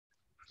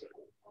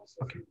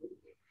Okay.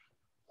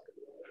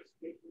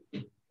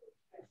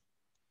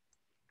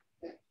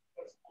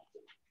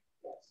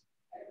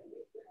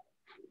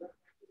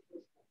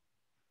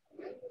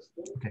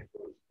 Okay.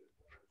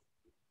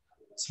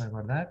 Sorry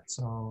about that.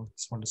 So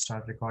just want to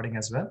start recording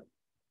as well.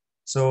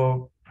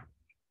 So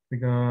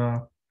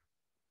so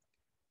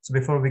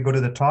before we go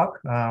to the talk,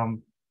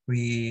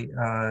 we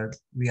are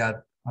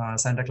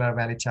Santa Clara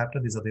Valley chapter.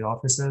 These are the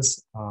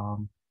officers.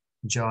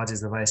 George is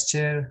the vice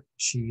chair.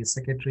 She is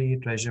secretary,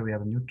 treasurer. We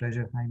have a new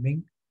treasurer,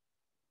 Haiming.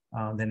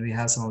 Then we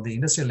have some of the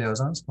industry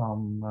liaisons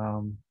from,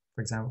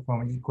 for example,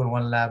 from Equal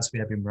One Labs, we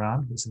have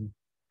Imran.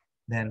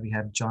 Then we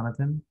have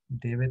Jonathan,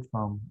 David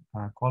from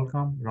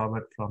Qualcomm,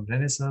 Robert from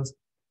Renesas,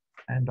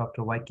 and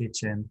Dr. YK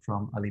Chen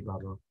from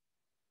Alibaba.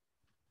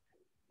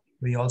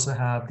 We also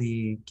have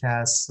the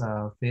CAS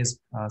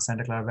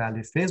Santa Clara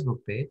Valley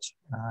Facebook page.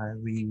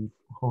 We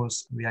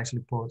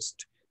actually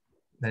post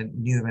the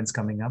new events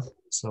coming up.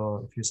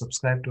 So if you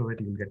subscribe to it,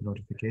 you'll get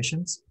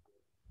notifications.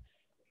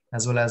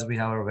 As well as we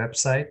have our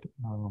website.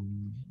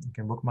 You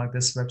can bookmark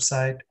this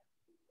website.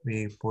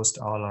 We post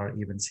all our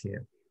events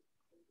here.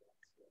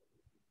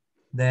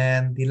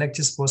 Then the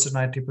lectures posted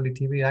on IEEE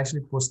TV,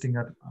 actually posting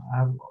I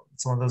have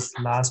some of those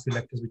last few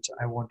lectures which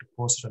I want to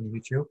post on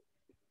YouTube.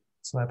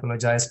 So I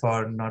apologize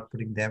for not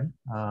putting them,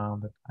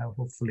 but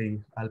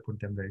hopefully I'll put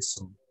them very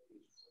soon.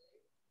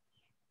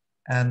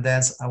 And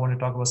then I want to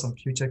talk about some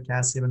future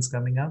CAS events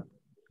coming up.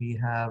 We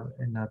have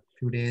in a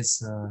few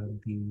days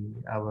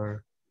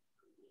our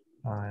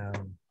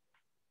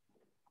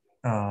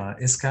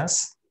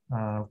ISCAS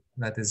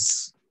that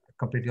is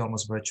completely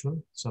almost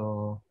virtual.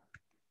 So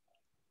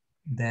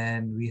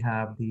then we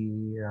have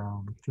the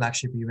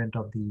flagship event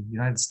of the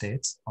United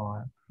States,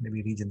 or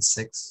maybe Region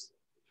 6,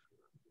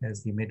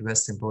 as the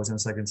Midwest Symposium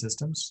Circuit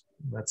Systems.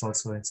 That's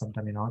also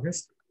sometime in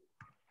August.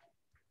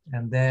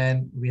 And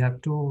then we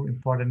have two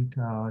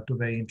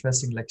very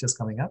interesting lectures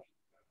coming up.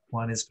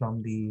 One is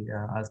from the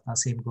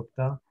Asim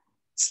Gupta,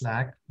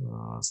 SLAC,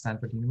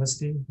 Stanford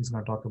University. He's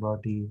going to talk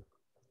about the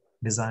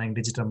designing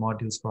digital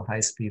modules for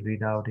high-speed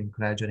readout in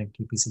cryogenic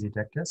TPC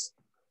detectors.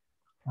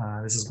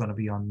 This is going to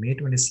be on May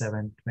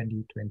 27,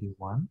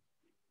 2021.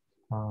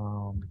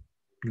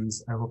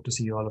 Please, I hope to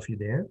see all of you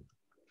there.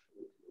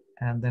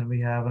 And then we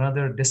have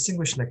another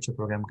distinguished lecture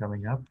program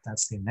coming up.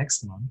 That's the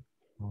next month.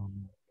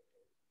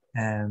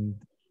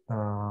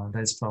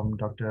 That is from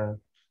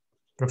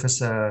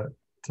Professor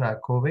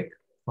Trakovic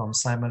from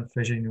Simon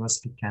Fraser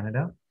University,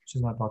 Canada.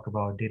 She's going to talk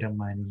about data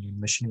mining and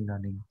machine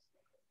learning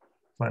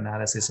for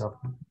analysis of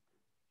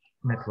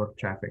network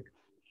traffic.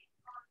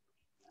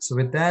 So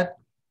with that,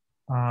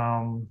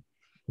 we'll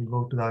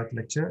go to the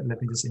lecture.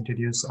 Let me just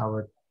introduce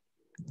our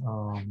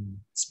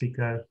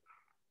speaker.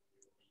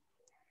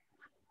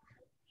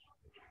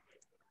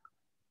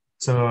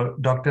 So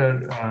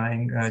Dr.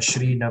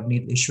 Shri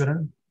Navaneeth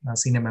Easwaran,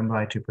 senior member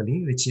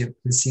IEEE, which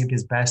received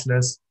his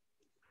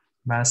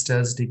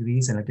master's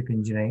degrees in electrical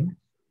engineering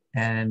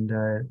and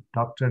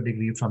doctorate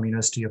degree from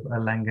University of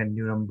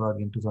Erlangen-Nuremberg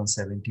in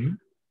 2017.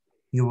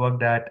 He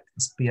worked at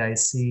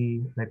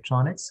SPIC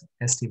Electronics,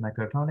 ST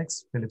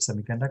Microelectronics, Philips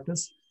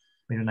Semiconductors,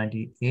 between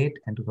 1998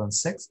 and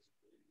 2006.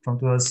 From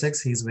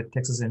 2006, he's with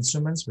Texas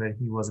Instruments, where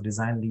he was a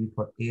design lead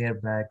for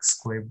airbag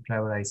square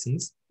driver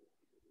ICs.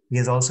 He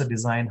has also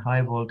designed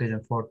high voltage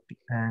and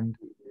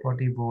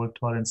 40 volt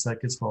tolerant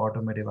circuits for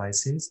automotive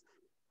ICs.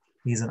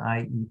 He is an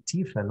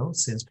IET fellow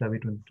since February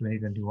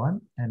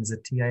 2021 and is a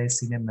TI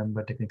senior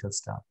member technical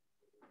staff.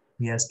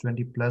 He has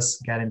 20 plus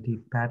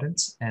guaranteed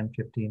patents and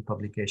 15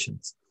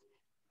 publications.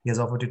 He has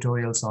offered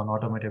tutorials on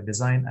automotive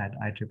design at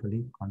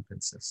IEEE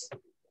conferences.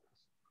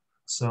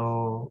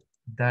 So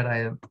that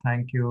I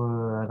thank you,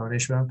 Dr.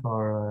 Easwaran,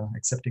 for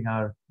accepting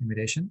our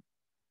invitation.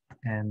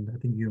 And I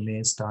think you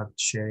may start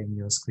sharing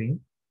your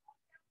screen.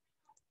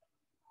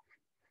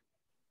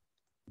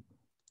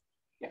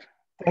 Yeah,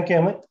 thank you,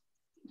 Amit.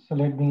 So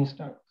let me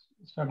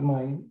start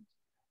my.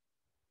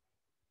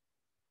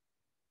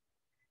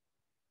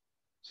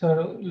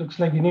 So looks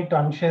like you need to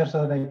unshare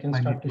so that I can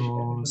start to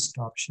share.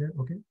 Stop share,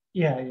 okay?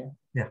 Yeah.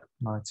 Yeah,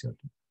 now it's your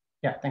turn.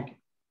 Yeah, thank you.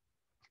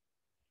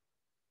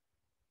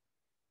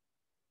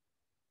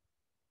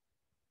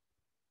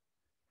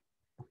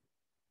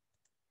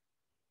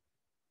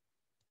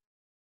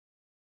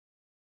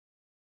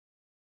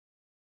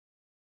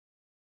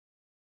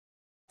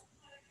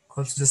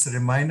 Also, just a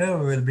reminder,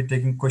 we will be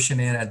taking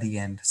questionnaire at the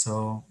end.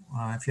 So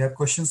if you have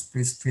questions,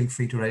 please feel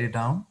free to write it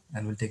down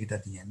and we'll take it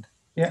at the end.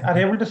 Yeah, are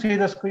you able to see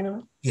the screen,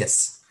 Amit?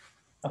 Yes.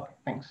 Okay,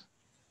 thanks.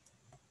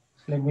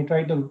 So let me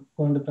try to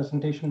go into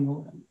presentation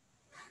mode.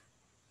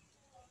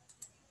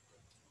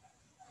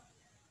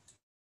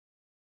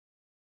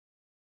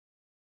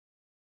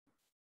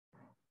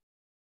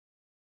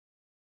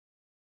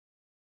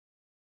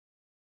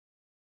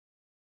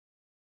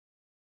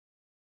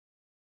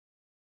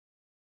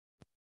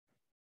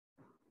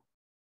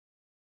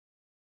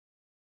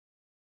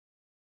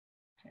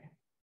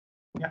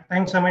 Yeah,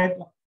 thanks, Amit,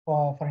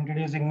 for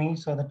introducing me.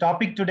 So the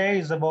topic today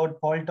is about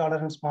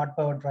fault-tolerant smart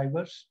power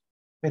drivers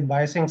with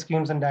biasing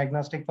schemes and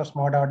diagnostic for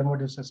smart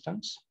automotive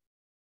systems.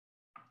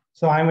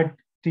 So I'm at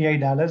TI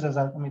Dallas, as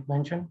Amit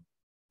mentioned.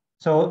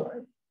 So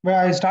well,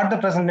 I start the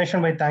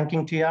presentation by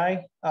thanking TI,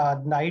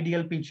 the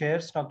IDLP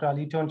chairs, Dr.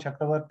 Aliton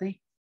Chakravarti,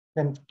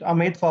 then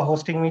Amit for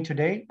hosting me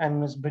today, and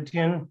Ms.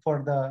 Britian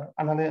for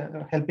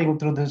helping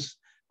through this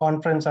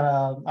conference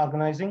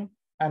organizing,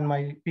 and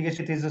my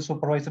PhD thesis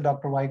supervisor,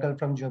 Dr. Weigel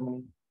from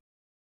Germany.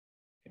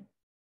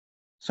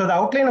 So the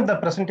outline of the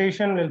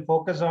presentation will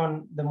focus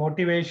on the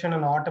motivation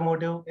and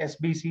automotive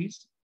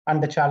SBCs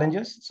and the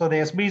challenges. So the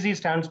SBC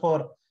stands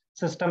for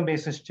System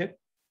Basis Chip.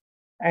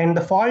 And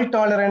the fault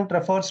tolerant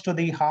refers to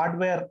the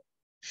hardware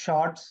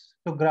shorts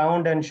to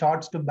ground and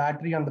shorts to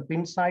battery on the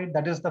pin side.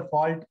 That is the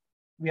fault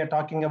we are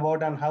talking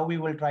about and how we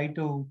will try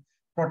to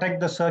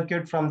protect the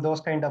circuit from those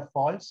kind of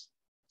faults.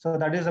 So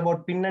that is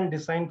about pin and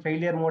design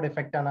failure mode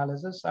effect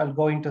analysis. I'll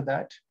go into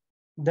that.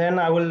 Then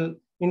I will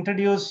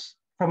introduce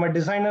from a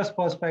designer's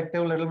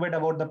perspective a little bit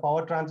about the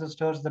power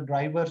transistors, the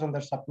drivers and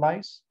their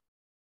supplies.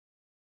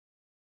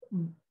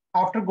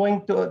 After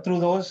going through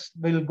those,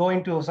 we'll go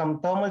into some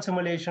thermal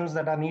simulations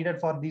that are needed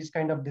for these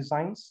kind of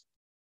designs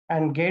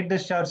and gate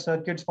discharge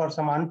circuits for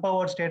some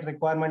unpowered state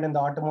requirement in the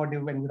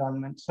automotive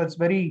environment. So it's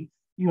very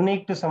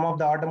unique to some of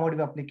the automotive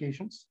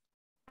applications.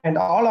 And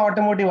all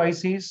automotive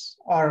ICs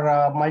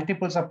are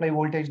multiple supply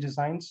voltage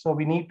designs. So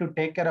we need to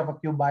take care of a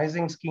few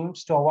biasing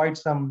schemes to avoid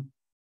some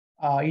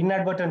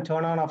inadvertent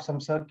turn on of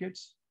some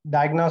circuits,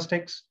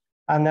 diagnostics,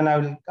 and then I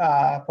will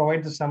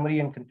provide the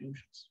summary and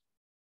conclusions.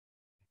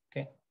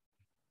 Okay.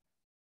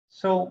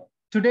 So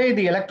today,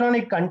 the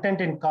electronic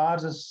content in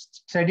cars is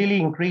steadily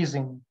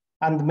increasing.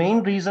 And the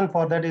main reason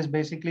for that is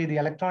basically the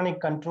electronic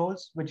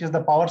controls, which is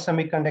the power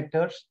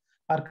semiconductors,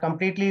 are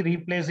completely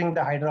replacing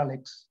the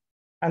hydraulics.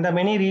 And there are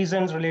many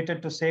reasons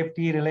related to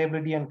safety,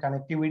 reliability, and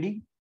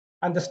connectivity.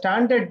 And the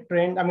standard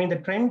trend, I mean, the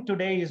trend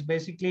today is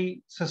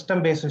basically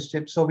system-basis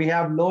chips. So we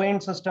have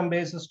low-end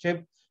system-basis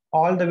chip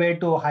all the way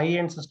to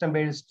high-end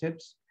system-based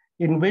chips,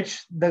 in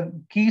which the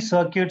key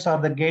circuits are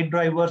the gate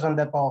drivers and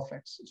the power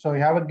FETs. So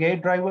you have a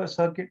gate driver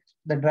circuit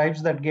that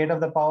drives that gate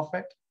of the power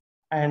FET,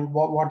 and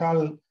what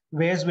all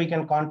ways we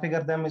can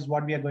configure them is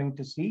what we are going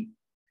to see.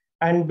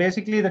 And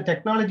basically the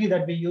technology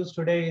that we use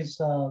today is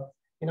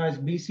is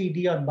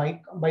BCD or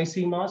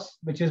BiCMOS,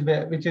 which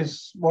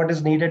is what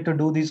is needed to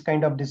do these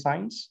kind of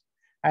designs.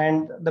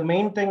 And the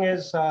main thing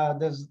is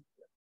there's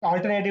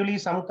alternatively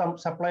some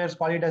suppliers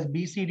call it as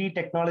BCD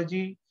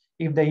technology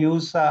if they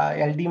use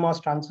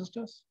LDMOS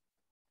transistors.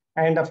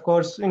 And of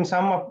course, in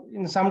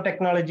some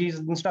technologies,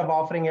 instead of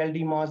offering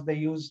LDMOS, they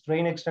use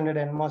drain extended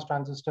NMOS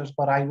transistors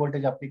for high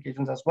voltage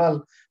applications as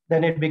well.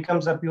 Then it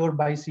becomes a pure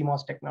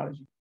BiCMOS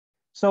technology.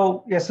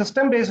 So a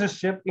system-basis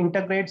chip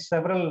integrates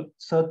several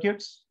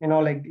circuits,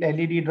 like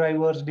LED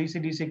drivers,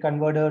 DC-DC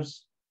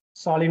converters,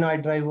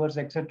 solenoid drivers,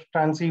 etc.,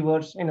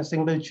 transceivers in a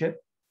single chip.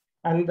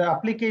 And the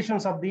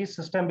applications of these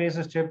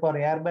system-basis chip are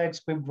airbag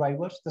squib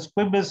drivers. The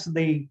squib is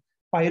the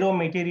pyro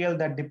material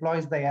that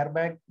deploys the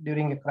airbag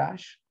during a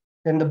crash.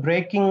 Then the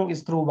braking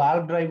is through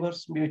valve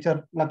drivers, which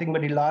are nothing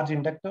but the large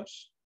inductors.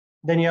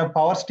 Then you have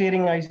power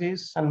steering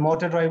ICs and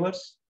motor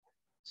drivers.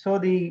 So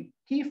the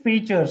key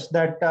features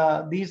that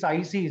these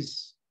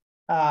ICs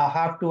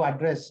have to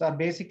address are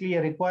basically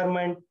a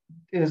requirement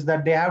is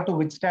that they have to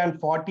withstand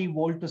 40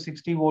 volt to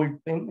 60 volt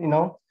pin,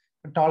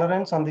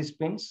 tolerance on these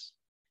pins.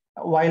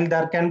 While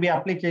there can be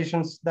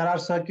applications, there are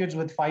circuits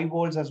with 5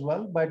 volts as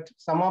well, but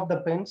some of the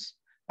pins,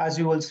 as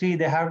you will see,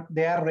 they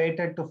are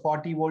rated to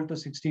 40 volt to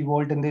 60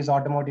 volt in these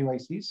automotive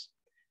ICs.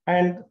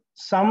 And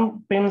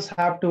some pins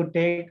have to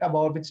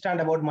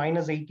withstand about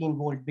minus 18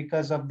 volt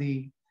because of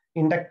the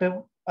inductive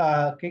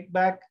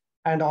kickback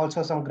and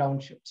also some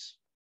ground shifts.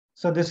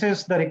 So this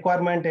is the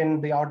requirement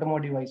in the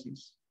automotive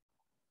ICs.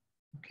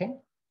 Okay.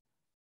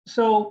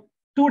 So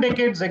 2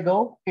 decades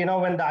ago,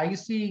 when the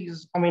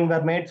ICs,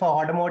 were made for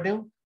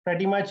automotive,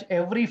 pretty much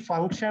every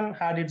function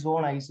had its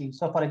own IC.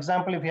 So for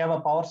example, if you have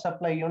a power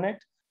supply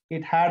unit,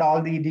 it had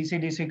all the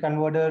DC-DC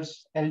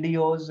converters,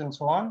 LDOs, and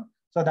so on.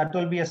 So that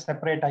will be a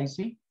separate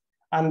IC.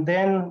 And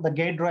then the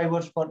gate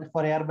drivers for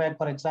airbag,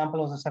 for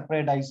example, was a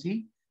separate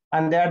IC.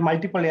 And they had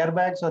multiple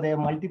airbags, so they have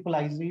multiple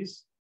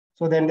ICs.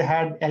 So then they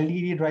had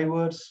LED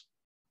drivers,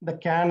 the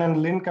CAN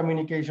and LIN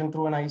communication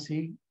through an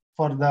IC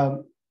for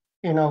the,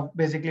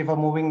 basically for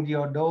moving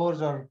your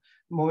doors or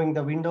moving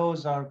the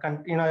windows or,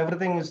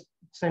 everything is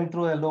sent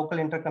through a local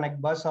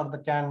interconnect bus or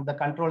the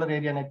controller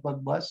area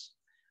network bus.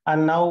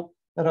 And now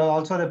there are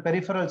also the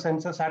peripheral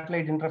sensor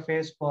satellite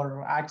interface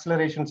for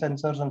acceleration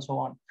sensors and so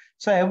on.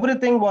 So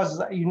everything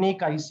was a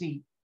unique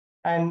IC.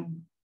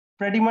 And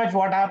pretty much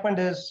what happened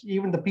is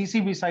even the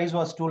PCB size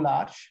was too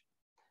large.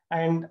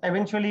 And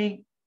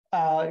eventually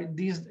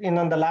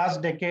in the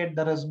last decade,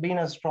 there has been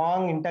a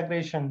strong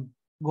integration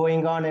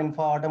going on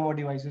for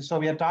automotive ICs. So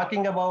we are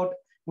talking about,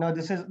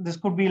 this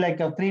could be like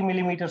a 3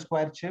 millimeter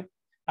square chip.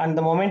 And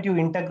the moment you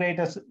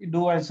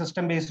do a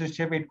system-based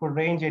chip, it could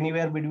range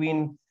anywhere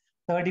between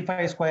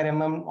 35 square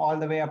mm all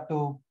the way up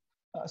to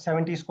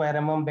 70 square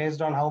mm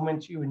based on how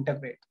much you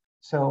integrate.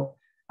 So,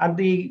 and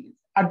the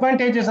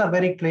advantages are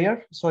very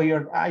clear. So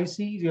your IC,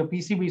 your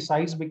PCB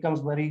size becomes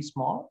very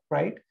small,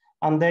 right?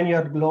 and then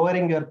you're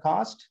lowering your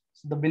cost.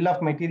 So the bill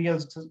of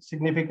materials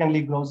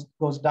significantly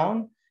goes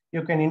down.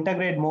 You can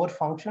integrate more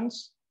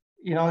functions.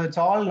 It's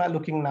all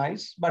looking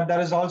nice, but there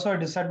is also a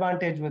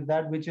disadvantage with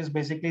that, which is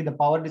basically the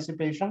power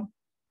dissipation.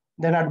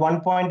 Then at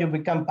one point you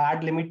become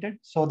pad limited.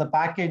 So the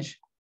package,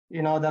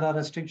 there are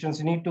restrictions.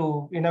 You need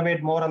to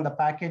innovate more on the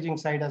packaging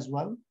side as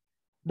well.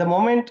 The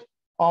moment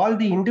all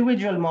the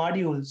individual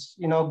modules,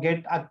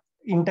 get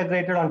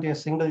integrated onto a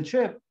single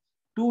chip,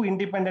 two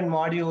independent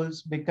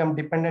modules become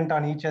dependent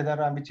on each other,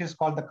 which is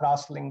called the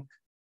crosslink.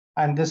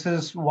 And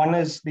one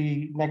is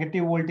the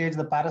negative voltage,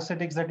 the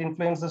parasitics that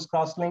influence this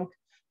crosslink.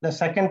 The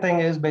second thing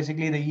is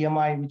basically the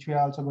EMI, which we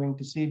are also going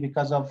to see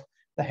because of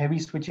the heavy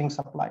switching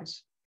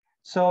supplies.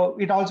 So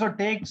it also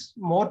takes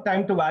more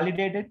time to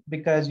validate it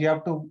because you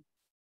have to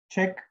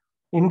check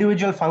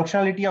individual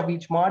functionality of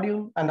each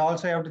module, and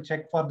also you have to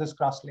check for this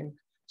crosslink.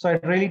 So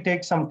it really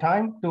takes some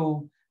time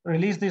to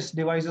release these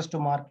devices to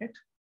market.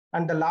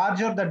 And the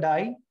larger the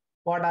die,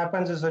 what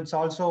happens is it's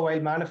also while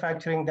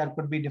manufacturing, there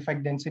could be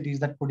defect densities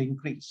that could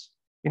increase.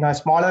 A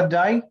smaller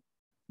die,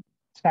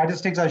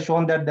 statistics are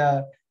shown that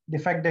the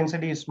defect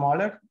density is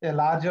smaller. A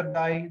larger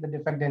die, the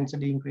defect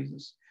density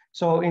increases.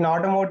 So in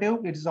automotive,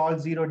 it's all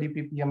 0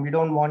 DPPM. We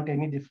don't want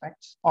any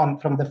defects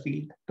from the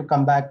field to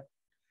come back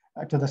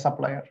to the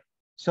supplier.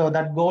 So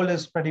that goal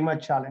is pretty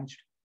much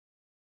challenged.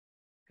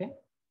 Okay,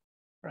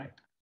 right.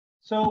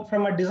 So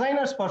from a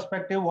designer's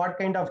perspective, what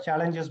kind of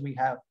challenges we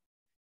have?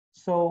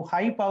 So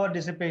high power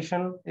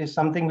dissipation is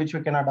something which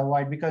we cannot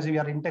avoid because we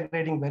are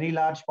integrating very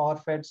large power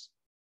FETs,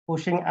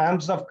 pushing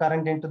amps of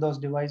current into those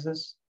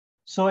devices.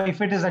 So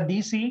if it is a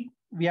DC,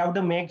 we have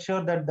to make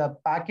sure that the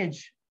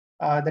package,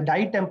 the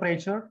die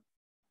temperature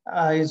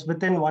is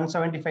within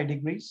 175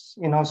 degrees,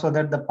 so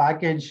that the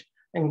package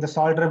and the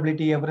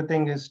solderability,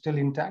 everything is still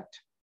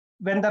intact.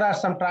 When there are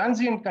some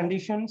transient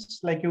conditions,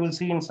 like you will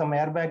see in some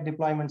airbag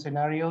deployment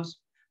scenarios,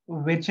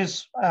 which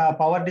is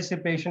power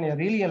dissipation,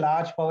 a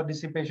large power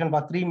dissipation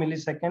for 3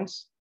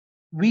 milliseconds,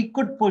 we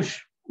could push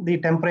the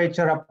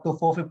temperature up to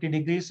 450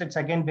 degrees. It's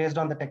again based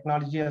on the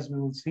technology, as we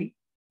will see.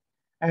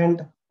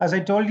 And as I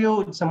told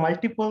you, it's a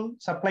multiple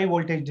supply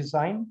voltage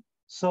design.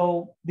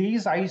 So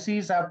these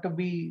ICs have to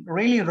be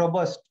really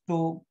robust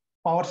to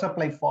power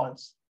supply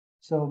faults.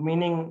 So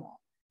meaning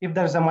if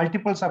there's a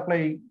multiple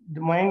supply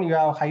domain, you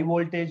have high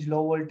voltage,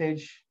 low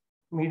voltage,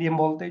 medium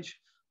voltage.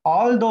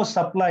 All those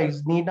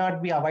supplies need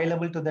not be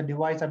available to the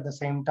device at the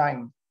same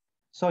time.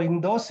 So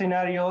in those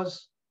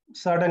scenarios,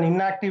 certain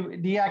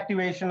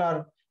deactivation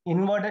or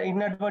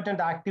inadvertent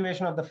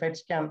activation of the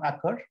FETs can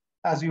occur,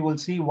 as you will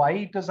see why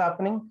it is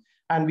happening,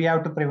 and we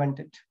have to prevent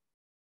it.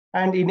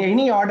 And in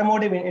any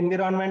automotive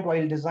environment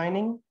while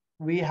designing,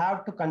 we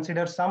have to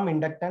consider some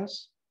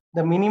inductance.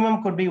 The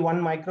minimum could be 1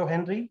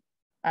 microhenry,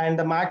 and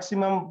the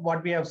maximum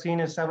what we have seen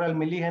is several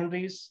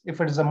millihenries.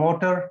 If it is a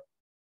motor,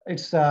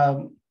 it's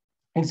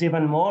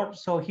even more.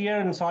 So here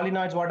in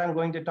solenoids, what I'm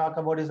going to talk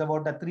about is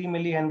about the 3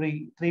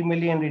 millihenry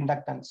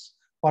inductance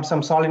for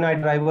some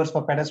solenoid drivers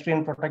for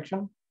pedestrian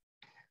protection.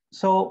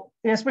 So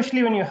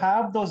especially when you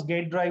have those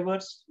gate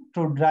drivers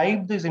to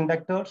drive these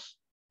inductors,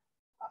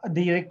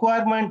 the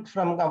requirement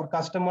from our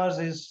customers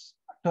is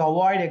to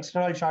avoid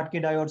external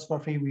Schottky diodes for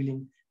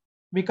freewheeling.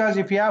 Because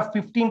if you have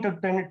 15 to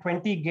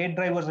 20 gate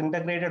drivers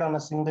integrated on a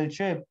single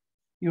chip,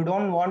 you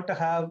don't want to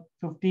have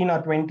 15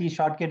 or 20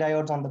 Schottky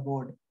diodes on the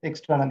board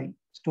externally.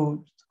 It's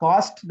to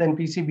cost, then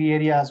PCB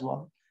area as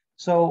well.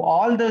 So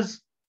all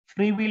this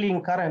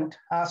freewheeling current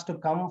has to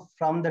come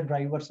from the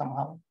driver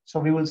somehow. So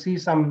we will see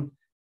some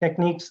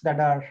techniques that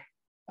are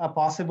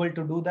possible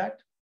to do that.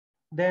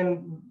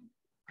 Then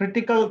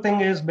critical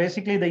thing is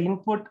basically the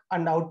input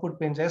and output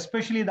pins,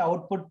 especially the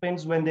output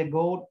pins when they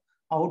go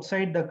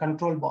outside the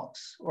control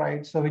box,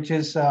 right? So which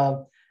is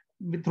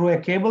through a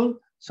cable.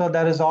 So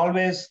there is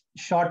always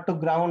short to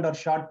ground or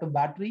short to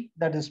battery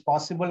that is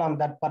possible on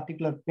that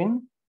particular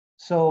pin.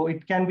 So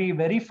it can be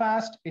very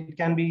fast. It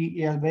can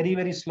be a very,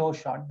 very slow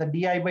short. The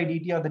DI by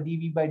DT or the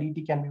DV by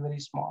DT can be very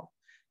small.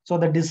 So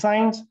the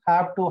designs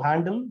have to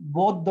handle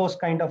both those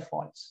kind of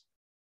faults,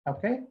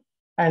 okay?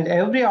 And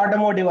every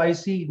automotive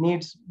IC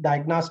needs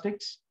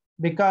diagnostics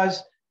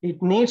because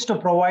it needs to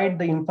provide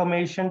the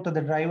information to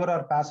the driver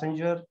or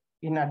passenger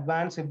in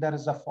advance if there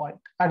is a fault.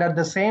 And at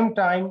the same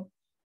time,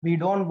 we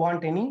don't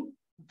want any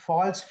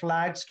false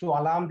flags to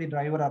alarm the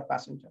driver or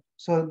passenger.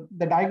 So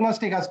the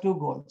diagnostic has two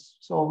goals.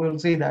 So we'll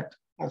see that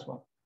as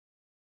well.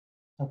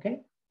 Okay.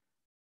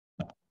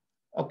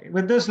 Okay,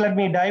 with this, let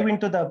me dive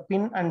into the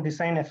pin and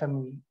design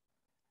FMEA.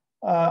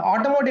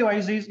 Automotive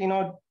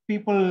ICs,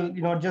 people,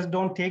 just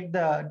don't take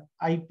the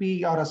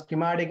IP or a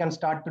schematic and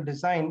start to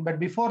design. But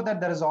before that,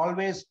 there is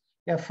always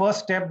a first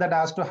step that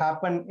has to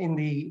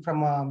happen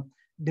from a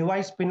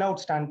device pinout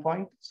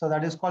standpoint. So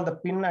that is called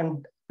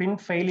the pin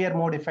failure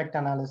mode effect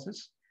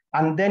analysis.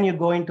 And then you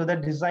go into the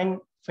design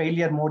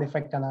failure mode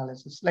effect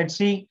analysis. Let's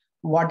see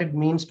what it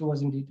means to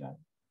us in detail.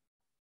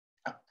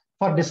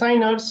 For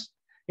designers,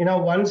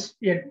 once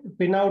a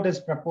pinout is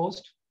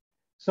proposed,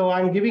 so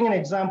I'm giving an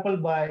example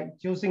by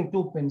choosing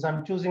two pins.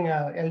 I'm choosing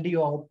a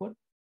LDO output,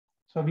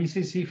 so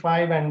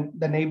VCC5 and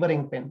the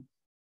neighboring pin.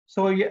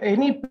 So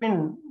any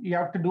pin, you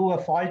have to do a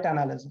fault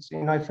analysis.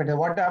 If it,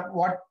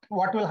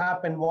 what will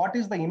happen? What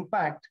is the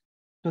impact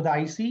to the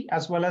IC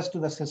as well as to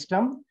the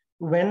system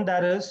when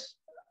there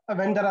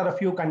are a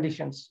few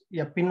conditions?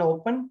 A pin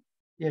open,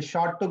 a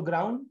short to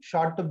ground,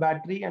 short to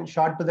battery, and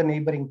short to the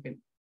neighboring pin.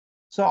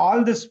 So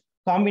all these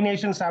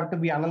combinations have to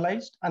be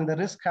analyzed, and the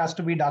risk has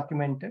to be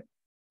documented.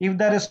 If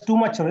there is too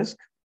much risk,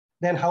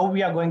 then how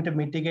we are going to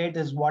mitigate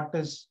is what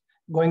is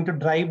going to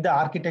drive the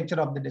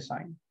architecture of the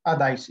design or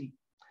the IC.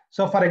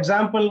 So for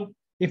example,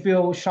 if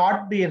you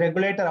short the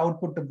regulator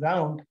output to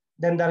ground,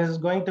 then there is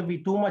going to be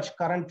too much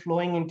current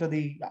flowing into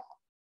the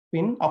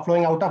pin or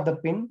flowing out of the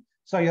pin.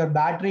 So your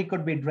battery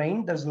could be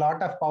drained. There's a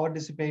lot of power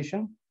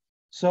dissipation.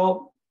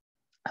 So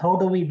how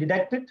do we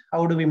detect it?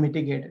 How do we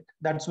mitigate it?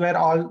 That's where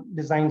all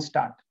designs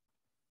start.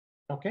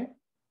 Okay.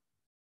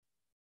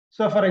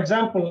 So for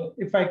example,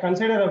 if I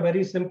consider a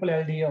very simple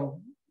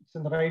LDO, it's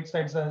on the right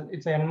side,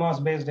 it's an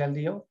NMOS based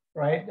LDO,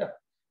 right?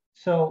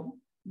 So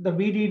the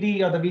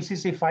VDD or the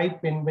VCC5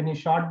 pin, when you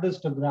short this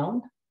to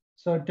ground,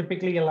 so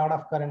typically a lot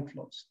of current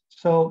flows.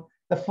 So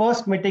the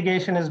first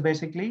mitigation is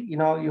basically,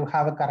 you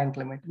have a current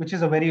limit, which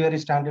is a very, very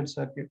standard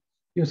circuit.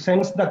 You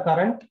sense the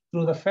current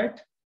through the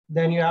FET,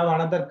 then you have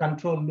another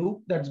control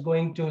loop that's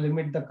going to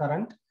limit the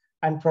current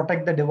and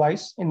protect the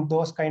device in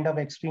those kind of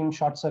extreme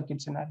short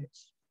circuit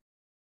scenarios.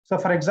 So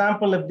for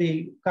example, if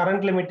the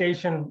current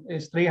limitation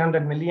is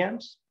 300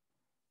 milliamps,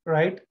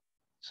 right?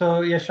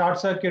 So a short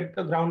circuit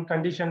ground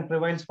condition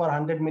prevails for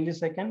 100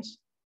 milliseconds.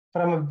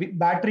 From a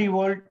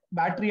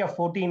battery of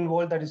 14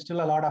 volt, that is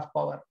still a lot of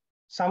power.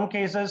 Some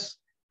cases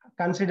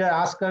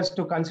ask us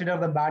to consider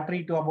the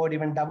battery to about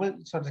even double,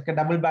 so it's like a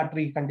double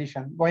battery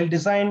condition. While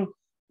designing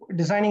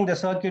the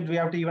circuit, we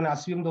have to even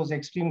assume those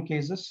extreme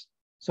cases.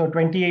 So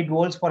 28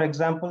 volts, for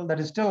example, that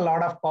is still a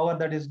lot of power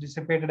that is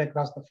dissipated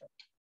across the FET.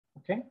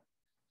 Okay.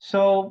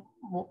 So,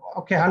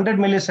 okay, 100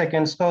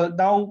 milliseconds. So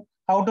now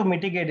how to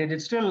mitigate it?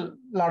 It's still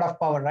a lot of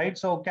power, right?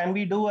 So can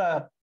we do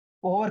a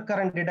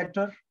overcurrent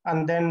detector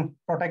and then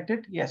protect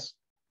it? Yes.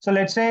 So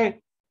let's say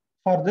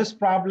for this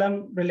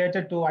problem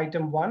related to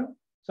item 1,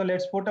 so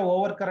let's put an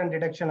overcurrent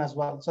detection as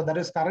well. So there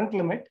is current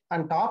limit.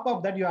 On top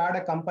of that, you add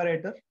a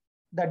comparator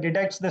that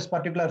detects this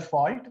particular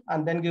fault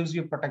and then gives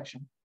you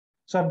protection.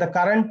 So if the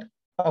current,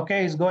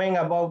 okay, is going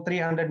above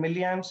 300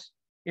 milliamps,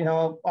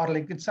 or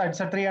like it's a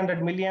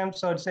 300 milliamps.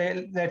 So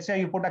let's say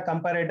you put a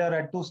comparator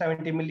at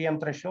 270 milliamp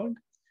threshold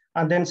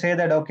and then say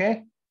that,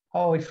 okay,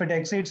 if it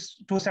exceeds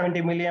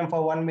 270 milliamp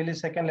for 1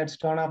 millisecond, let's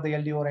turn off the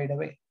LDO right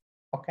away.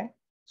 Okay.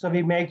 So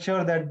we make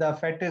sure that the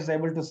FET is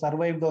able to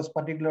survive those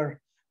particular,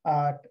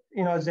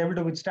 is able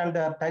to withstand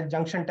the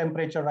junction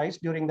temperature rise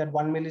during that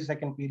 1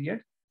 millisecond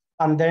period,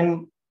 and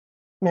then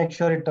make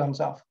sure it turns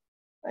off.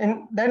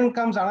 And then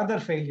comes another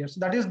failure. So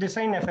that is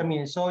design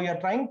FMEA. So you're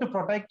trying to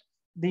protect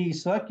the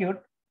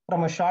circuit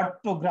from a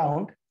short to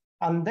ground.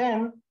 And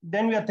then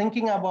we are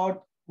thinking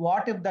about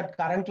what if that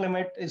current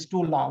limit is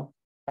too long.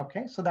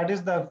 Okay, so that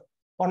is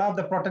one of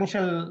the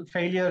potential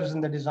failures in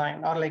the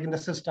design or like in the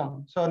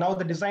system. So now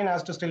the design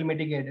has to still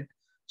mitigate it.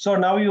 So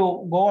now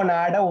you go and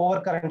add a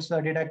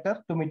overcurrent detector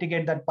to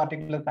mitigate that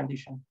particular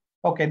condition.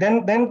 Okay,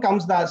 then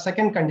comes the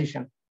second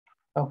condition.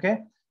 Okay,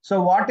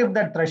 so what if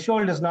that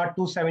threshold is not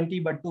 270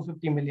 but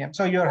 250 milliamps?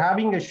 So you're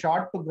having a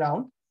short to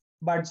ground,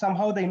 but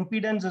somehow the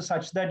impedance is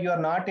such that you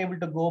are not able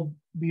to go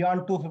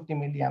beyond 250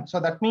 milliamps. So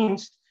that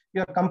means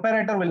your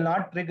comparator will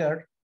not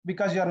trigger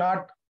because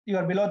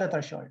you're below the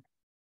threshold.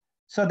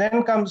 So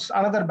then comes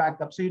another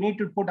backup. So you need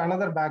to put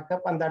another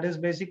backup, and that is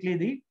basically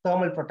the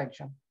thermal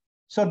protection.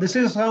 So this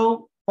is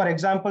how, for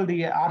example,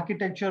 the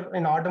architecture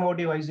in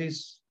automotive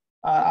ICs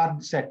are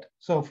set.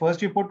 So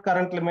first you put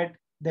current limit,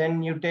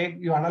 then you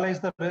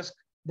analyze the risk,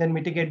 then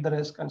mitigate the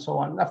risk, and so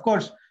on. Of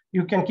course,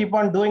 you can keep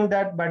on doing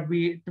that, but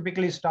we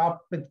typically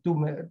stop with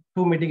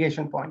two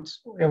mitigation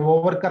points: a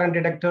overcurrent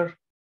detector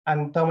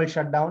and thermal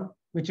shutdown,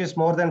 which is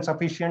more than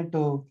sufficient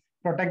to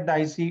protect the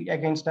IC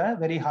against a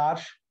very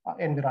harsh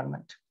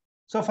environment.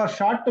 So for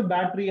short to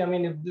battery, I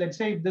mean, let's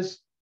say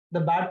the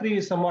battery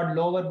is somewhat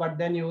lower, but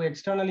then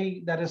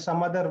externally there is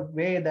some other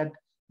way that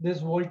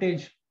this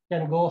voltage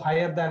can go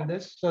higher than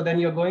this. So then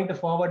you're going to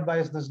forward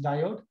bias this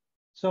diode.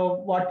 So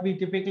what we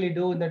typically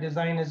do in the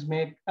design is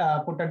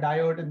put a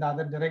diode in the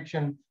other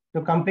direction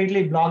to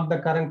completely block the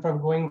current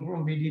from going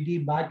from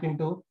VDD back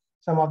into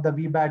some of the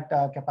VBAT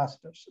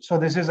capacitors. So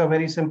this is a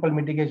very simple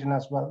mitigation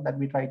as well that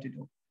we try to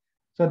do.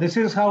 So this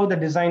is how the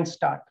designs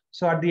start.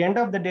 So at the end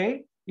of the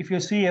day, if you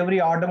see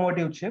every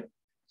automotive chip,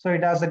 so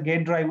it has a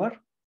gate driver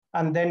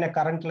and then a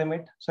current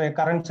limit, so a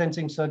current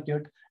sensing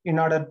circuit in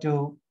order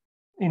to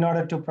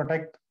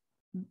provide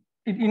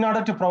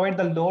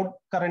the load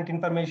current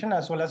information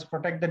as well as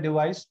protect the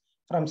device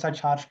from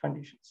such harsh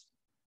conditions.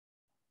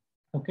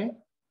 Okay.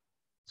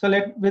 So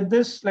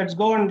let's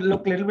go and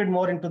look a little bit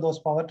more into those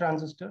power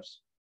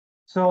transistors.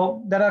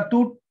 So there are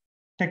two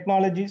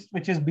technologies,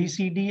 which is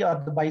BCD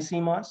or the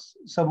BiCMOS.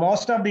 So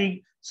most of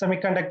the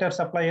semiconductor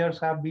suppliers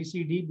have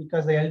BCD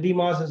because the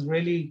LDMOS is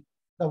really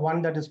the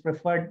one that is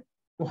preferred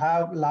to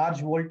have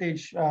large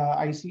voltage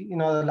IC,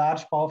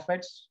 large power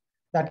FETs.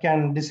 that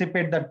can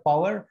dissipate that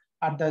power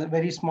at the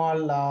very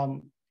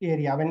small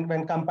area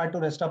when compared to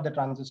rest of the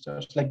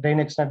transistors like drain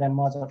extended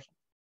NMOS or.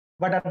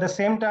 But at the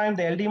same time,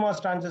 the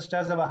LDMOS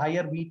transistors have a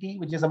higher VT,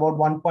 which is about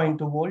 1.2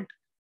 volt.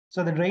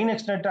 So the drain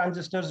extended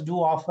transistors do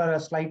offer a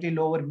slightly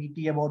lower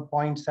VT, about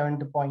 0.7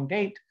 to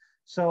 0.8.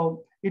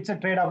 So it's a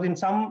trade-off. In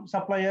some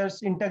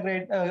suppliers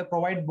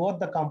provide both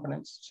the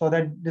components so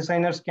that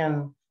designers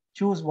can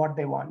choose what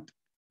they want.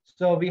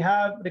 So we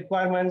have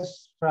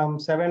requirements from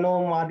 7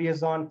 ohm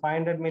RDS-on,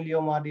 500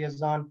 milliohm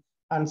RDS-on,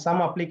 and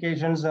some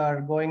applications are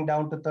going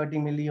down to 30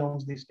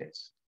 milliohms these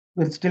days,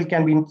 which still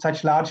can be,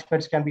 such large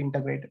FETs can be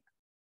integrated.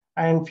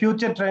 And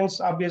future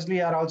trends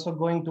obviously are also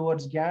going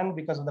towards GaN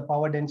because of the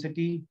power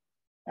density.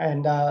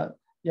 And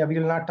yeah, we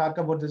will not talk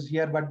about this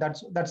here, but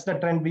that's the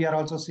trend. We are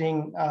also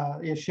seeing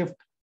a shift,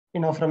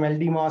 from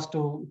LDMOS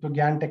to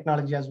GaN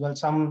technology as well.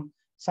 Some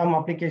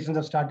applications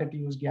have started to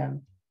use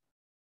GaN.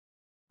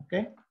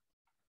 Okay.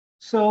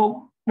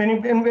 So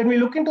when we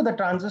look into the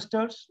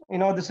transistors,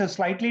 this is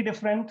slightly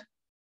different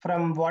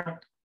from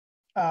what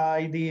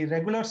the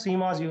regular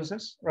CMOS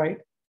uses, right?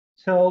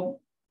 So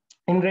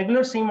in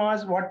regular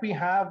CMOS, what we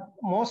have,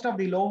 most of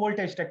the low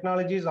voltage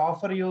technologies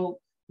offer you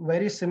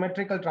very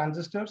symmetrical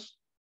transistors.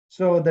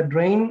 So the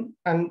drain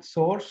and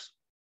source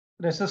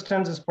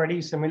resistance is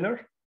pretty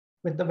similar.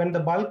 When the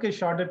bulk is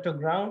shorted to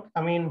ground,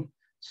 or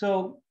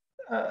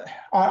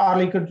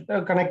you could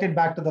connect it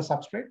back to the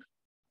substrate,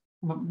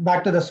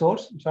 back to the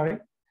source, sorry.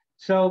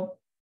 So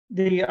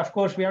of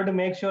course, we have to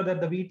make sure that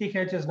the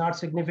VTH is not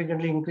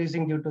significantly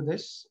increasing due to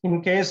this.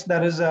 In case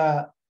there is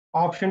a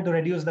option to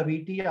reduce the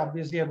VT,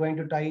 obviously you're going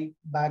to tie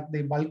back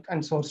the bulk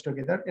and source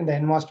together in the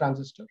NMOS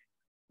transistor.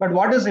 But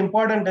what is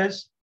important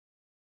is,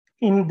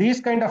 in these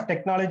kind of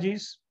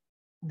technologies,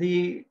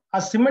 the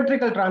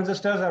asymmetrical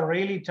transistors are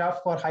really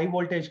tough for high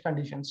voltage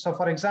conditions. So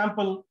for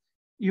example,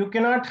 you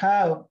cannot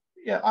have,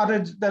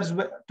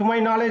 to my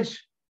knowledge,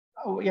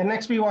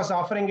 NXP was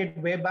offering it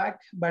way back,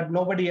 but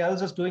nobody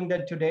else is doing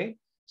that today.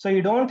 So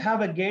you don't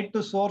have a gate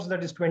to source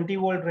that is 20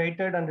 volt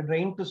rated and a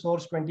drain to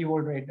source 20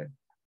 volt rated.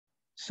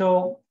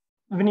 So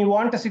when you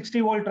want a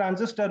 60 volt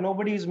transistor,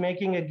 nobody is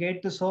making a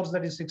gate to source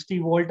that is 60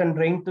 volt and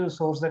drain to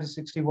source that is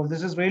 60 volt.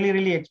 This is really,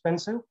 really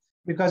expensive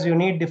because you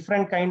need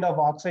different kind of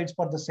oxides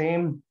for the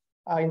same,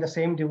 in the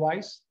same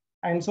device.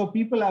 And so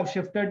people have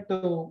shifted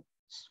to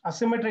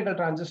asymmetrical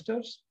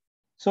transistors.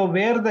 So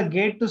where the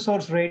gate to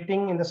source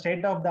rating in the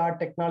state of the art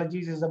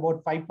technologies is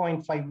about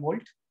 5.5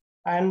 volt.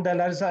 And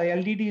there's a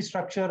LDD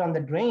structure on the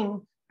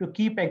drain to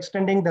keep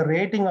extending the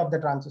rating of the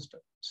transistor.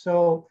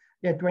 So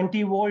yeah,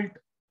 20 volt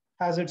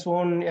has its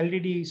own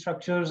LDD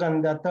structures,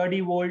 and the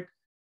 30 volt,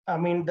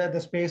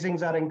 the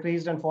spacings are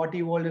increased, and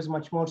 40 volt is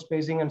much more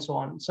spacing and so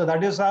on. So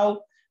that is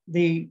how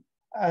the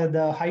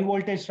high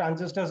voltage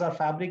transistors are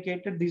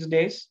fabricated these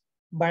days.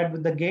 But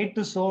with the gate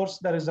to source,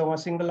 there is a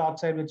single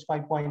oxide which is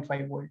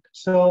 5.5 volt.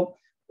 So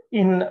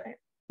in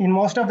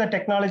most of the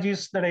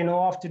technologies that I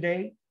know of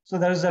today, so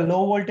there is a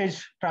low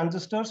voltage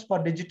transistors for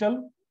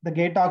digital. The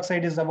gate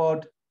oxide is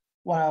about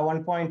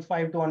 1.5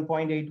 to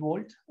 1.8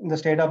 volt in the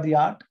state of the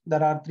art.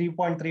 There are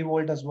 3.3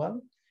 volt as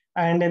well.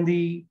 And in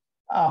the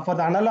for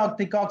the analog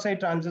thick oxide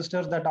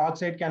transistors, that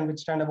oxide can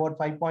withstand about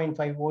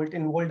 5.5 volt.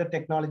 In older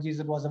technologies,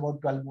 it was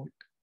about 12 volt.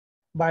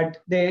 But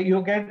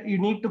you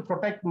need to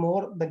protect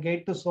more the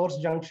gate to source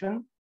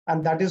junction.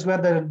 And that is where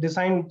the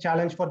design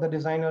challenge for the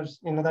designers,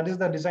 that is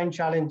the design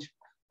challenge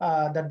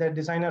that the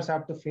designers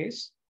have to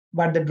face.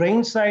 But the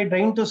drain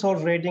to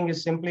source rating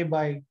is simply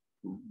by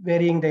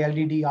varying the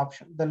LDD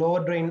option. The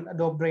lower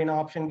drain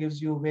option gives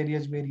you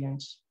various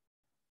variants.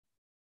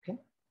 Okay,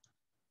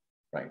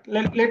 right.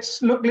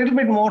 Let's look a little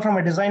bit more from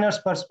a designer's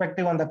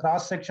perspective on the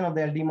cross section of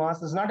the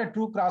LDMOS. It's not a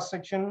true cross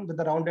section with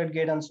the rounded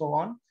gate and so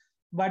on.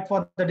 But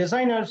for the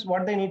designers,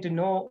 what they need to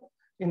know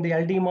in the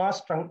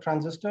LDMOS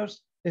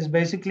transistors is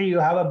basically you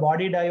have a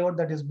body diode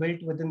that is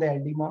built within the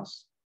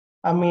LDMOS.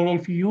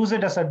 If you use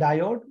it as a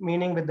diode,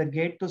 meaning with the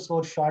gate to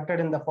source shorted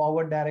in the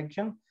forward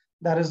direction,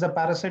 there is a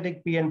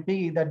parasitic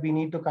PNP that we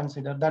need to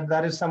consider, that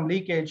there is some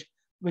leakage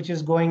which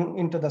is going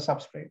into the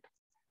substrate.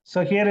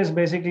 So here is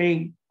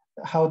basically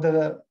how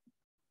the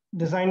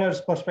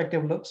designer's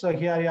perspective looks. So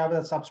here you have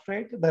the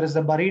substrate. There is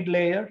a buried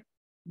layer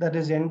that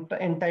is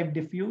N-type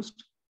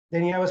diffused.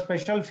 Then you have a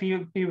special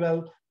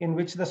P-well in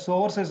which the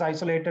source is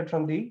isolated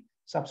from the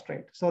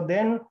substrate. So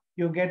then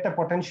you get a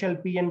potential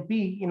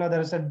PNP.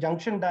 There is a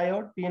junction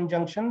diode, PN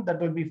junction,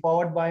 that will be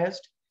forward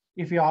biased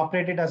if you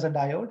operate it as a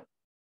diode.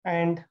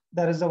 And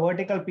there is a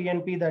vertical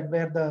PNP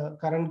where the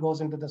current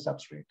goes into the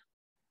substrate.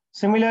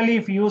 Similarly,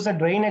 if you use a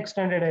drain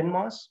extended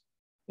NMOS,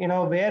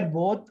 where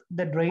both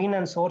the drain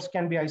and source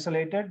can be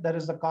isolated, there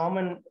is a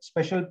common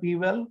special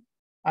P-well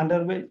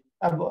under which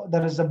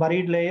there is a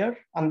buried layer,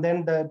 and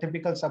then the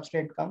typical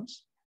substrate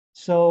comes.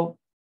 So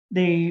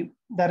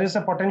there is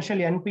a potential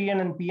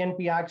NPN and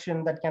PNP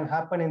action that can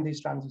happen in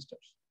these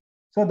transistors.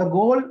 So the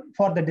goal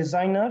for the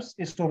designers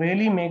is to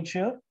really make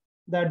sure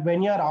that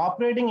when you're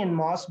operating in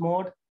MOS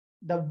mode,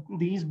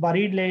 these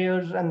buried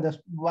layers and the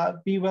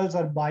P-wells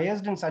are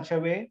biased in such a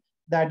way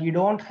that you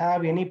don't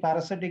have any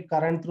parasitic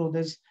current through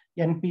this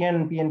NPN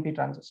and PNP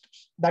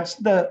transistors. That's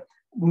the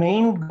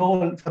main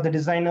goal for the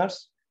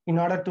designers in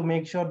order to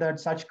make sure that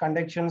such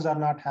conductions are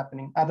not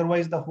happening.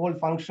 Otherwise, the whole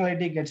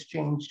functionality gets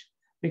changed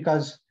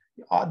because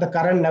the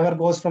current never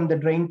goes from the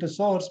drain to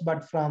source,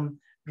 but from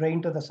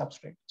drain to the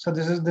substrate. So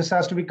this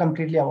has to be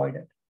completely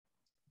avoided.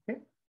 Okay,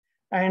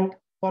 and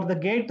for the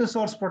gate to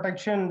source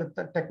protection,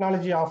 the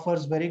technology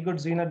offers very good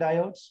Zener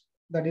diodes.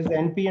 That is, the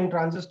NPN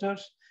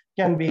transistors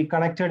can be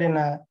connected in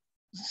a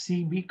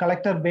CB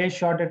collector base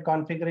shorted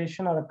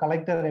configuration or a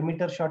collector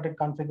emitter shorted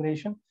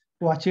configuration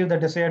to achieve the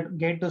desired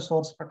gate to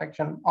source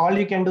protection. All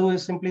you can do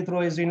is simply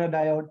throw a Zener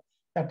diode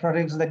that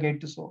protects the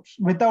gate to source.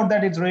 Without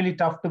that, it's really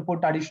tough to put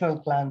additional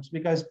clamps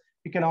because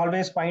you can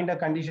always find a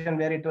condition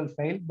where it will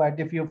fail. But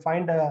if you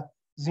find a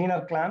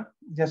Zener clamp,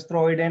 just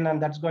throw it in,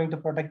 and that's going to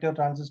protect your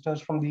transistors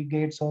from the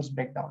gate source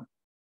breakdown.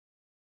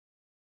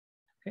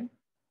 Okay,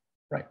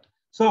 right.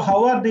 So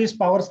how are these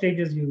power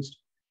stages used?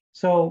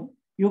 So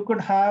you could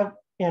have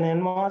an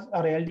NMOS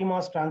or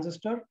LDMOS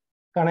transistor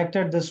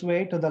connected this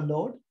way to the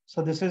load.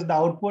 So this is the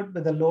output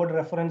with the load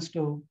reference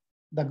to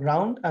the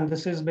ground. And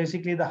this is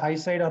basically the high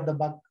side of the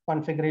buck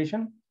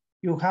configuration.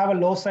 You have a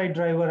low side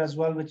driver as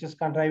well, which is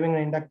driving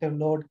an inductive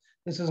load.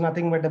 This is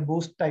nothing but a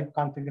boost type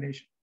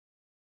configuration.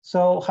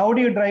 So how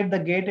do you drive the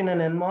gate in an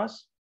NMOS?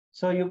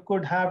 So you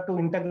could have to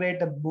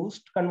integrate a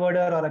boost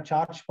converter or a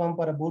charge pump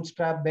or a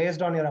bootstrap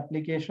based on your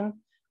application,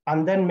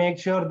 and then make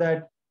sure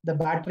that the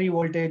battery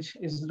voltage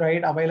is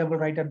available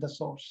right at the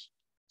source.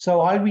 So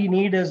all we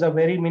need is a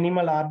very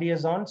minimal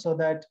RDS on so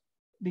that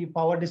the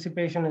power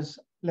dissipation is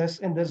less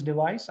in this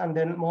device, and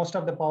then most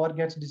of the power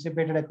gets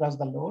dissipated across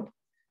the load.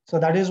 So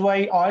that is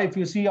why if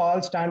you see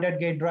all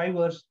standard gate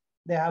drivers,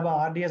 they have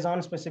a RDS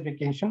on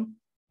specification,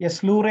 a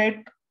slew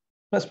rate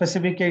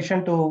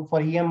specification for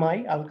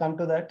EMI. I'll come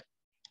to that.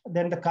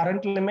 Then the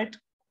current limit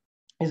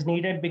is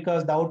needed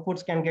because the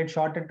outputs can get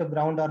shorted to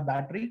ground or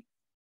battery.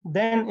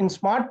 Then in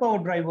smart power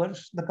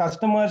drivers, the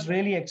customers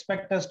really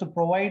expect us to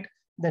provide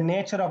the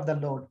nature of the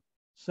load.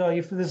 So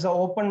if this is an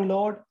open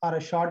load or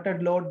a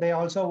shorted load, they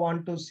also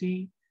want to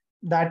see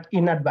that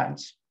in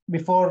advance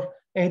before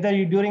either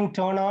during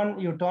turn on,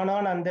 you turn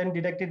on and then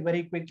detect it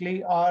very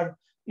quickly, or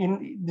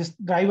in this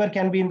driver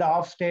can be in the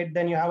off state,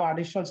 then you have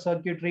additional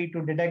circuitry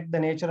to detect the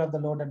nature of the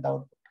load at the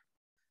output.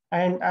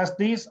 And as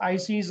these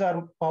ICs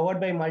are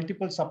powered by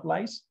multiple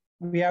supplies,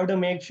 we have to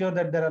make sure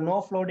that there are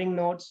no floating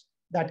nodes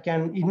that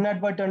can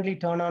inadvertently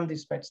turn on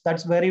these FETs.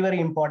 That's very, very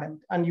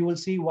important. And you will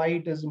see why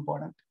it is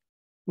important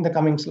in the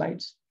coming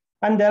slides.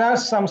 And there are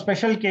some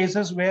special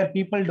cases where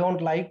people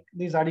don't like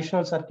these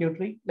additional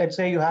circuitry. Let's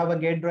say you have a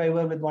gate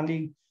driver with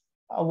only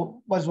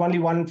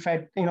one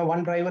FET,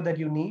 one driver that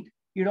you need.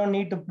 You don't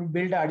need to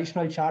build an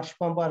additional charge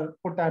pump or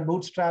put a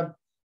bootstrap,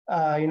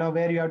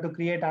 where you have to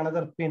create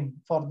another pin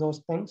for those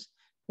things.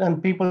 Then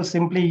people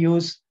simply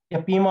use a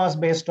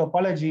PMOS-based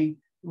topology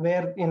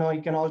where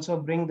you can also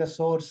bring the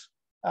source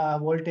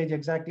voltage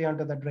exactly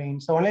onto the drain.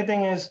 So only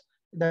thing is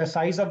the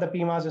size of the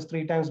PMOS is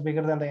 3 times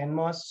bigger than the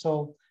NMOS.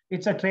 So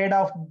it's a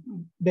trade-off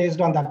based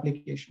on the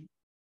application.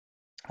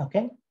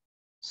 Okay,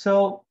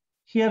 so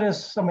here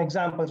is some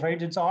examples,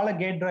 right? It's all a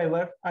gate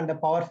driver and a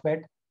power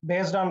FET.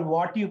 Based on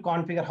what you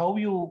configure, how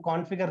you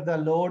configure the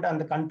load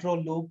and the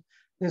control loop,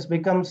 this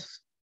becomes,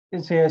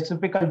 it's a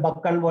typical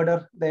buck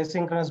converter, the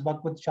asynchronous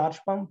buck with charge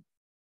pump.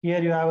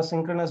 Here you have a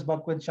synchronous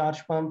buck with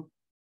charge pump.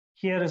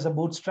 Here is a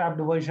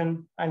bootstrapped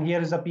version, and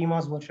here is a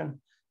PMOS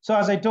version. So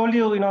as I told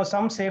you,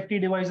 some safety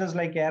devices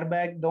like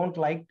airbag don't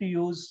like to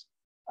use,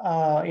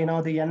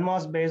 the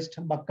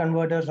NMOS-based buck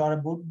converters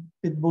or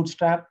with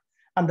bootstrap.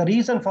 And the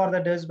reason for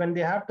that is when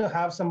they have to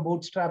have some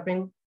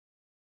bootstrapping,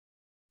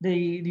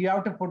 you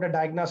have to put a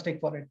diagnostic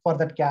for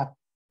that cap.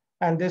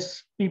 And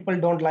this people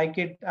don't like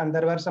it. And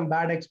there were some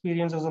bad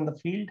experiences in the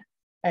field.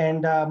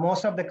 And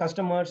most of the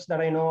customers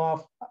that I know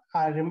of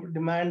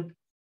demand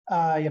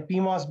a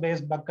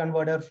PMOS-based buck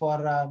converter for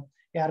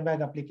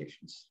airbag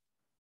applications.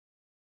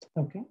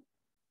 Okay,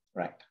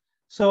 right.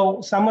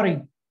 So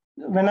summary,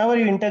 whenever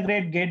you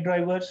integrate gate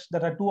drivers,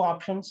 there are 2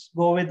 options.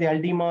 Go with the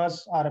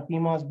LDMOS or a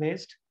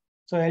PMOS-based.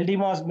 So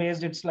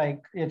LDMOS-based, it's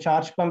like a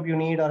charge pump you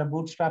need or a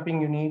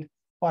bootstrapping you need.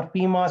 For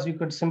PMOS, you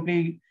could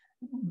simply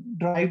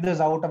drive this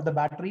out of the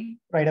battery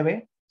right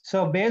away.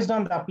 So based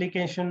on the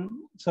application,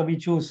 so we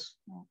choose.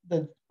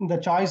 The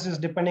choice is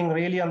depending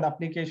really on the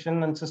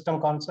application and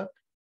system concept.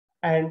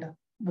 And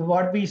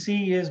what we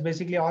see is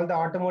basically all the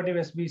automotive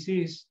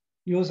SBCs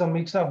use a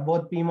mix of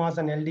both PMOS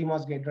and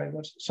LDMOS gate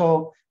drivers.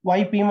 So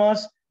why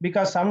PMOS?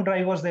 Because some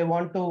drivers, they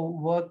want to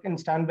work in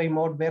standby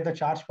mode where the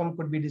charge pump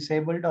could be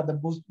disabled or the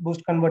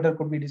boost converter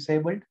could be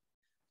disabled.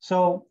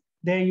 So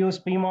they use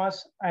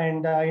PMOS,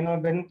 and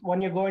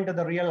when you go into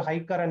the real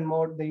high current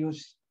mode, they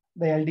use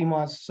the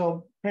LDMOS.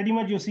 So pretty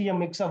much you see a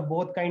mix of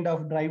both kind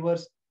of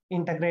drivers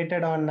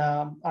integrated on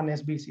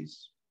SBCs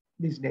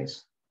these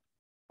days.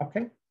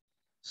 Okay.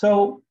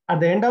 So at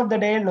the end of the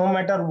day, no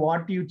matter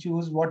what you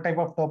choose, what type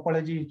of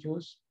topology you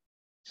choose,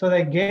 so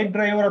the gate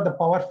driver or the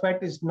power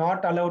FET is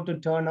not allowed to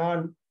turn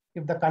on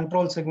if the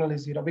control signal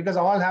is 0, because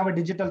all have a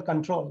digital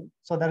control.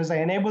 So there is an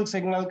enable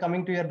signal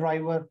coming to your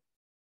driver.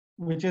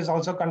 which is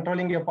also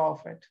controlling your power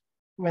FET.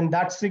 When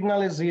that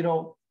signal is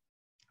zero,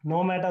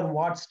 no matter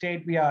what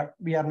state we are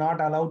not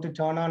allowed to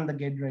turn on the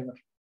gate driver.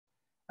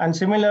 And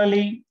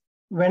similarly,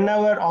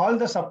 whenever all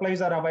the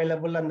supplies are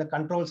available and the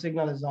control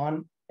signal is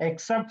on,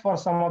 except for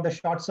some of the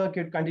short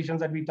circuit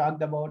conditions that we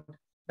talked about,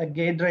 the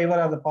gate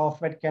driver or the power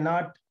FET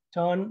cannot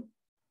turn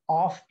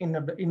off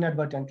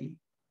inadvertently.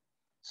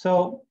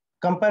 So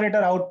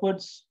comparator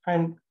outputs,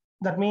 and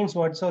that means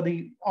what? So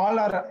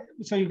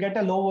so you get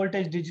a low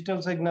voltage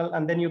digital signal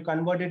and then you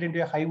convert it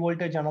into a high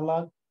voltage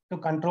analog to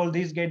control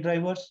these gate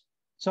drivers.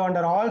 So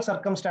under all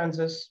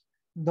circumstances,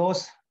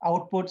 those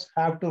outputs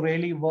have to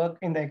really work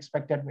in the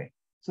expected way.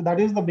 So that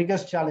is the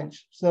biggest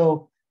challenge.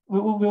 So we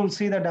will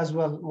see that as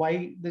well,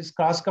 why these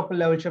cross-coupled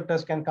level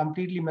shifters can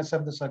completely mess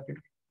up the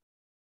circuitry.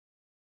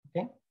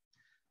 Okay.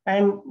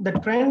 And the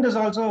trend is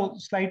also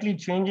slightly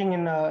changing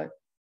in, or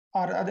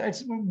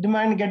it's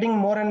getting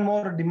more and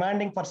more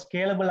demanding for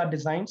scalable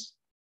designs.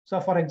 So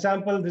for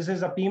example, this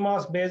is a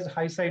PMOS-based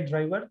high-side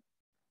driver.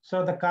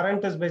 So the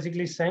current is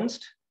basically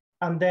sensed,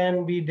 and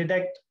then we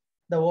detect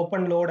the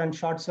open load and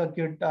short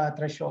circuit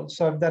threshold.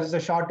 So if there is a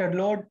shorted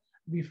load,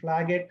 we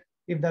flag it.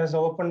 If there is an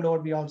open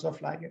load, we also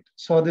flag it.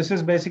 So this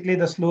is basically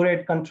the slew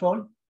rate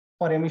control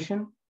for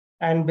emission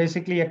and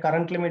basically a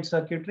current limit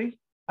circuitry.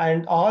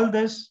 And all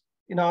this,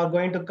 are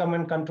going to come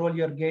and control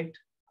your gate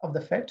of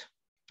the FET,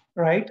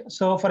 right?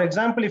 So for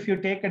example, if you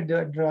take a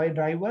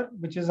driver,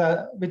 which is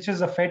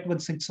a FET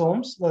with 6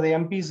 ohms, so the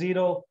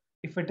MP0,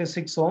 if it is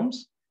 6 ohms,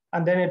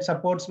 and then it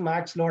supports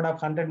max load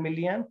of 100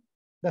 milliamp,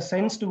 the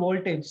sensed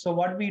voltage. So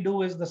what we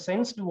do is the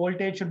sensed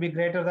voltage should be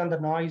greater than the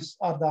noise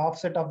or the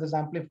offset of this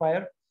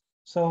amplifier.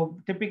 So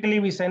typically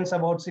we sense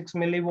about 6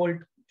 millivolt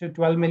to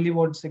 12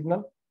 millivolt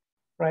signal,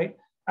 right?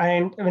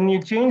 And when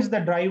you change the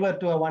driver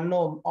to a 1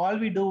 ohm, all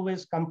we do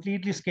is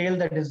completely scale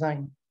the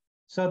design.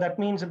 So that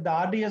means if the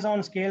RDS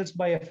on scales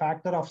by a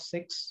factor of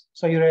 6,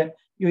 so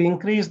you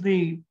increase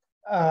the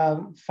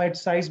FET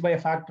size by a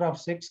factor of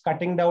 6,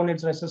 cutting down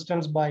its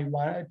resistance by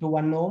 1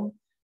 ohm,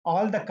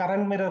 all the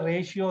current mirror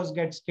ratios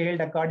get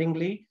scaled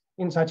accordingly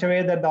in such a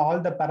way that all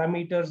the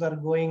parameters are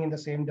going in the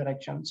same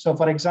direction. So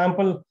for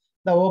example,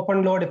 the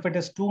open load, if it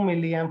is 2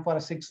 milliamp for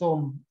a 6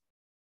 ohm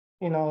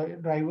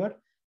driver,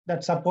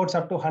 that supports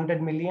up to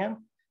 100 milliamp.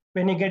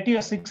 When you get to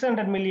a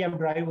 600 milliamp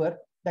driver,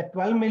 that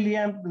 12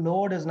 milliamp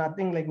load is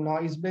nothing like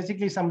noise,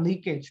 basically some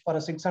leakage for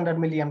a 600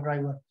 milliamp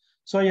driver.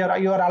 So you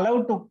are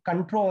allowed to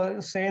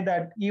control, say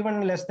that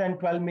even less than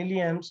 12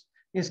 milliamps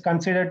is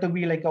considered to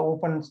be like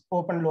an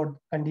open load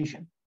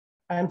condition.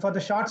 And for the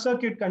short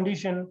circuit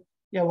condition,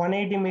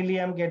 180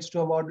 milliamp gets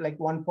to about like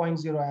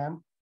 1.0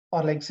 amp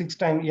or like 6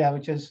 times,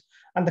 which is,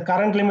 and the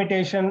current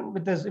limitation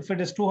with this, if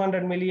it is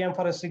 200 milliamp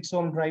for a 6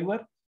 ohm driver,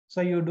 so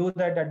you do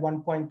that at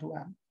 1.2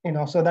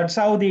 amp. So that's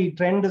how the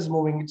trend is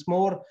moving. It's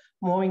more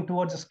moving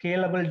towards a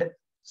scalable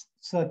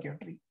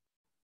circuitry.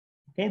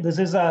 Okay, this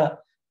is a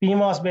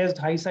PMOS-based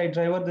high-side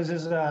driver. This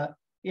is an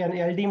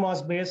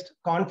LDMOS-based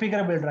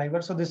configurable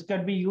driver. So this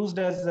can be used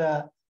as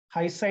a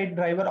high-side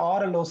driver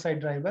or a low-side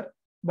driver,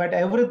 but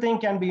everything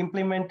can be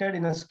implemented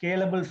in a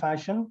scalable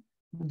fashion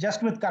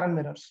just with current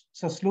mirrors.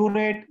 So slew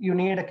rate, you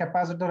need a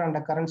capacitor and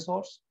a current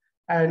source.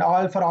 And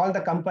for all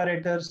the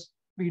comparators,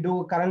 we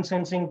do current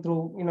sensing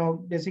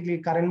through, basically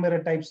current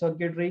mirror type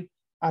circuitry.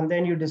 And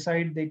then you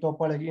decide the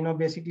topology.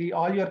 Basically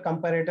all your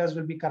comparators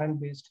will be current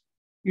based.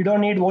 You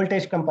don't need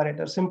voltage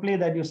comparator, simply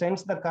that you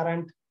sense the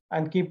current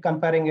and keep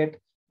comparing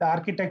it. The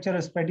architecture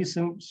is pretty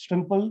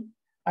simple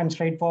and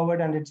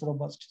straightforward, and it's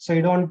robust.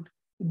 So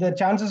the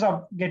chances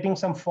of getting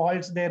some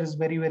faults there is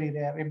very, very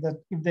rare if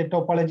the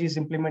topology is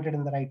implemented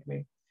in the right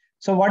way.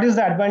 So what is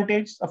the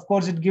advantage? Of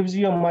course, it gives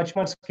you a much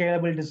more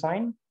scalable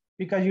design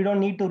because you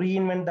don't need to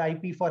reinvent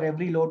the IP for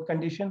every load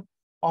condition.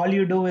 All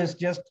you do is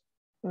just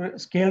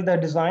scale the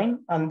design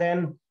and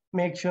then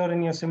make sure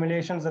in your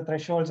simulations the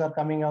thresholds are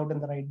coming out in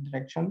the right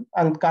direction,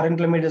 and current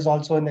limit is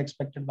also in the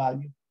expected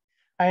value.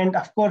 And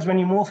of course, when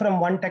you move from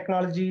one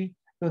technology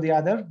to the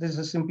other, this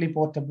is simply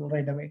portable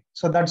right away.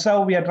 So that's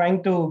how we are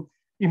trying to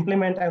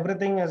implement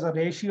everything as a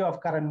ratio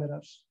of current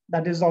mirrors.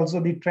 That is also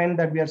the trend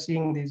that we are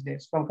seeing these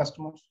days from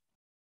customers.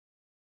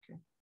 Okay.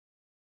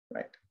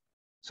 Right.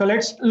 So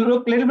let's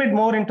look a little bit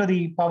more into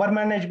the power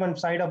management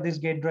side of these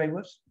gate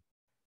drivers.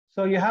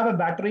 So you have a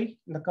battery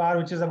in the car,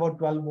 which is about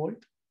 12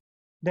 volt.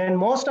 Then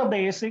most of the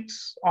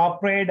ASICs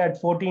operate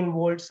at 14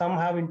 volts. Some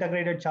have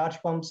integrated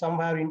charge pumps, some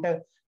have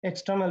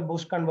external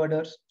boost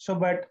converters. So,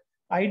 but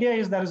idea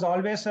is there is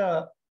always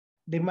a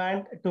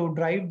demand to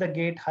drive the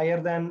gate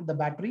higher than the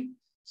battery.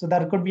 So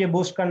there could be a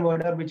boost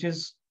converter, which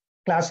is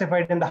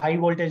classified in the high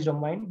voltage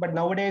domain. But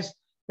nowadays,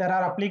 there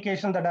are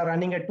applications that are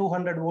running at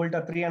 200 volt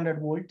or 300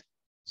 volt.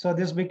 So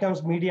this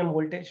becomes medium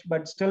voltage.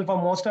 But still, for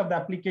most of the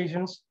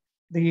applications,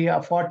 the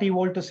 40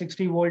 volt to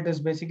 60 volt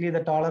is basically the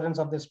tolerance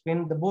of the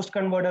spin. The boost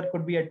converter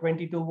could be at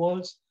 22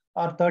 volts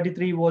or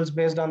 33 volts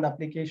based on the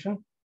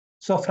application.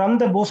 So from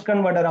the boost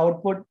converter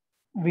output,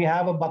 we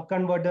have a buck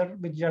converter,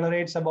 which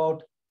generates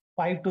about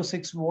 5 to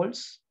 6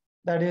 volts.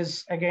 That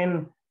is,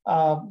 again,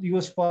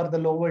 used for the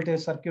low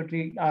voltage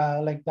circuitry,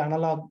 like the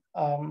analog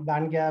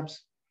band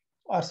gaps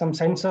or some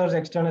sensors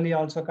externally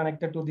also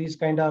connected to these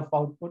kind of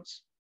outputs.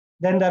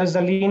 Then there is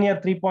a linear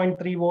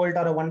 3.3 volt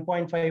or a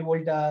 1.5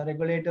 volt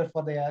regulator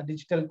for the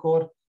digital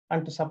core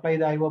and to supply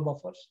the IO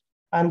buffers.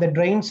 And the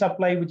drain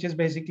supply, which is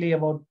basically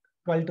about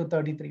 12 to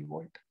 33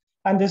 volt.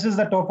 And this is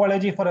the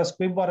topology for a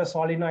squib or a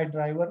solenoid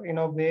driver,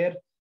 where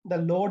the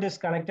load is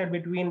connected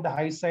between the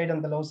high side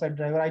and the low side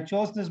driver. I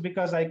chose this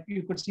because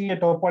you could see a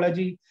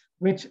topology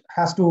which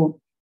has to,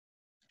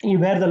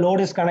 where the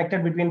load is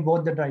connected between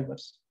both the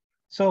drivers.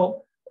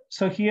 So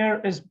here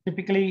is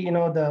typically,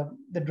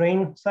 the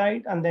drain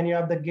side, and then you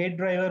have the gate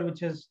driver,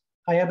 which is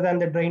higher than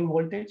the drain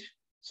voltage.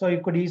 So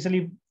you could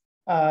easily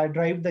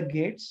drive the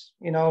gates,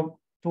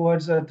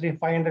 towards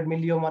 500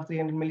 milliohm or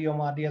 300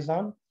 milliohm RDS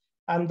on.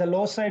 And the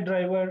low side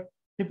driver,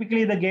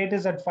 typically the gate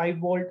is at 5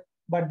 volt,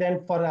 but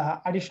then for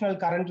additional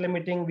current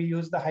limiting, we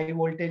use the high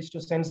voltage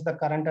to sense the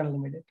current and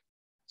limit it.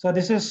 So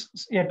this is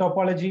a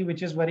topology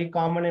which is very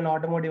common in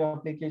automotive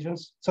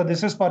applications. So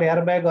this is for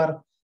airbag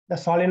or the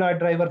solenoid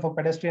driver for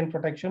pedestrian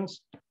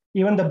protections.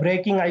 Even the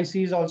braking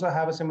ICs also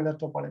have a similar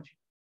topology.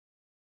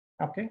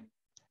 Okay,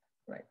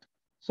 right.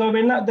 So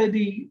when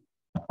the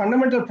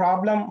fundamental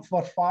problem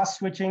for fast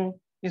switching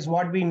is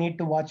what we need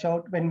to watch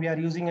out when we are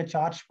using a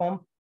charge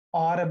pump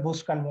or a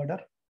boost converter.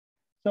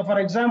 So for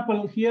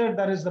example, here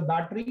there is the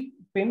battery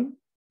pin,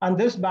 and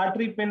this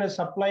battery pin is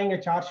supplying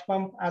a charge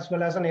pump as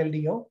well as an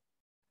LDO.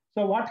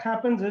 So what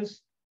happens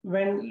is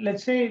when,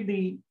 let's say,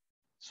 the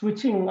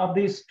switching of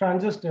these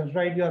transistors,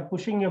 right, you are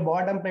pushing your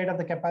bottom plate of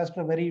the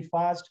capacitor very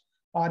fast,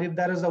 or if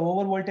there is a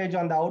over voltage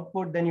on the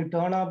output, then you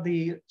turn off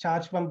the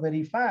charge pump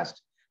very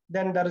fast.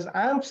 Then there is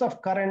amps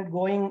of current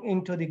going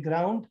into the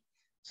ground.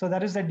 So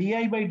there is a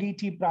di by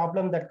dt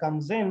problem that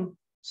comes in.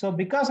 So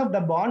because of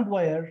the bond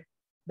wire,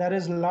 there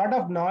is a lot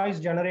of noise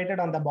generated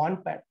on the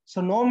bond pad.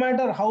 So no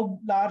matter how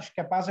large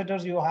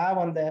capacitors you have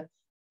on the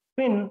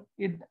pin,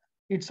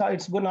 it's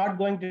not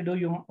going to do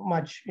you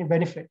much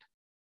benefit.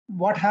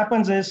 What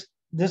happens is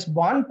this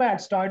bond pad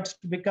starts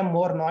to become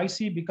more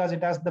noisy because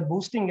it has the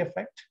boosting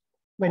effect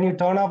when you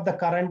turn off the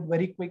current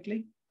very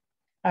quickly.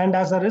 And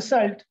as a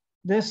result,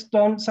 this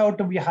turns out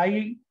to be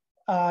highly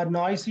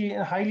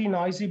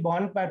noisy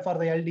bond pad for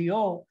the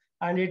LDO,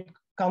 and it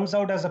comes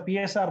out as a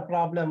PSR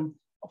problem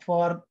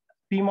for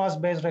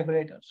PMOS-based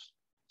regulators.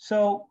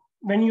 So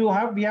when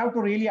we have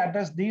to really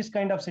address these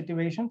kind of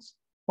situations,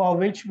 for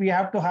which we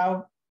have to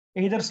have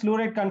either slew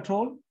rate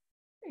control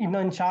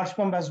in charge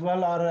pump as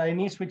well, or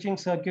any switching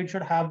circuit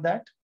should have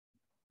that.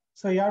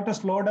 So you have to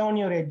slow down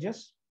your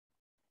edges,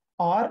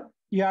 or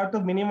you have to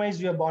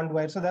minimize your bond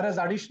wire. So there is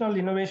additional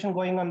innovation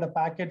going on the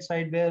packet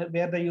side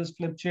where they use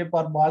flip chip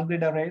or ball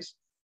grid arrays,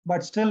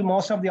 but still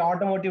most of the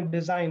automotive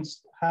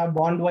designs have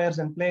bond wires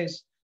in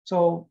place.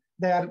 So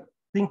they are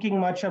thinking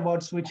much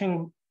about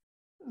switching.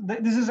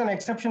 This is an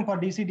exception for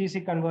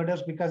DC-DC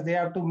converters because they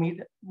have to meet,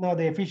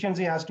 the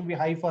efficiency has to be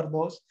high for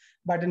those.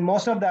 But in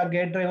most of the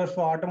gate drivers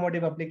for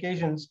automotive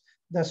applications,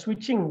 the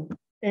switching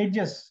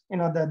edges,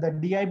 the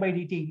di by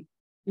dt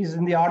is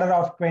in the order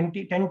of 10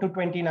 to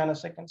 20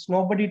 nanoseconds.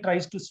 Nobody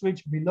tries to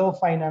switch below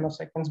 5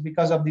 nanoseconds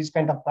because of these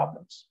kind of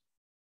problems.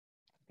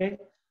 Okay,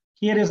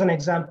 here is an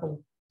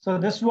example. So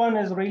this one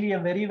is really a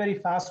very, very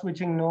fast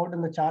switching node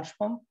in the charge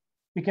pump.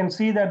 You can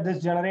see that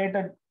this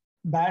generated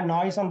bad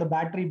noise on the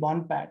battery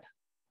bond pad,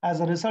 as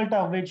a result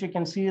of which you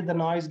can see the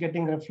noise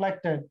getting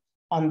reflected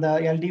on the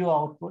LDO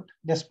output,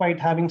 despite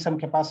having some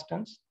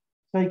capacitance.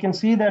 So you can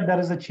see that there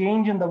is a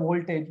change in the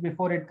voltage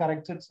before it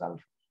corrects itself.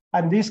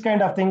 And these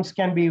kind of things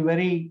can be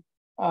very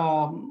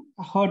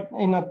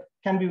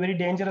can be very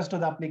dangerous to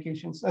the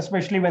applications,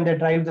 especially when they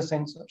drive the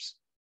sensors.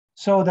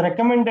 So the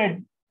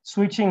recommended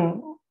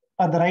switching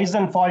or the rise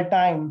and fall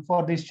time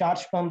for these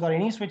charge pumps or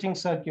any switching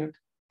circuit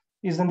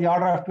is in the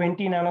order of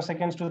 20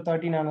 nanoseconds to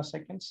 30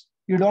 nanoseconds.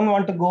 You don't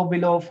want to go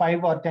below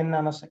 5 or 10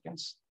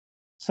 nanoseconds.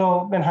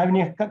 So when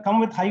you come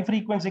with high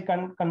frequency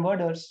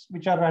converters,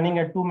 which are running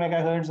at 2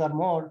 megahertz or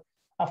more,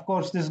 of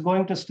course, this is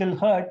going to still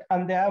hurt,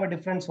 and they have a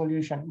different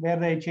solution where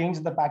they change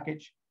the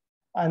package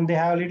and they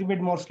have a little bit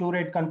more slew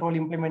rate control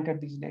implemented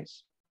these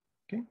days.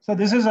 Okay, so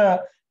this is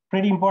a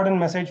pretty important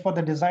message for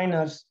the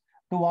designers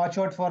to watch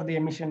out for the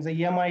emissions.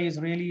 The EMI is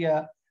really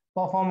a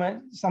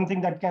performance,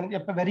 something that can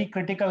a very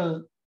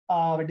critical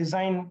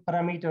design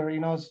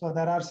parameter, so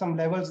there are some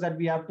levels that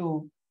we have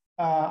to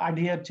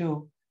adhere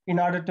to in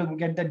order to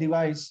get the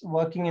device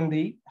working in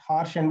the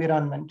harsh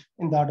environment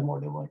in the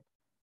automotive world.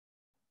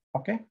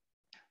 Okay,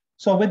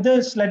 so with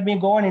this, let me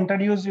go and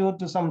introduce you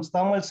to some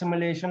thermal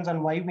simulations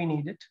and why we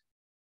need it.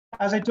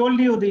 As I told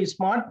you, the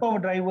smart power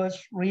drivers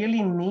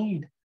really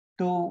need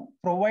to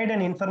provide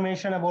an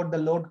information about the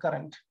load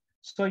current.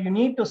 So you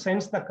need to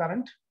sense the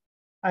current.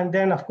 And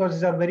then, of course,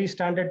 these are very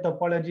standard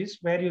topologies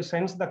where you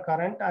sense the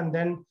current and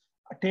then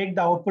take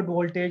the output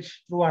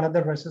voltage through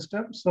another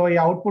resistor. So the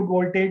output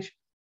voltage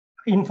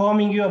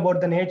informing you about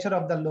the nature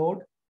of the load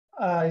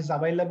is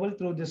available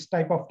through this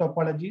type of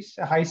topologies,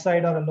 a high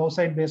side or a low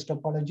side based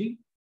topology.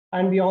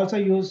 And we also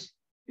use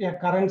a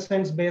current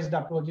sense based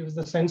approach. It is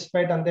the sense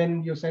FET, and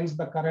then you sense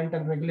the current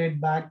and regulate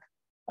back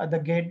the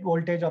gate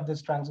voltage of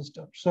this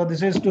transistor. So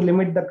this is to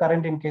limit the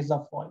current in case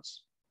of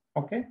faults.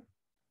 Okay.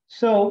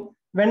 So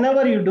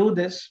whenever you do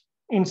this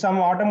in some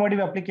automotive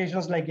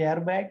applications like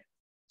airbag,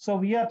 so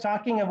we are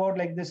talking about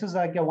like this is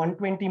like a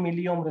 120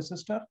 milliohm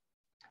resistor.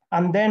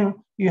 And then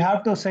you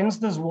have to sense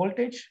this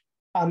voltage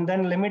and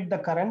then limit the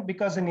current,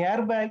 because in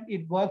airbag,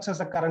 it works as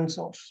a current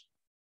source.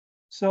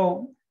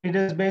 So it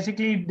is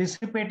basically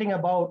dissipating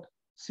about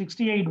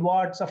 68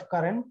 watts of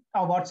current,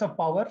 or watts of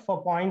power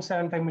for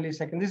 0.75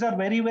 milliseconds. These are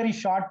very, very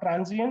short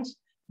transients,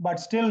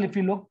 but still, if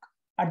you look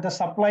at the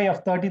supply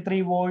of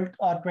 33 volt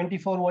or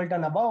 24 volt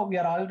and above, we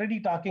are already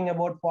talking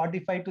about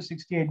 45 to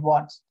 68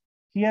 watts.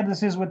 Here,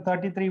 this is with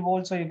 33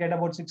 volts, so you get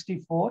about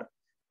 64.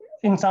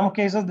 In some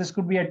cases, this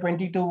could be at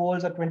 22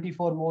 volts or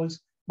 24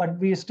 volts, but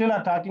we still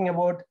are talking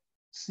about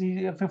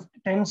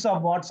tens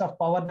of watts of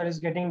power that is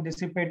getting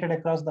dissipated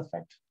across the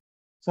FET.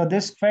 So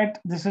this FET,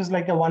 this is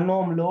like a 1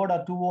 ohm load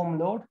or 2 ohm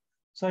load.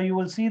 So you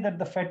will see that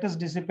the FET is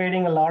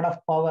dissipating a lot of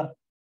power.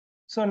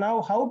 So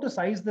now how to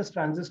size this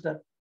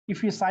transistor?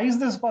 If you size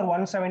this for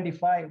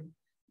 175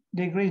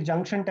 degrees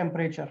junction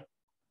temperature,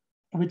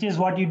 which is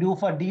what you do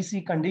for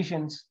DC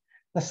conditions,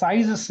 the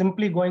size is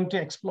simply going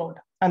to explode.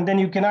 And then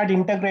you cannot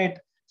integrate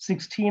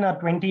 16 or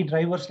 20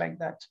 drivers like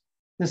that.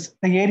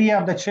 The area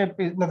of the chip,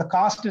 the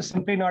cost is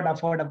simply not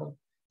affordable.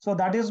 So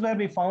that is where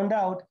we found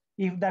out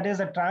if that is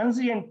a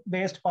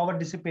transient-based power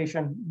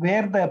dissipation,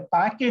 where the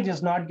package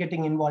is not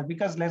getting involved,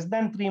 because less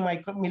than 3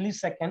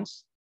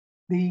 milliseconds,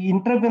 the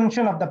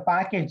intervention of the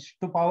package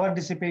to power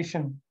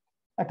dissipation,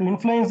 to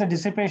influence the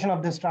dissipation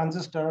of this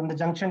transistor and the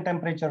junction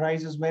temperature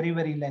rise is very,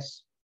 very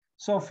less.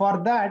 So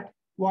for that,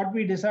 what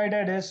we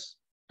decided is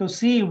to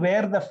see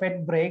where the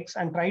FET breaks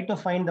and try to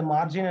find the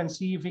margin and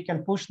see if we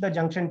can push the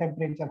junction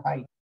temperature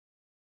high.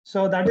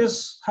 So that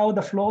is how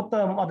the flow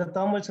therm or the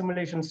thermal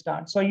simulation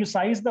starts. So you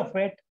size the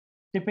FET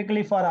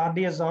typically for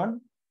RDS on,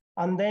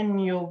 and then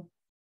you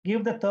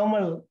give the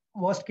thermal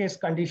worst case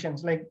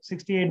conditions like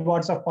 68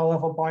 watts of power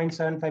for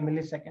 0.75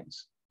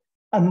 milliseconds.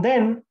 And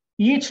then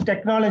each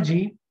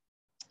technology,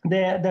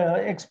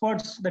 the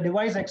experts, the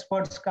device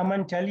experts come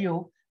and tell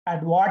you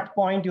at what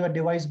point your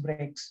device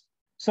breaks.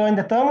 So in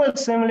the thermal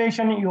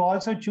simulation, you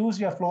also choose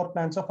your floor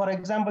plan. So for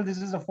example, this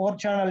is a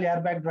 4-channel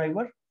airbag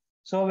driver.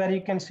 So where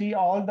you can see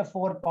all the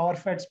 4 power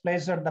FETs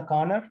placed at the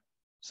corner.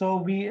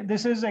 So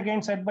this is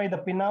again set by the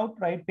pinout,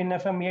 right? Pin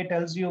FMEA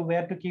tells you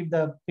where to keep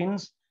the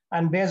pins.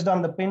 And based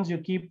on the pins, you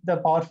keep the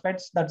power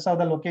FETs. That's how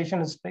the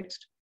location is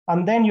fixed.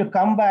 And then you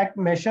come back,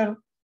 measure,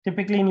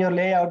 typically in your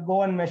layout,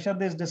 go and measure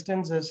these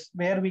distances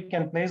where we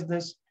can place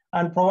this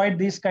and provide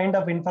this kind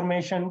of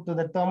information to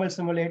the thermal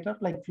simulator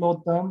like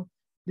flow therm.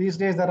 These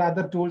days, there are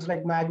other tools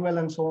like Magwell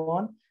and so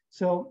on.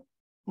 So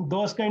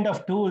those kind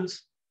of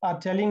tools are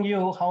telling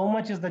you how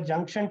much is the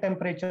junction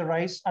temperature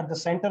rise at the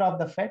center of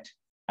the FET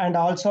and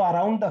also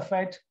around the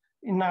FET,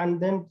 and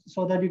then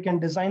so that you can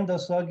design the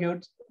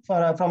circuits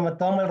from a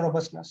thermal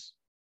robustness.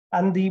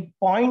 And the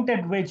point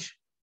at which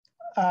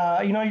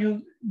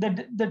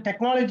the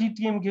technology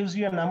team gives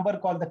you a number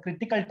called the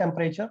critical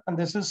temperature, and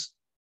this is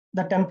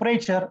the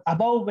temperature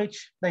above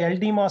which the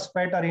LD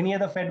MOSFET or any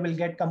other FET will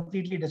get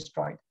completely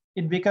destroyed.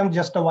 It becomes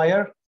just a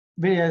wire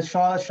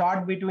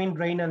short between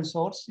drain and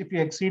source if you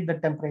exceed the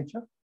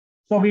temperature.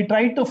 So we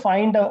try to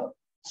find a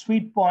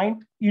sweet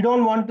point. You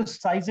don't want to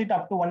size it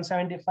up to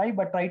 175,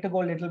 but try to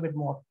go a little bit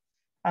more.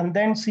 And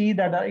then see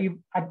that if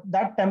at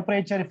that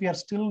temperature, if you are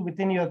still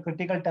within your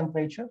critical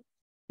temperature,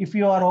 if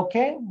you are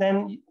okay,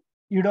 then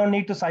you don't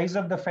need to size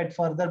up the FET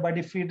further. But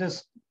if it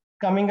is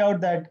coming out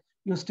that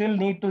you still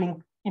need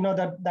to,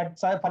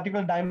 that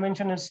particular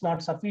dimension is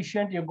not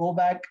sufficient, you go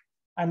back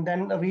and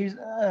then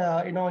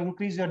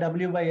increase your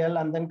W by L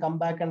and then come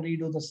back and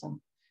redo the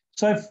sum.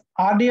 So if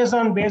RDS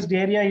on based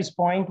area is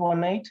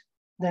 0.18,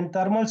 then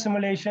thermal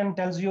simulation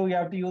tells you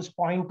have to use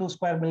 0.2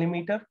 square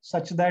millimeter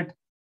such that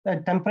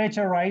the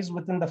temperature rise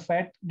within the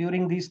FET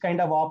during these kind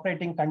of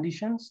operating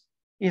conditions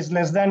is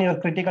less than your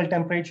critical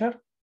temperature.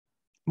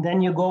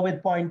 Then you go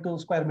with 0.2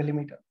 square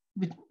millimeter,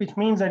 which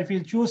means that if you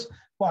choose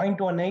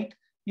 0.18,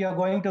 you're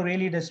going to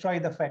really destroy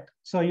the FET.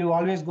 So you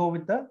always go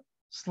with the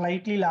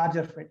slightly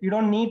larger FET. You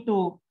don't need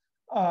to,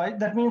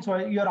 that means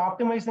you're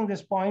optimizing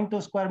this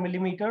 0.2 square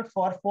millimeter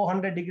for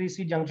 400 degrees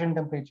C junction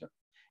temperature.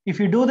 If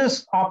you do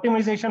this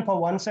optimization for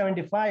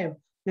 175,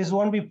 this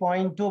won't be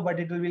 0.2, but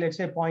it will be, let's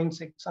say,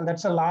 0.6. And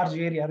that's a large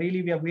area.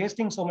 Really, we are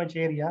wasting so much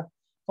area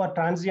for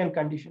transient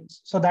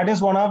conditions. So that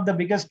is one of the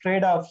biggest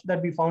trade-offs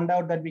that we found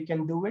out that we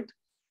can do it.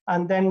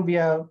 And then we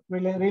have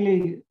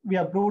we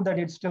have proved that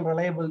it's still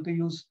reliable to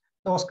use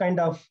those kind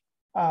of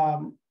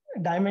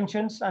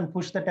dimensions and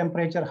push the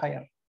temperature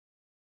higher.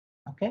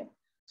 Okay.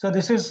 So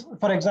this is,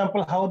 for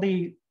example, how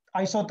the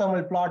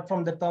isothermal plot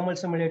from the thermal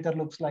simulator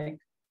looks like.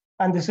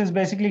 And this is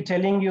basically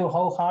telling you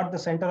how hard the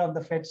center of the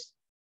FETs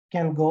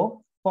can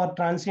go for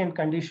transient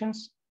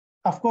conditions.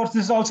 Of course,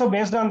 this is also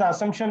based on the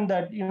assumption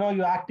that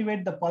you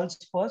activate the pulse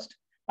first,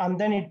 and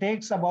then it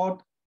takes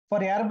about, for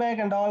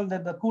airbag and all,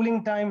 the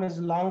cooling time is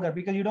longer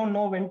because you don't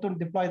know when to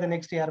deploy the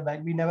next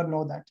airbag. We never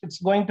know that.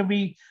 It's going to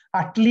be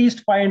at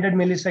least 500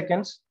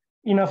 milliseconds.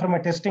 from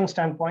a testing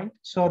standpoint.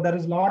 So there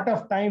is a lot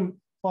of time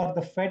for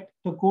the FET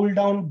to cool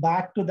down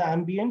back to the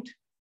ambient,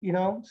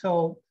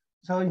 so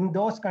in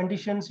those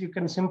conditions, you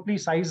can simply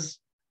size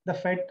the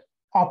FET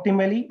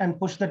optimally and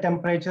push the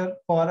temperature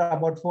for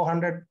about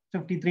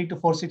 453 to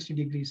 460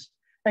 degrees.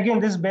 Again,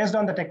 this is based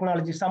on the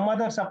technology. Some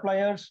other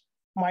suppliers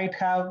might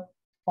have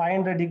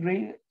 500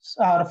 degrees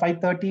or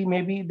 530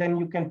 maybe, then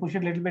you can push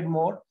it a little bit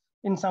more.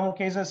 In some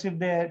cases, if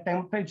the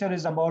temperature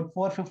is about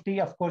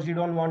 450, of course, you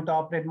don't want to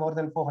operate more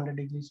than 400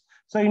 degrees.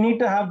 So you need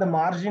to have the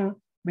margin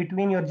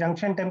between your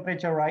junction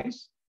temperature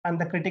rise and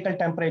the critical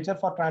temperature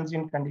for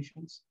transient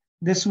conditions.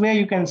 This way,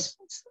 you can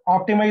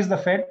optimize the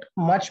FET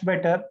much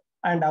better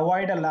and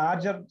avoid a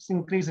larger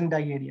increase in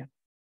die area.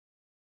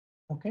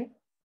 Okay.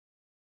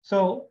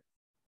 So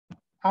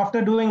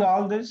after doing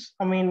all this,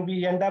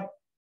 we end up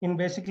in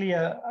basically,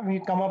 we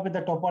come up with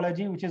a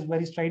topology, which is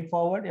very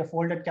straightforward, a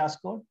folded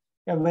cascode,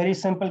 a very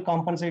simple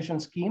compensation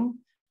scheme,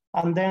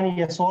 and then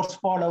a source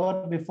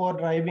follower before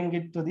driving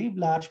it to the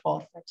large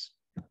power FETs.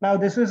 Now,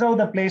 this is how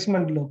the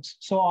placement looks.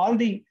 So all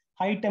the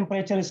high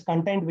temperature is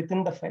contained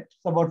within the FET.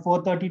 So about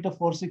 430 to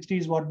 460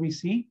 is what we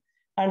see.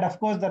 And of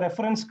course, the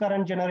reference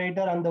current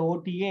generator and the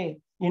OTA,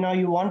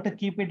 you want to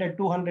keep it at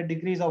 200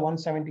 degrees or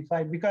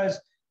 175 because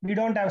we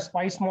don't have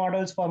SPICE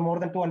models for more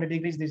than 200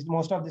 degrees.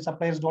 Most of the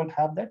suppliers don't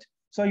have that.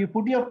 So you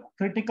put your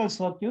critical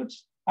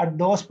circuits at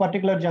those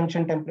particular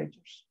junction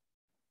temperatures.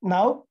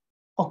 Now,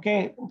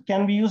 okay,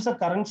 can we use the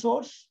current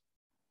source?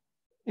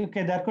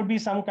 Okay, there could be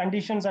some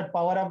conditions at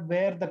power up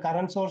where the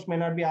current source may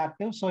not be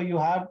active. So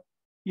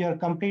you're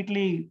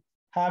completely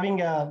having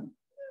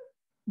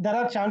there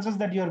are chances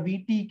that your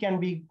VT can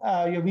be,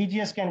 your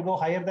VGS can go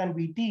higher than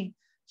VT.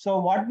 So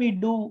what we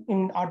do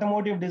in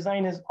automotive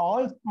design is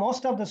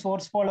most of the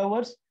source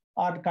followers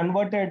are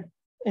converted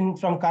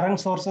from current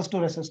sources to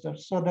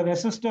resistors. So the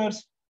resistors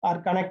are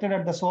connected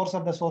at the source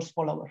of the source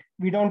follower.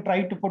 We don't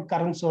try to put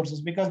current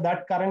sources because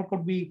that current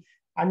could be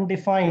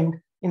undefined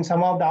in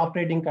some of the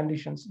operating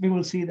conditions. We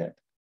will see that.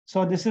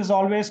 So this is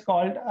always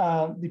called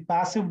the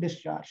passive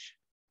discharge.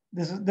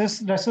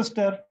 This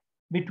resistor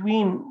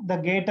between the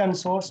gate and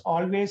source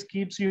always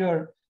keeps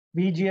your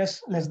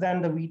VGS less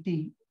than the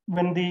VT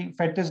when the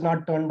FET is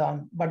not turned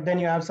on. But then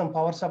you have some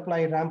power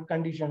supply ramp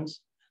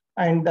conditions.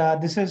 And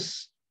this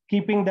is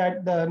keeping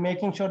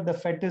making sure the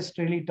FET is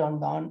really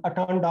turned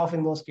off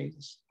in those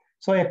cases.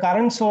 So a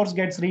current source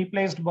gets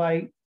replaced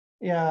by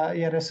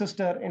a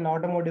resistor in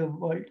automotive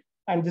world.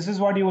 And this is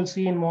what you will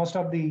see in most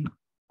of the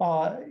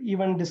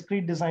even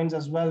discrete designs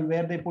as well,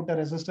 where they put a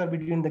resistor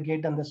between the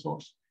gate and the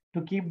source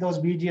to keep those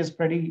VGS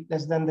pretty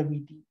less than the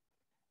VT.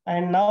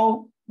 And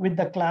now with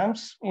the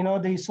clamps,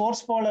 the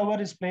source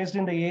follower is placed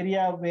in the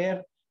area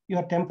where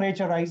your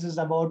temperature rises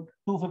about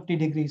 250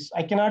 degrees.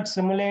 I cannot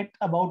simulate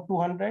about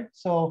 200.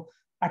 So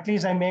at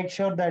least I make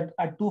sure that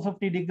at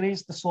 250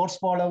 degrees, the source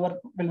follower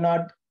will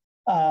not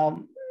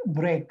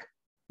break,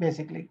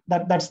 basically.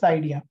 That's the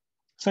idea.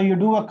 So you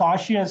do a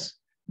cautious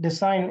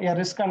design, a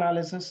risk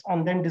analysis,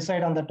 and then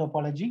decide on the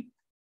topology.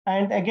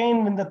 And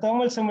again, in the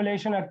thermal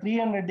simulation at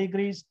 300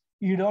 degrees,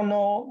 you don't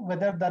know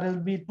whether there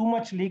will be too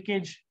much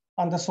leakage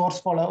on the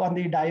source follower, on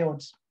the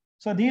diodes.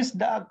 So these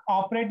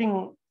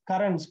operating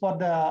currents for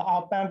the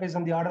op-amp is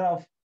in the order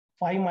of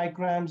 5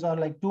 microamps or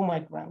like 2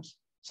 microamps.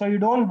 So you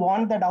don't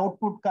want that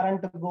output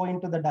current to go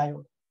into the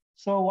diode.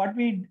 So what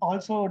we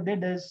also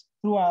did is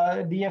through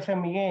our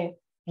DFMEA,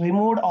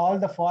 removed all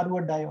the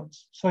forward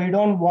diodes. So you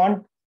don't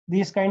want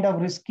these kind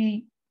of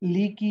risky,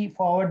 leaky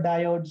forward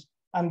diodes.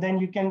 And then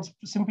you can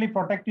simply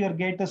protect your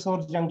gate to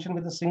source junction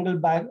with a single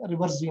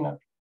reverse Zener.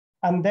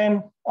 And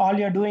then all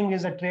you're doing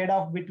is a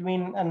trade-off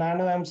between a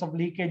nanoamps of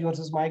leakage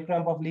versus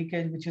microamp of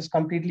leakage, which is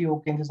completely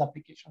okay in this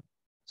application.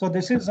 So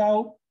this is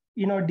how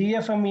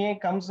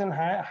DFMEA comes in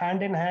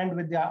hand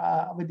with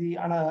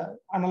the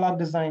analog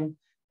design,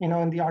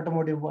 in the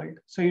automotive world.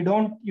 So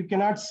you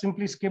cannot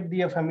simply skip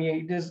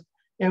DFMEA. It is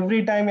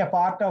every time a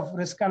part of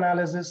risk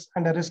analysis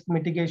and a risk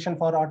mitigation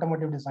for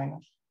automotive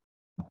designers.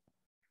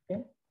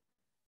 Okay,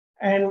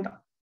 and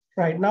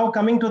right now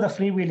coming to the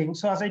freewheeling.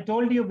 So as I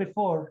told you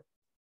before,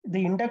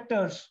 the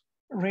inductors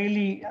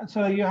really,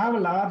 so you have a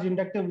large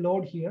inductive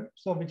load here,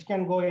 so which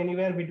can go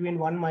anywhere between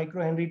 1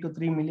 microhenry to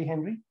 3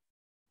 millihenry.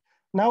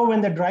 Now,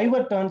 when the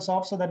driver turns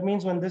off, so that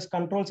means when this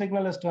control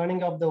signal is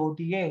turning off the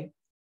OTA,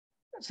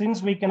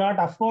 since we cannot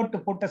afford to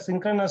put a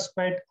synchronous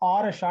FET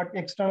or a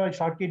external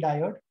Schottky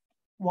diode,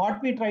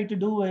 what we try to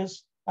do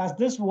is, as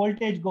this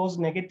voltage goes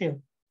negative,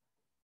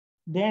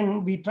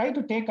 then we try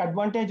to take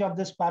advantage of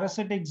this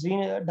parasitic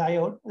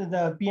diode,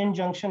 the PN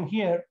junction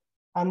here,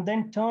 and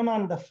then turn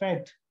on the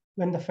FET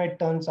when the FET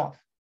turns off.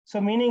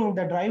 So meaning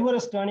the driver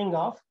is turning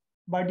off,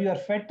 but your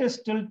FET is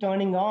still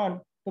turning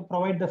on to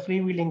provide the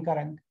freewheeling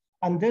current.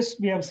 And this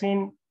we have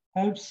seen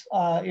helps,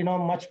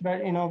 much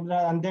better,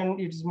 and then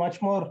it's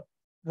much more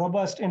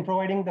robust in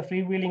providing the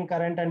freewheeling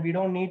current, and we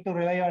don't need to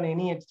rely on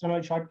any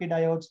external Schottky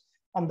diodes,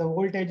 and the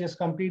voltage is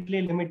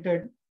completely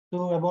limited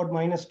to about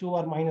 -2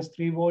 or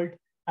 -3 volt.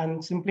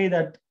 And simply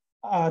that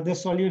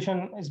this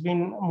solution has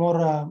been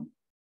more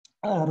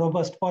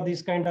robust for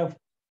these kind of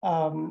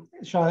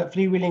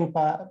freewheeling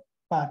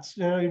paths.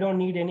 You don't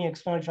need any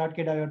external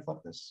Schottky diode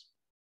for this.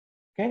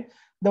 Okay.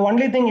 The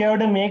only thing you have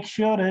to make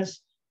sure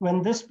is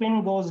when this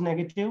pin goes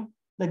negative,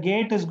 the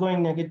gate is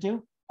going negative,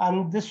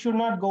 and this should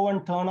not go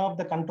and turn off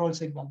the control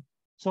signal.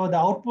 So the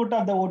output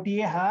of the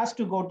OTA has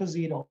to go to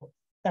 0.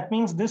 That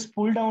means this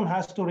pull down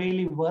has to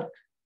really work,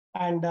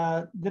 and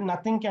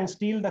nothing can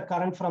steal the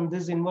current from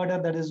this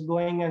inverter that is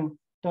going and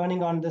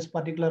turning on this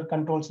particular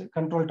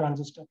control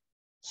transistor.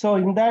 So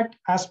in that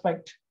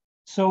aspect,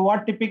 so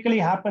what typically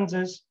happens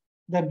is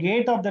the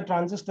gate of the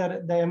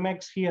transistor, the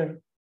MX here,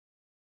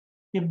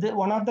 if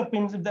one of the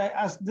pins,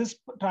 as this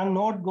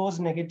node goes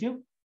negative,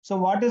 so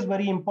what is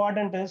very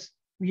important is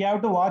we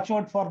have to watch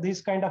out for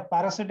these kind of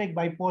parasitic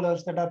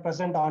bipolars that are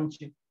present on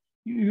chip.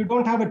 You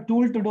don't have a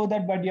tool to do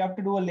that, but you have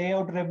to do a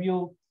layout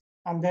review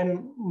and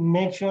then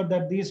make sure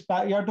that these,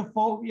 we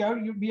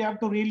have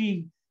to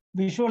really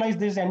visualize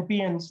these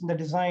NPNs in the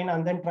design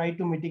and then try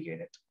to mitigate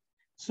it.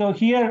 So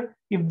here,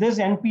 if this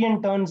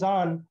NPN turns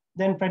on,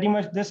 then pretty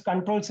much this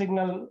control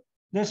signal,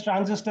 this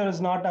transistor is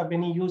not of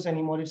any use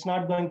anymore. It's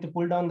not going to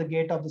pull down the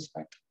gate of the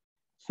spec.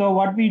 So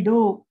what we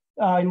do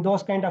in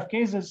those kind of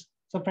cases,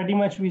 so pretty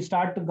much we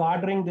start to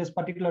guarding this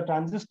particular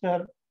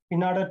transistor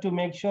in order to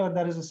make sure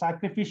there is a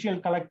sacrificial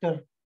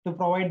collector to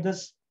provide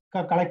this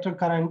collector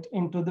current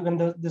into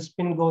when this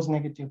pin goes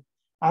negative.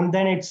 And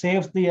then it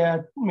saves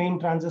the main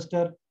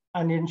transistor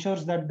and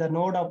ensures that the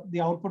node of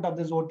the output of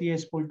this OTA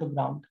is pulled to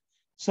ground.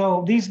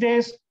 So these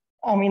days,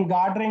 I mean,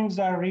 guard rings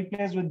are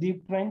replaced with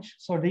deep trench.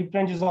 So deep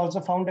trench is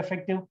also found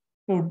effective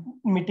to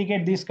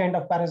mitigate these kind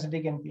of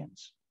parasitic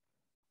NPNs.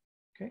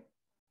 Okay,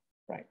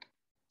 right.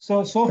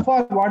 So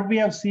far what we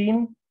have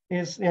seen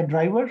is a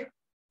driver,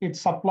 its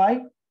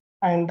supply,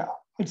 and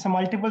it's a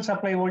multiple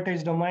supply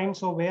voltage domain.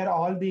 So where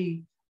all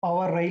the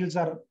power rails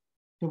are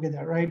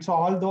together, right? So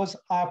all those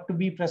have to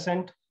be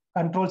present.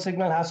 Control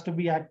signal has to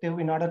be active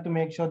in order to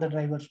make sure the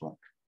drivers work.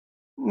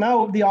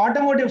 Now, the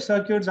automotive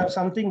circuits are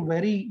something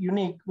very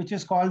unique, which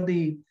is called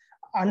the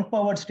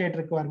unpowered state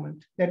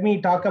requirement. Let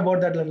me talk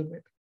about that a little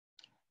bit.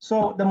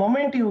 So the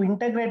moment you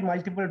integrate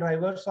multiple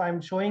drivers, so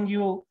I'm showing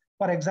you,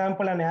 for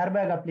example, an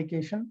airbag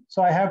application.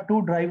 So I have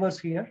two drivers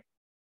here.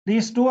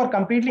 These two are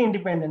completely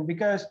independent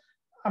because,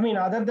 I mean,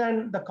 other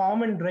than the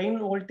common drain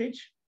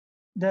voltage,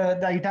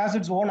 it has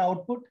its own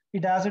output,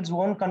 it has its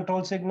own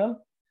control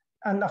signal.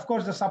 And of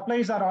course, the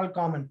supplies are all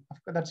common.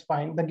 That's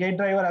fine. The gate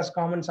driver has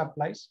common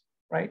supplies,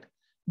 right?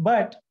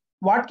 But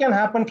what can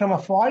happen from a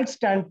fault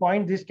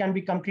standpoint, this can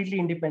be completely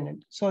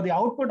independent. So the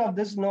output of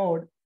this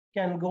node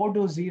can go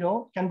to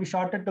 0, can be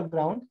shorted to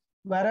ground,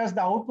 whereas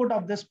the output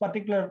of this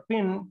particular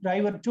pin,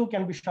 driver 2,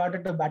 can be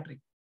shorted to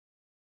battery.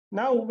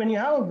 Now, when you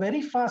have a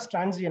very fast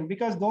transient,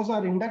 because those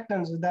are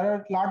inductance, there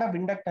are a lot of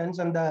inductance,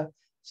 and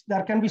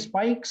there can be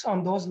spikes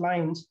on those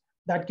lines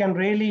that can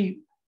really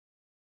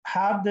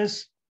have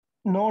this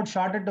node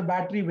shorted to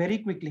battery very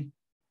quickly.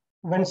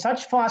 When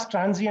such fast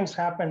transients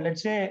happen,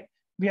 let's say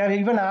we are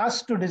even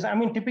asked to design, I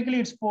mean, typically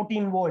it's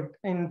 14 volt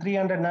in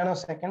 300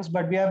 nanoseconds,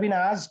 but we have been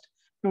asked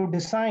to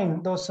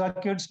design those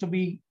circuits to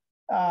be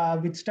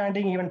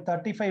withstanding even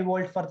 35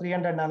 volt for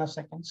 300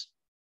 nanoseconds.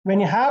 When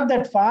you have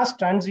that fast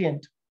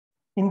transient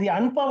in the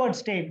unpowered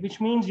state, which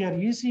means your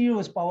ECU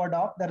is powered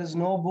off, there is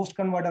no boost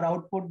converter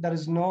output, there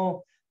is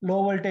no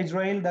low voltage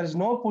rail, there is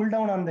no pull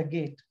down on the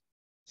gate.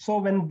 So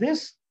when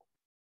this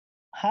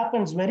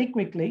happens very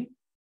quickly,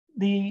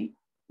 the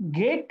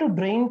gate to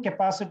drain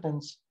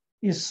capacitance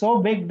is so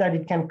big that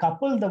it can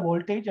couple the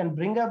voltage and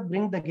bring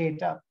the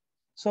gate up.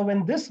 So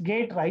when this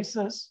gate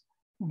rises,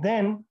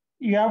 then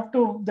you have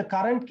to, the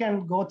current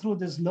can go through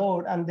this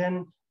load and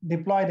then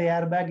deploy the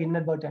airbag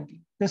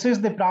inadvertently. This is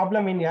the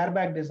problem in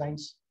airbag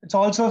designs. It's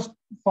also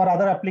for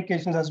other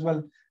applications as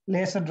well,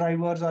 laser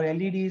drivers or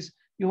LEDs.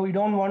 You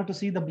don't want to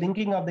see the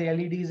blinking of the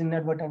LEDs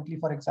inadvertently,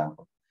 for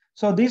example.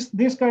 So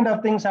these kind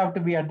of things have to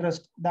be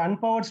addressed. The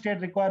unpowered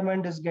state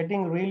requirement is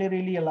getting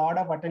really a lot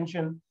of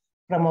attention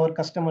from our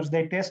customers.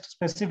 They test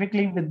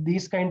specifically with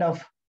these kind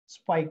of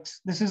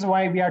spikes. This is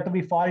why we have to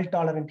be fault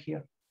tolerant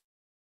here.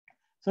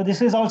 So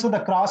this is also the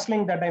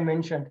crosslink that I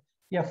mentioned.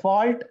 A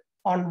fault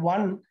on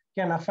one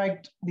can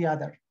affect the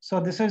other. So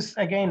this is,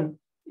 again,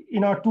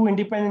 two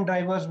independent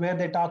drivers where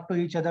they talk to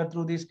each other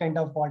through these kind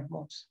of fault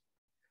modes.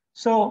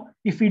 So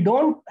if we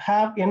don't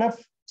have enough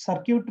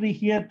circuitry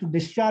here to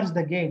discharge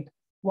the gate,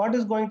 what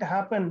is going to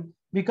happen?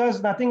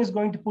 Because nothing is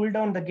going to pull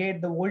down the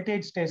gate, the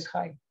voltage stays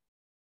high.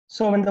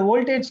 So when the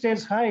voltage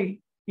stays high,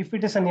 if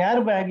it is an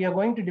airbag, you're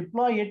going to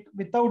deploy it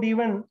without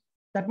even,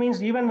 that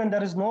means even when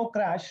there is no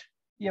crash,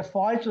 a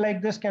fault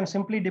like this can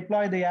simply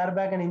deploy the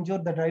airbag and injure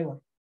the driver.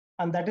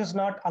 And that is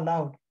not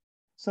allowed.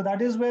 So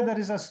that is where there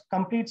is a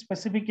complete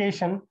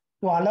specification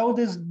to allow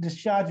this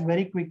discharge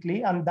very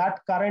quickly. And that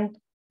current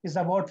is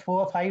about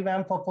 5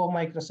 amp for 4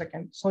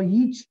 microseconds. So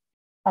each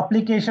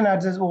application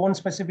has its own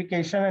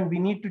specification, and we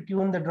need to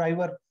tune the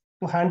driver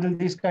to handle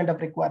these kind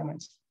of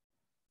requirements.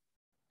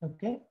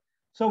 Okay.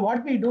 So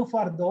what we do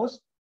for those,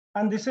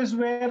 and this is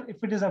where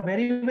if it is a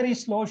very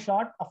slow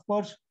shot, of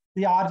course,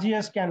 the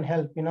RGS can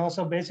help,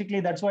 So basically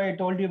that's why I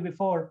told you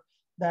before,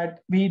 that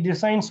we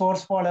design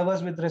source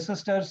followers with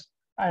resistors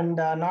and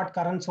not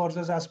current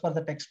sources as per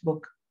the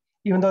textbook.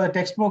 Even though the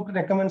textbook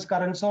recommends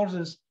current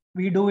sources,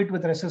 we do it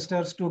with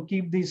resistors to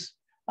keep these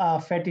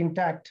FET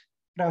intact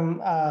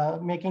from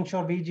making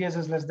sure VGS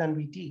is less than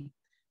VT.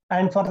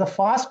 And for the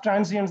fast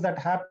transients that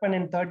happen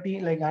in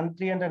 30, like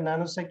 300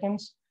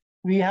 nanoseconds,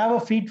 we have a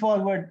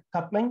feed-forward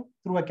coupling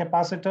through a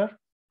capacitor,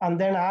 and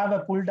then have a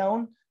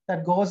pull-down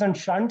that goes and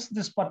shunts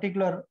this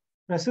particular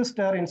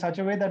resistor in such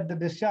a way that the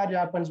discharge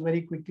happens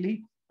very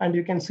quickly. And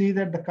you can see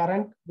that the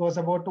current goes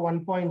about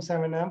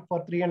 1.7 amp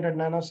for 300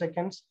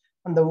 nanoseconds,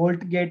 and the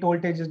gate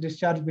voltage is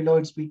discharged below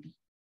its VT.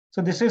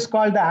 So this is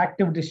called the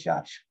active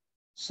discharge.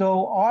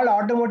 So all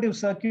automotive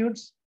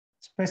circuits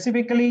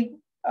specifically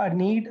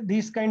need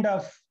these kind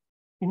of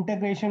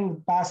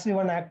integration, passive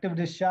and active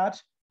discharge,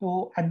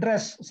 to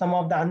address some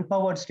of the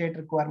unpowered state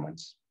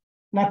requirements.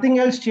 Nothing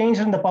else changed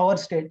in the power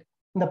state.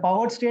 In the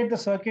powered state, the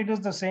circuit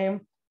is the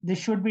same. This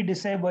should be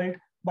disabled.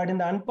 But in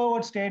the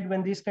unpowered state,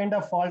 when these kind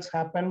of faults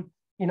happen,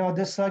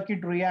 this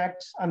circuit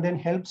reacts and then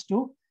helps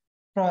to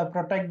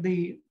protect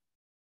the.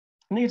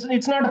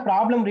 It's not a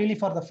problem really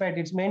for the FET.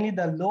 It's mainly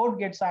the load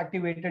gets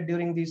activated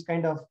during these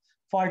kind of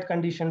fault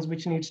conditions,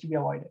 which needs to be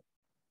avoided.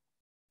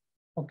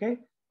 Okay.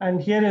 And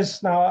here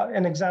is now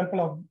an example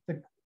of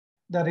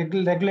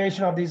the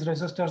regulation of these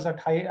resistors at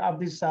high, of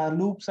these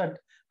loops at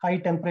high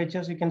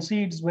temperatures. You can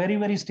see it's very,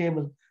 very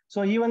stable.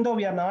 So even though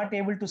we are not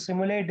able to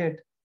simulate it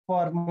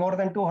for more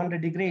than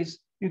 200 degrees,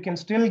 you can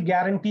still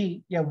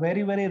guarantee a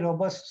very, very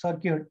robust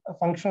circuit, a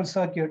functional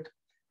circuit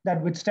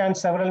that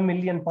withstands several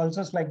million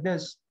pulses like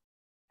this,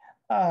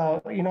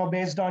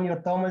 based on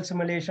your thermal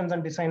simulations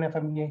and design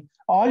FMEA.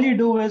 All you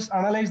do is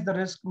analyze the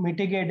risk,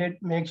 mitigate it,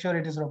 make sure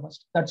it is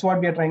robust. That's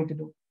what we are trying to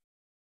do.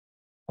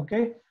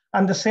 Okay,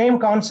 and the same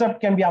concept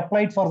can be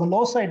applied for the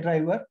low side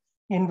driver,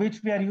 in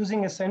which we are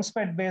using a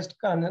SenseFET based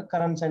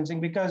current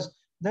sensing, because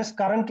this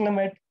current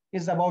limit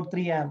is about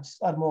 3 amps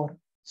or more.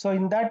 So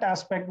in that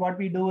aspect, what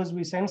we do is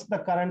we sense the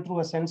current through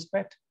a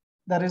SenseFET.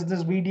 There is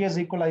this VDS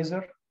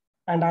equalizer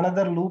and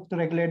another loop to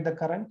regulate the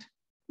current.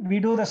 We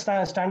do the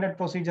standard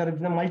procedure. If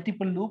the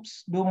multiple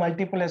loops, do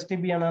multiple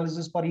STB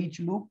analysis for each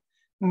loop,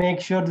 make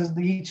sure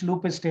each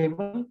loop is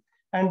stable.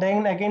 And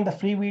then again, the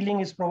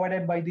freewheeling is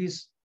provided by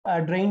these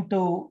drain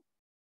to,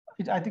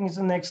 I think it's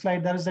the next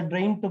slide, there is a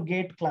drain to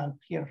gate clamp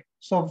here.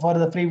 So for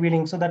the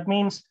freewheeling, so that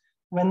means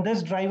when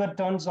this driver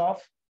turns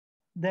off,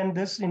 then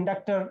this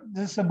inductor,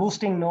 this is a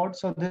boosting node.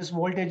 So this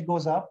voltage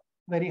goes up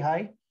very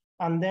high.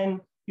 And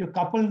then you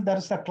couple,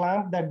 there's a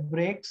clamp that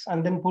breaks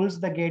and then pulls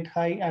the gate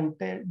high and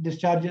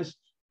discharges,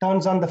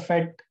 turns on the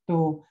FET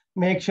to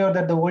make sure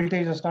that the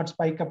voltage does not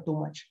spike up too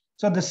much.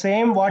 So the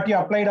same what you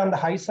applied on the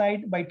high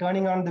side by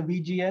turning on the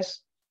VGS,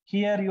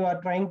 here you are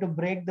trying to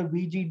break the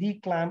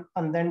VGD clamp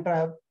and then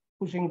try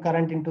pushing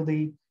current into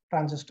the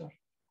transistor.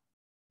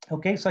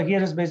 Okay, so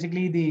here is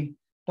basically the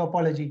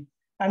topology.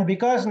 And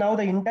because now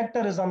the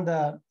inductor is on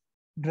the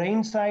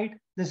drain side,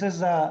 this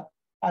is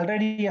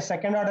already a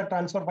second order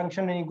transfer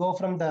function when you go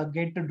from the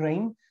gate to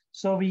drain.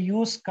 So we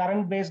use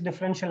current-based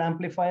differential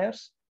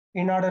amplifiers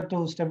in order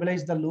to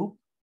stabilize the loop.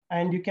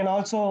 And you can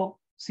also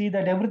see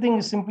that everything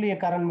is simply a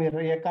current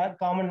mirror, a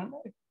common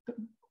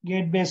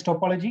gate-based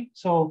topology.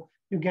 So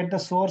you get the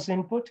source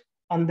input,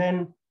 and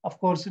then of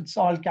course it's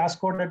all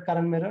cascaded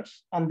current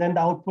mirrors, and then the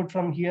output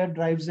from here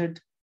drives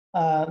it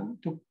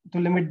to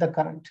limit the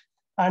current.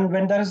 And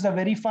when there is a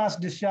very fast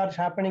discharge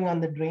happening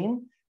on the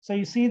drain, so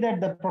you see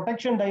that the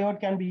protection diode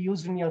can be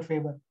used in your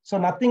favor. So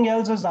nothing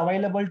else is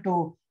available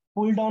to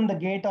pull down the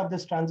gate of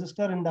this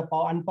transistor in the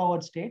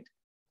unpowered state.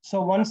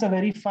 So once a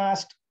very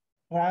fast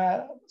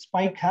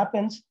spike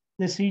happens,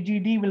 the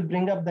CGD will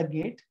bring up the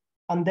gate,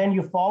 and then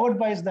you forward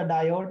bias the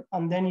diode,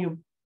 and then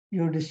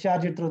you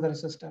discharge it through the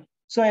resistor.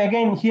 So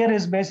again, here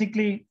is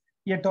basically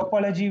a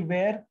topology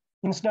where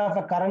instead of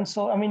a current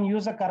source,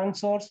 use a current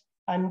source,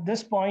 and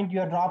this point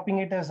you're dropping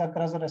it as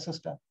across a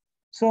resistor.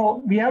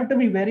 So we have to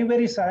be very,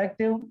 very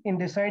selective in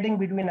deciding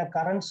between a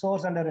current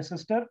source and a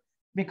resistor,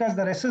 because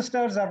the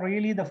resistors are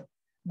really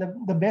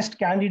the best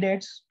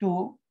candidates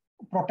to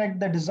protect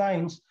the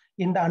designs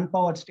in the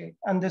unpowered state.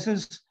 And this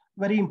is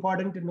very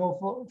important to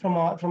know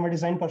from a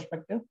design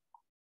perspective.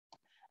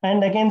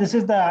 And again, this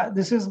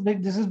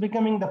is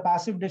becoming the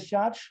passive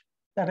discharge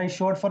that I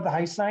showed for the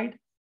high side.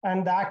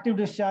 And the active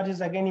discharge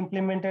is again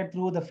implemented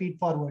through the feed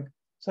forward.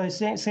 So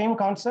same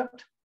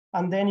concept.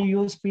 And then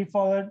you use feed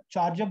forward,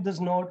 charge up this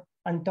node,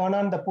 and turn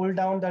on the pull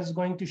down that's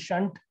going to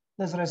shunt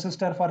this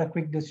resistor for a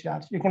quick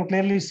discharge. You can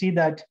clearly see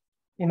that,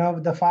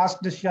 with the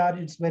fast discharge,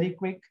 it's very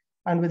quick.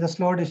 And with a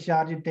slow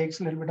discharge, it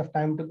takes a little bit of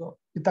time to go.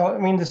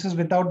 This is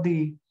without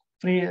the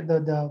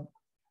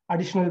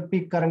additional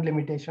peak current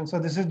limitation. So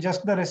this is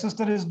just the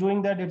resistor is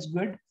doing that, it's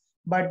good,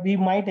 but we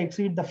might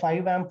exceed the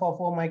 5 amp for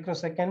 4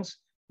 microseconds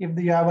if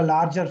you have a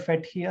larger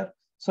FET here.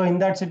 So in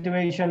that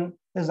situation,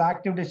 this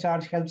active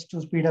discharge helps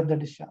to speed up the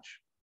discharge.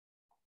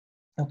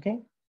 Okay.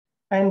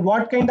 And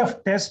what kind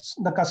of tests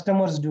the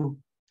customers do?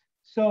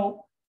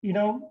 So,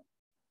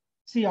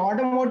 see,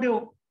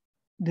 automotive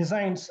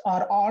designs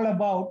are all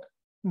about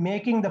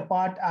making the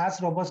part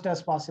as robust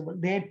as possible.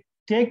 They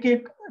take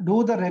it,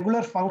 do the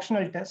regular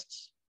functional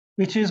tests,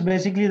 which is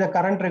basically the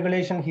current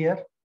regulation here,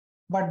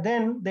 but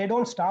then they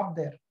don't stop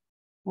there.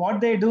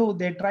 What they do,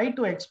 they try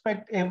to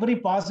expect every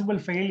possible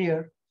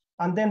failure,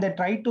 and then they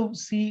try to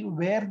see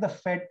where the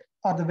FET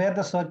or where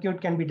the circuit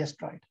can be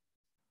destroyed.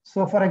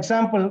 So for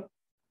example,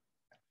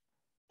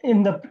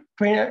 in the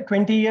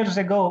 20 years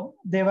ago,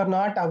 they were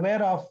not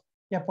aware of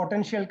a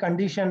potential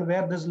condition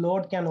where this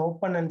load can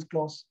open and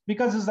close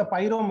because it's a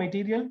pyro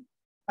material.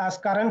 As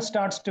current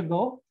starts to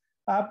go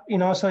up,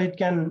 so it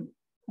can,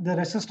 the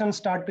resistance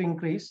start to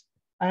increase.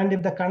 And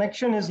if the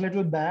connection is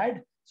little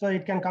bad, so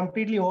it can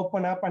completely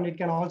open up and it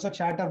can also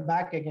chatter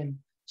back again.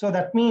 So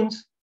that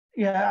means,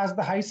 yeah, as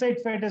the high side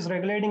FET is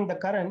regulating the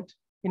current,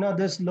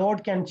 this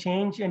load can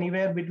change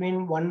anywhere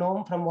between 1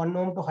 ohm, from 1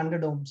 ohm to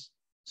 100 ohms.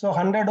 So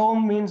 100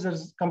 ohm means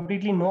there's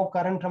completely no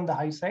current from the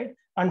high side,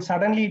 and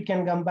suddenly it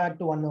can come back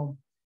to 1 ohm.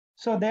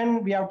 So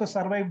then we have to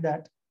survive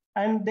that.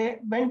 And they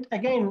went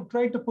again,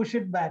 tried to push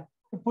it back,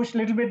 to push a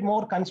little bit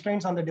more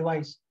constraints on the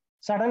device.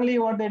 Suddenly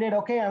what they did,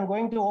 okay, I'm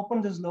going to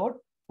open this load.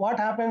 What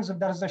happens if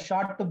there's a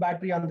short to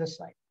battery on this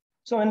side?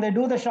 So when they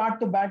do the short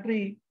to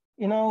battery,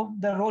 the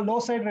low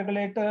side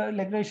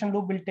regulation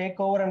loop will take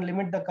over and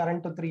limit the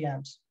current to 3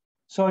 amps.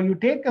 So you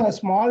take a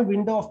small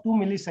window of 2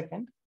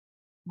 milliseconds,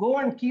 go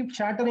and keep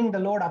chattering the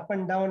load up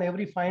and down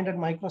every 500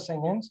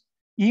 microseconds.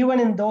 Even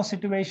in those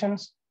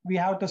situations, we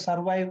have to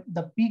survive.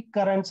 The peak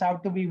currents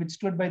have to be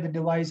withstood by the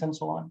device and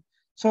so on.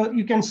 So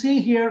you can see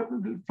here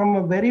from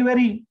a very,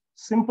 very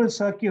simple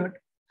circuit,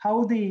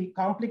 how the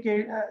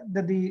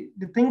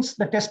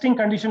the testing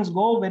conditions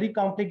go very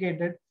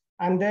complicated.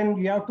 And then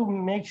you have to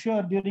make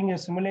sure during a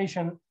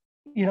simulation,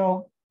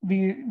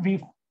 we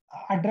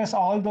address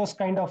all those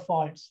kind of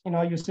faults.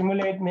 You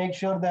simulate, make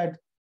sure that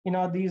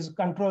these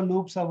control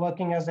loops are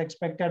working as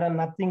expected and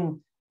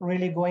nothing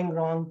really going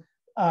wrong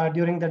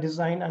during the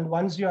design. And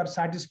once you are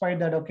satisfied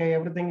that, okay,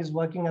 everything is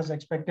working as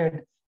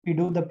expected, we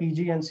do the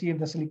PG and see if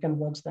the silicon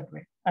works that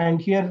way. And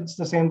here it's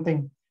the same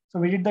thing. So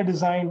we did the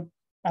design,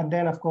 and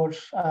then of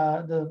course,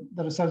 the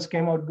results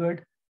came out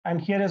good. And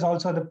here is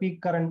also the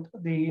peak current,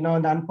 the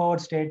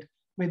unpowered state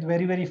with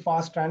very, very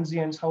fast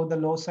transients, how the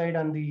low side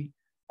and the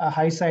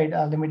high side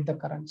limit the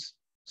currents.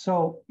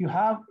 So you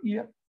have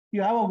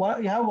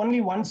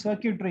only one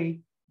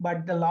circuitry,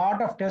 but a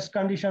lot of test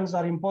conditions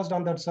are imposed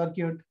on that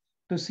circuit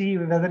to see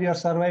whether you're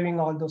surviving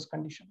all those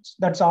conditions.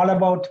 That's all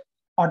about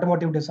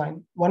automotive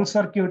design. One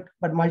circuit,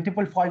 but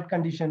multiple fault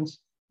conditions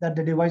that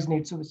the device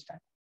needs to withstand.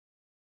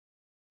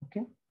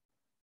 Okay.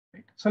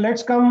 Right. So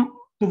let's come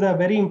to the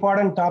very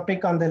important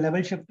topic on the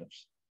level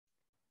shifters.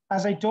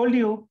 As I told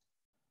you,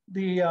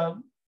 your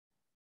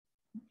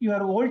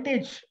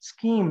voltage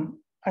scheme,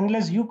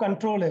 unless you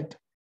control it,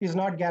 is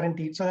not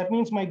guaranteed. So that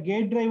means my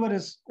gate driver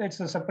it's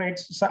a separate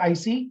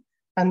IC,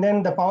 and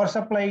then the power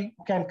supply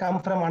can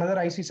come from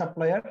another IC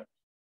supplier.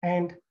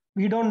 And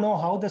we don't know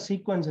how the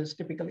sequence is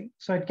typically.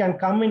 So it can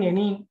come in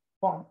any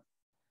form.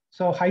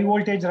 So high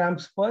voltage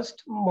ramps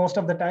first, most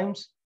of the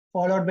times,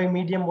 followed by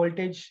medium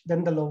voltage,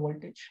 then the low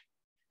voltage.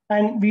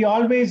 And we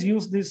always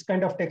use this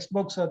kind of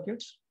textbook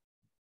circuits,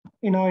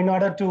 in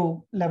order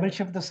to level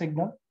shift the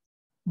signal.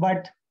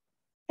 But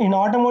in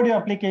automotive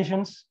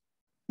applications,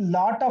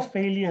 lot of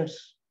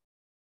failures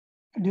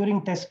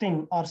during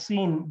testing are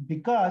seen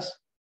because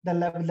the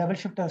level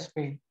shifters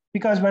fail.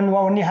 Because when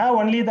you have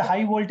only the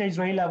high voltage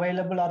rail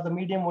available or the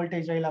medium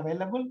voltage rail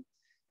available,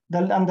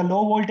 and the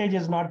low voltage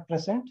is not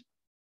present,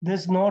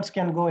 these nodes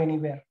can go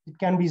anywhere. It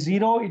can be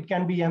 0, it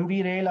can be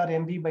MV rail or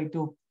MV by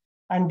 2.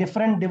 And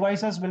different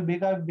devices will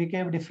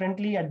behave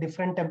differently at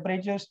different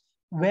temperatures.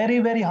 Very,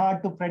 very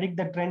hard to predict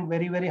the trend,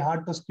 very, very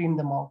hard to screen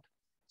them out.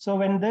 So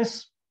when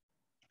this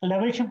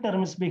level shifter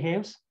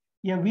misbehaves,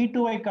 a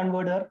V2I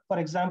converter, for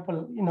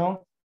example,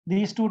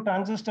 these two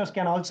transistors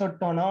can also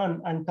turn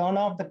on and turn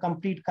off the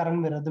complete current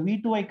mirror. The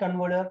V2I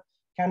converter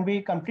can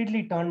be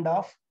completely turned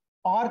off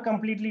or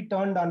completely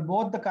turned on.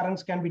 Both the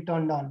currents can be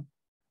turned on.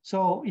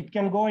 So it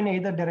can go in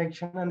either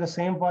direction, and the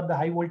same for the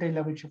high voltage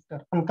level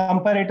shifter. And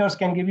comparators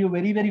can give you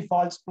very, very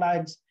false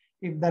flags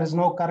if there is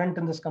no current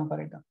in this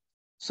comparator.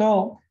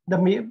 So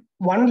the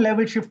one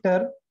level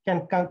shifter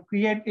can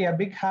create a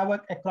big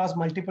havoc across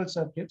multiple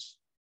circuits.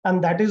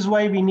 And that is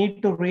why we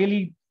need to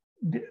really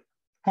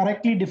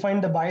correctly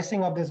define the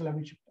biasing of these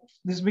level shifters.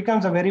 This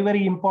becomes a very,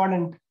 very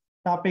important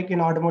topic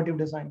in automotive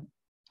design.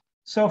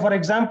 So for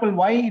example,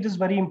 why it is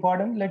very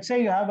important, let's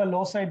say you have a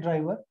low side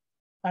driver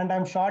and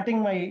I'm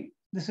shorting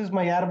this is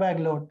my airbag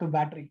load to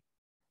battery.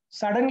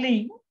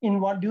 Suddenly,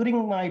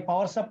 during my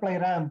power supply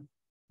ramp,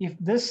 if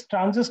this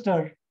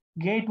transistor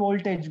gate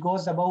voltage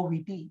goes above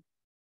VT,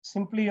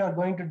 simply you're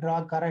going to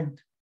draw current,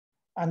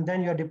 and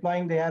then you're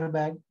deploying the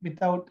airbag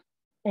without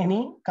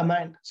any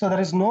command. So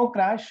there is no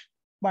crash,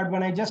 but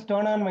when I just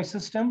turn on my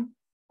system,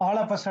 all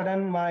of a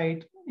sudden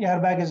my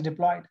airbag is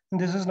deployed.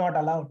 And this is not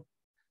allowed.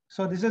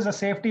 So this is a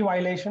safety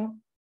violation.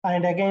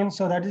 And again,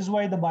 so that is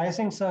why the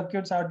biasing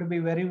circuits have to be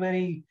very,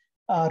 very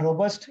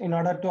robust in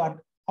order to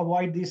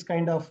avoid these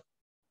kind of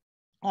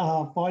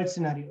fault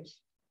scenarios.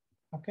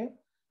 Okay.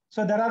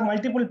 So there are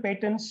multiple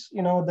patents,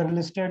 that are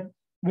listed,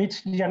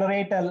 which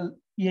generate a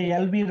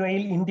LV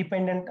rail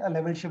independent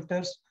level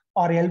shifters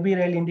or LV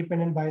rail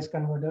independent bias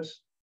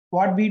converters.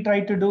 What we try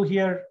to do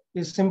here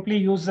is simply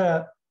use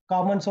a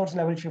common source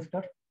level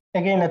shifter.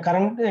 Again, a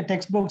current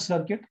textbook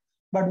circuit.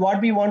 But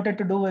what we wanted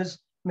to do is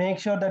make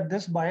sure that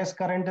this bias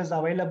current is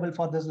available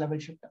for this level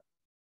shifter.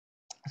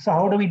 So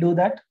how do we do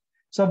that?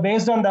 So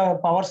based on the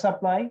power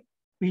supply,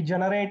 we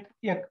generate,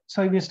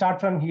 so we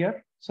start from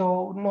here.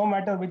 So no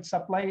matter which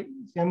supply,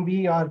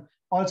 MV, or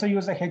also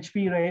use a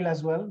HP rail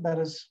as well.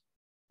 This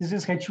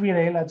is HP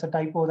rail, that's a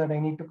typo that I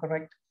need to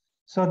correct.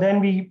 So then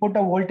we put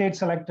a voltage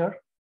selector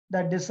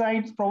that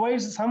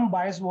provides some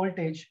bias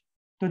voltage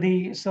to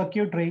the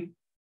circuitry.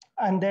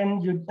 And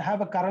then you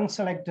have a current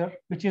selector,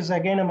 which is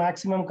again a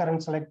maximum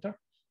current selector.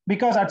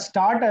 Because at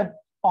startup,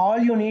 all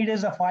you need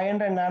is a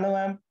 500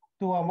 nanoamp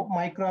to a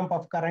microamp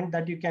of current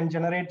that you can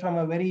generate from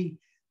a very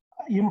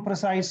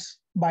imprecise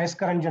bias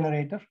current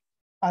generator.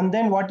 And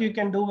then what you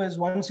can do is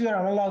once your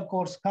analog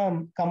cores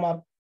come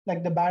up,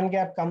 like the band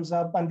gap comes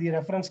up and the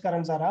reference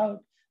currents are out,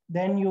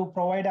 then you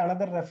provide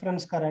another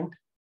reference current.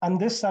 And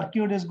this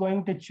circuit is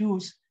going to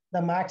choose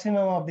the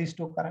maximum of these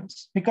two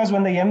currents. Because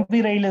when the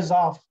MV rail is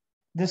off,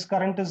 this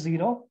current is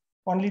zero,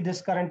 only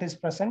this current is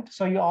present.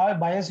 So you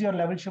bias your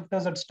level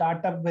shifters at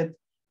startup with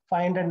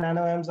 500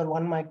 nanoamps or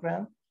 1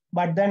 microamp.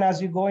 But then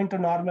as you go into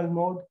normal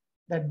mode,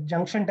 the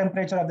junction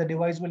temperature of the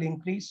device will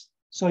increase.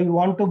 So you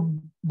want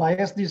to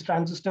bias these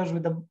transistors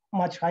with a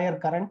much higher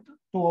current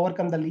to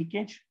overcome the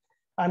leakage.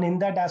 And in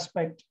that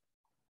aspect,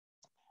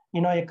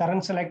 a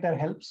current selector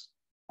helps.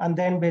 And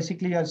then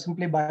basically you're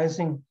simply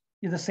biasing.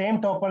 The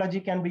same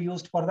topology can be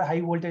used for the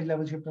high voltage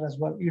level shifter as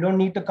well. You don't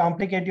need to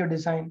complicate your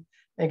design.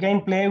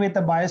 Again, play with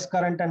the bias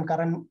current and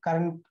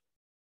current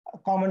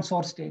common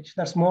source stage.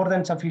 That's more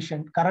than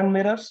sufficient. Current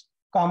mirrors,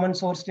 common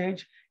source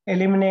stage,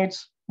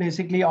 eliminates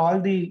basically all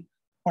the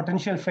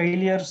potential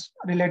failures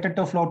related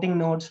to floating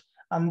nodes.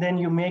 And then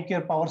you make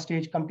your power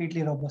stage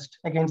completely robust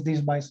against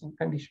these biasing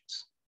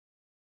conditions.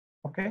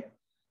 Okay.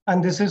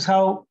 And this is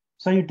how,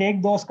 so you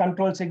take those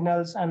control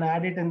signals and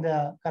add it in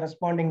the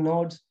corresponding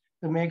nodes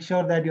to make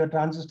sure that your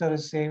transistor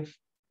is safe.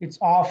 It's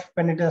off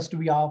when it has to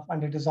be off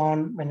and it is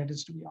on when it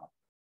is to be on.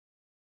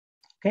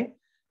 Okay.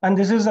 And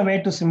this is a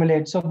way to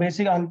simulate. So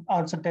basically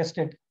also test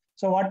it.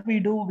 So what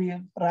we do, we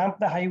ramp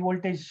the high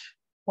voltage.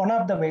 One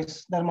of the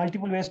ways, there are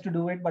multiple ways to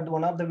do it, but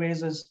one of the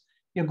ways is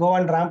you go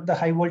and ramp the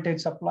high voltage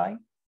supply,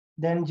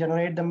 then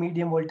generate the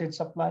medium voltage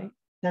supply.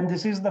 Then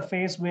this is the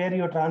phase where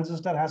your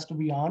transistor has to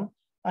be on.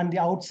 And the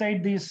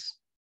outside these,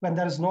 when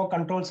there is no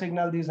control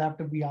signal, these have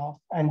to be off.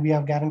 And we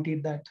have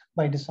guaranteed that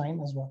by design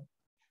as well.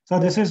 So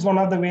this is one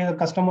of the ways the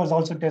customers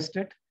also test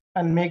it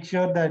and make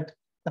sure that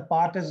the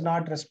part is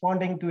not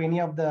responding to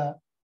any of the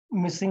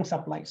missing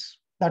supplies.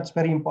 That's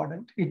very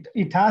important.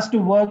 It has to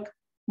work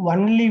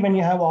only when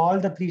you have all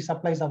the three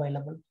supplies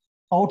available.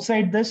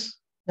 Outside this,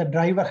 the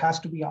driver has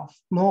to be off.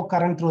 No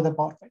current through the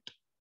power FET.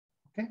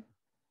 Okay.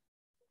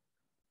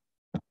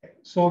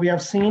 So we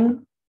have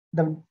seen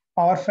the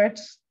power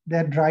FETs,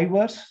 their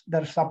drivers,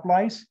 their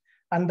supplies,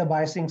 and the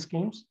biasing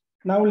schemes.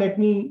 Now let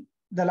me,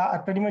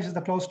 pretty much is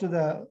the close to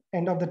the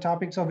end of the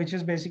topic, so which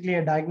is basically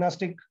a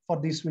diagnostic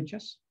for these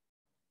switches.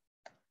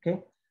 Okay,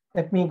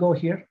 let me go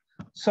here.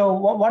 So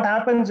what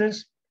happens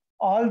is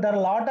there are a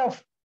lot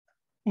of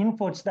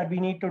inputs that we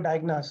need to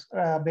diagnose,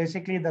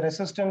 basically the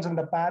resistance and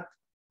the path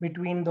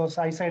between those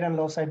high side and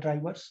low side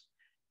drivers,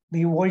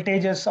 the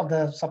voltages of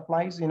the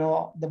supplies,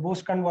 the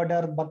boost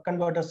converter, buck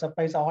converter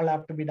supplies all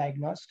have to be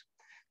diagnosed.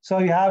 So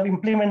you have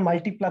implement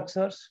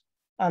multiplexers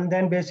and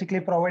then basically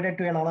provided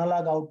to an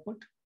analog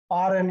output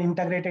or an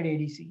integrated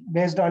ADC.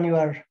 Based on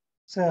your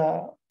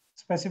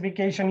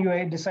specification,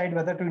 you decide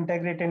whether to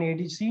integrate an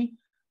ADC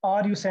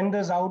or you send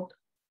this out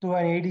to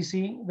an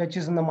ADC, which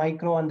is in the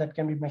micro and that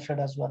can be measured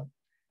as well.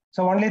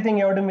 So only thing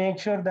you have to make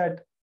sure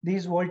that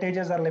these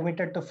voltages are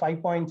limited to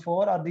 5.4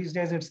 or these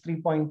days it's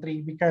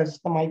 3.3 because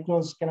the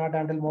micros cannot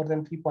handle more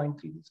than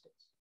 3.3 these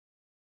days.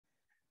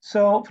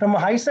 So from a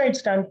high side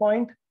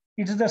standpoint,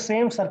 it is the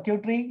same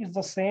circuitry, it's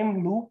the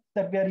same loop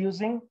that we are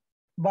using,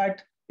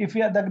 but if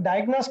you have the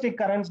diagnostic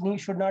currents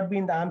should not be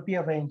in the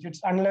ampere range.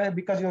 It's unless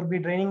because you'll be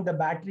draining the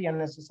battery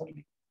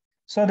unnecessarily.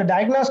 So the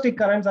diagnostic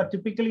currents are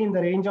typically in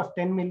the range of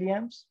 10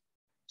 milliamps.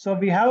 So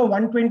we have a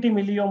 120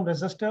 milliohm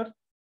resistor.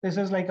 This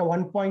is like a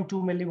 1.2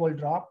 millivolt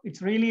drop.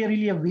 It's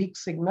really a weak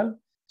signal.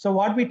 So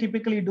what we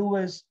typically do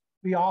is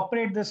we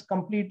operate this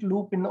complete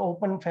loop in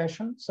open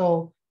fashion.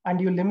 So, and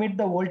you limit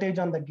the voltage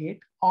on the gate.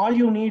 All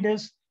you need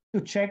is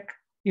to check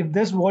if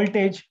this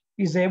voltage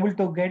is able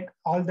to get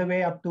all the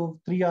way up to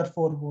 3 or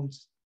 4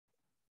 volts.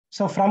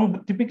 So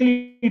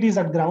typically it is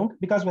at ground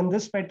because when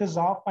this FET is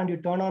off and you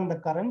turn on the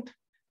current,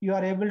 you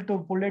are able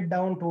to pull it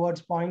down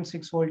towards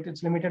 0.6 volt.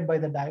 It's limited by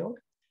the diode.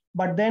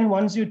 But then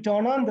once you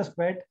turn on the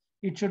FET,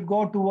 it should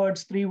go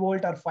towards 3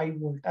 volt or 5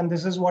 volt. And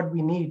this is what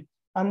we need.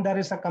 And there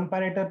is a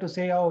comparator to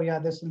say, oh yeah,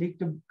 this leak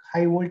to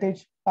high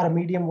voltage or a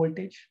medium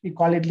voltage. We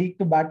call it leak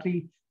to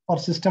battery or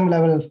system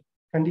level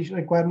condition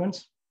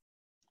requirements.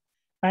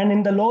 And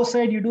in the low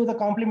side, you do the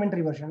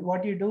complementary version.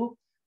 What you do,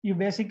 you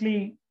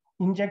basically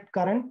inject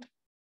current.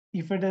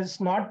 If it is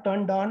not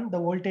turned on, the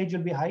voltage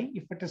will be high.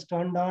 If it is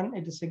turned on,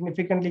 it is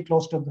significantly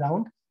close to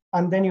ground,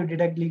 and then you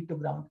detect lead to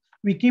ground.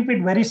 We keep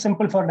it very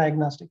simple for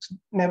diagnostics.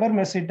 Never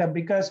mess it up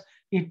because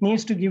it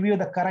needs to give you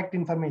the correct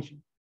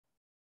information.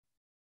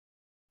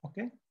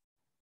 Okay.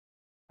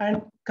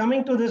 And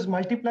coming to these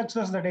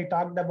multiplexers that I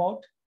talked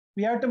about,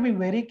 we have to be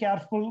very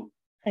careful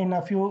in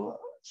a few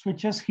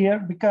switches here,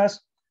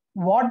 because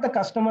what the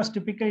customers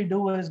typically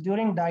do is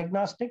during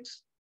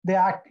diagnostics,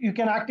 you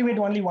can activate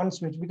only one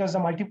switch because the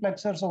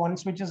multiplexer, so one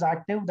switch is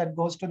active that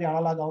goes to the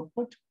analog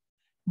output.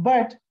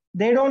 But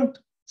they don't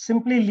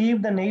simply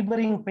leave the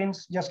neighboring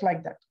pins just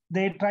like that.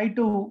 They try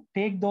to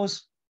take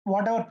those,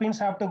 whatever pins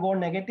have to go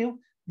negative,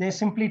 they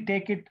simply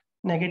take it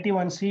negative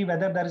and see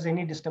whether there is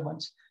any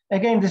disturbance.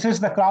 Again, this is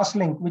the cross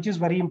link, which is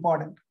very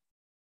important.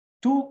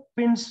 Two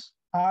pins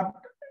are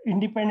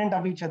independent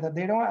of each other.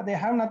 They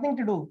have nothing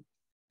to do.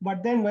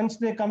 But then once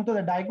they come to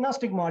the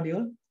diagnostic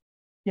module,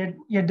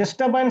 a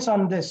disturbance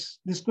on this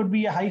could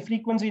be a high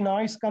frequency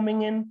noise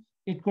coming in.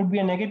 It could be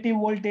a negative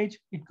voltage.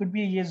 It could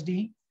be a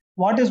ESD.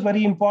 What is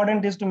very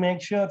important is to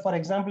make sure, for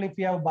example, if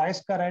you have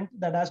bias current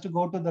that has to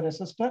go to the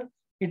resistor,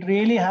 it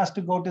really has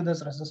to go to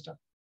this resistor.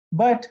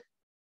 But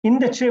in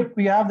the chip,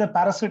 we have the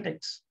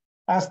parasitics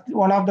as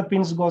one of the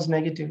pins goes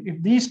negative.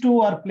 If these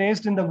two are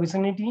placed in the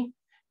vicinity,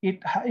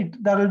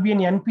 there will be an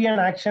NPN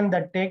action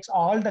that takes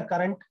all the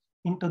current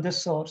into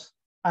this source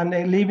and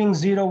leaving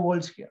 0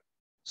 volts here.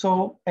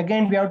 So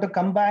again, we have to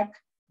come back,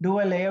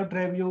 do a layout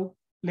review,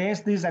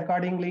 place these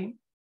accordingly,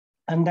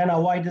 and then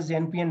avoid this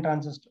NPN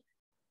transistor.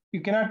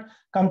 You cannot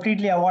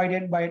completely avoid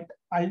it, but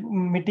I'll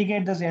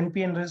mitigate this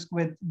NPN risk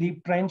with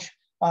deep trench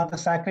or the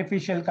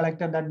sacrificial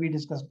collector that we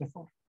discussed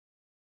before.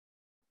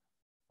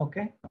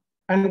 Okay,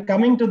 and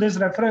coming to this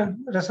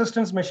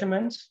resistance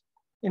measurements,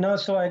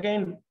 so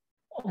again,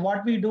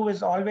 what we do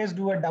is always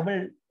do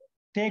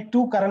take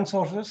two current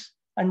sources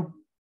and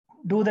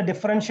do the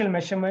differential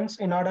measurements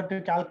in order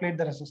to calculate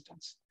the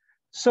resistance.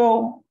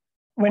 So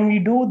when we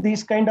do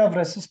these kind of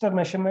resistor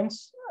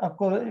measurements, of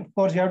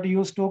course, you have to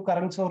use two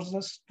current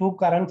sources, two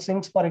current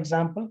sinks, for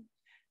example.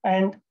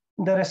 And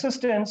the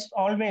resistance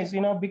always,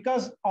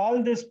 because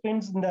all these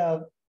pins in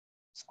the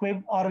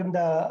squib or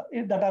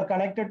that are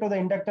connected to the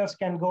inductors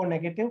can go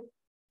negative,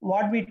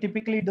 what we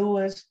typically do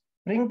is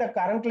bring the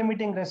current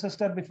limiting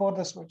resistor before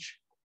the switch.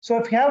 So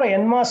if you have an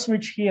NMOS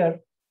switch here,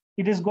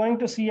 it is going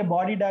to see a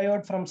body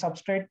diode from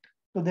substrate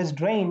to this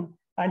drain,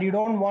 and you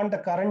don't want the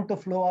current to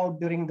flow out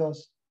during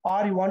those,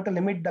 or you want to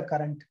limit the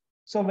current.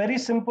 So very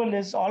simple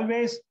is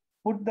always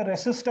put the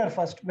resistor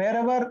first.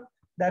 Wherever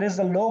there is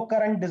a low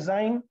current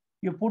design,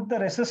 you put the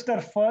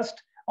resistor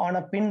first on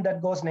a pin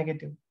that goes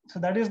negative. So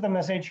that is the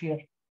message here.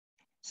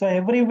 So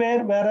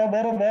everywhere,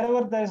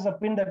 wherever there is a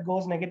pin that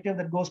goes negative,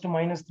 that goes to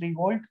 -3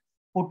 volt,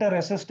 put a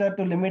resistor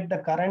to limit the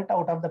current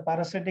out of the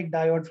parasitic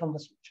diode from the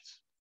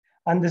switches.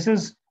 And this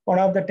is one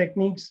of the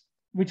techniques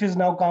which is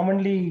now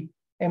commonly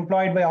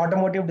employed by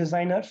automotive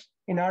designers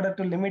in order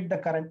to limit the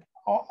current.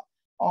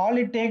 All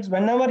it takes,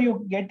 whenever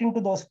you get into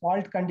those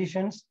fault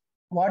conditions,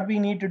 what we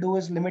need to do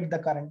is limit the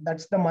current.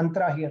 That's the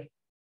mantra here.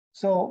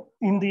 So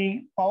in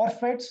the power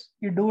FETs,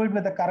 you do it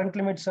with the current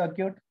limit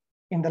circuit.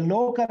 In the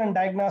low current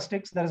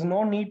diagnostics, there is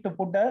no need to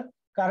put a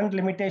current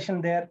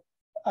limitation there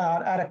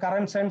or a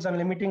current sense and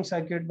limiting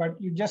circuit, but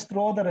you just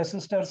throw the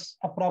resistors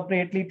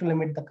appropriately to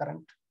limit the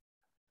current.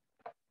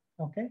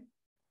 Okay.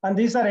 And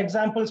these are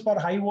examples for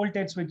high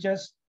voltage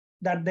switches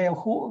that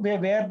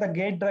where the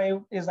gate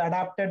drive is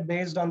adapted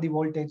based on the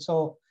voltage.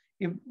 So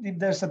if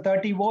there's a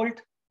 30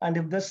 volt and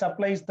if this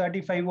supply is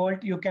 35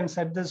 volt, you can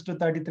set this to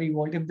 33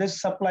 volt. If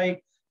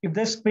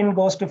this pin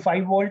goes to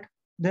 5 volt,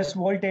 this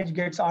voltage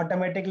gets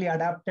automatically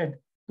adapted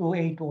to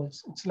 8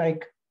 volts. It's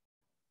like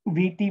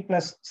VT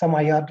plus some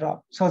IR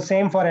drop. So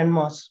same for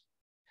NMOS.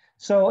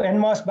 So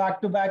NMOS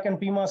back-to-back and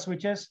PMOS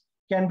switches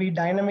can be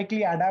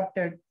dynamically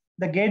adapted.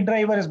 The gate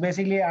driver is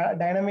basically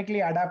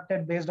dynamically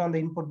adapted based on the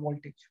input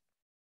voltage.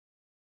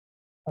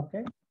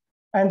 Okay.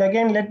 And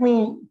again, let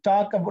me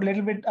talk a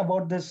little bit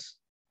about this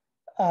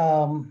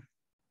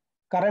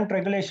current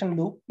regulation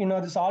loop.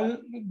 This all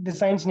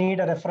designs need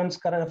a reference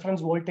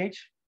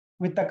voltage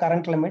with the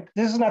current limit.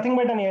 This is nothing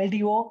but an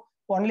LDO.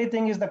 Only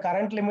thing is the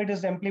current limit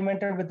is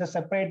implemented with a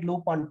separate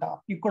loop on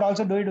top. You could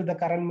also do it with the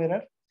current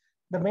mirror.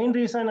 The main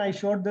reason I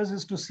showed this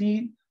is to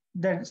see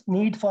the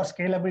need for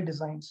scalable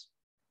designs.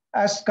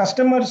 As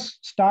customers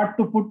start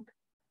to put,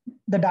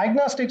 the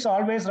diagnostics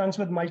always runs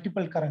with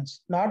multiple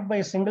currents, not by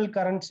a single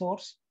current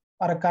source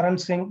or a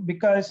current sink,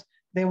 because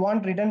they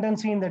want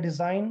redundancy in the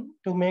design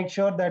to make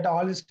sure that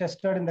all is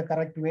tested in the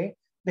correct way.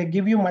 They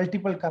give you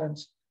multiple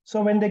currents.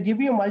 So when they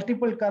give you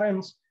multiple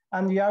currents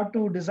and you have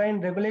to design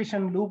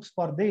regulation loops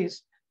for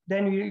this,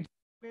 then you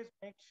always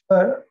make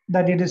sure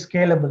that it is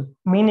scalable,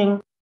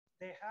 meaning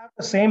they have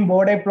the same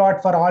Bode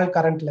plot for all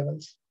current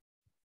levels.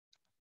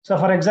 So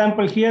for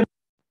example, here,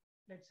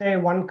 let's say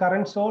one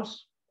current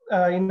source,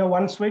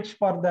 one switch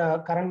for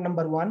the current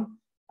number 1,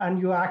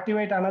 and you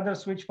activate another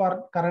switch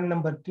for current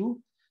number 2.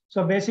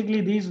 So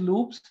basically these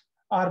loops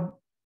are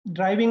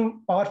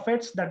driving power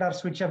FETs that are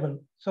switchable.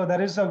 So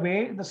there is a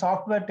way the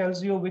software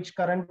tells you which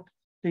current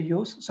to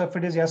use. So if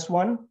it is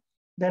S1,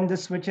 then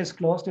this switch is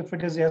closed. If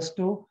it is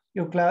S2,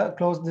 you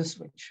close this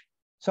switch.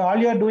 So all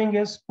you're doing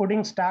is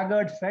putting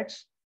staggered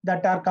FETs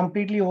that are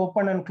completely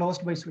open and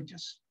closed by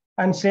switches.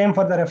 And same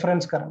for the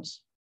reference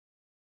currents.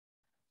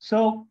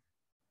 So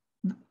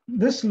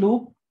this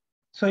loop,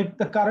 so if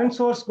the current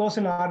source goes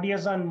in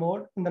RDS-on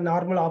mode in the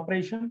normal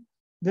operation,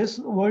 this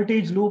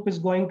voltage loop is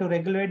going to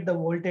regulate the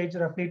voltage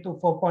roughly to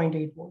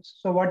 4.8 volts.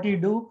 So what you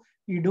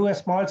do a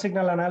small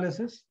signal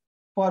analysis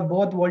for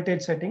both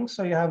voltage settings.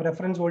 So you have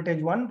reference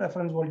voltage 1,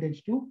 reference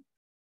voltage 2,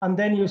 and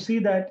then you see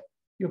that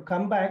you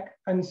come back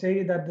and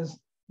say that this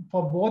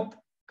for both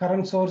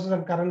current sources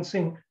and current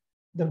sink,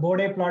 the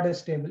Bode plot is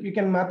stable. You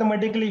can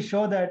mathematically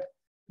show that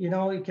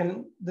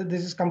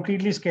this is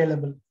completely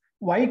scalable.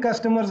 Why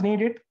customers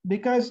need it?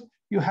 Because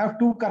you have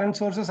two current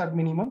sources at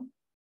minimum.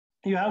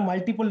 You have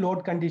multiple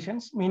load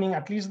conditions, meaning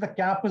at least the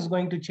cap is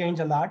going to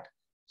change a lot.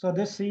 So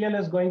this CL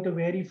is going to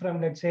vary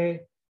from, let's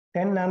say,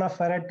 10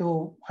 nanofarad to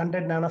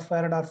 100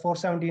 nanofarad or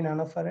 470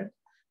 nanofarad.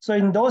 So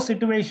in those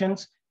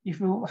situations, if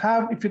you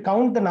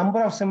count the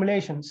number of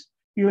simulations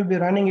you will be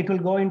running, it will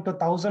go into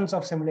thousands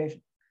of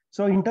simulations.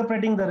 So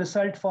interpreting the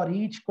result for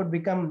each could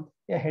become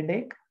a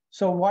headache.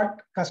 So what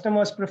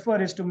customers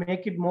prefer is to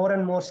make it more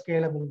and more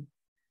scalable.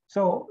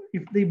 So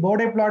if the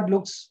Bode plot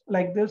looks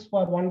like this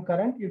for one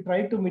current, you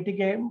try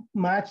to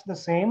match the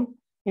same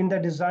in the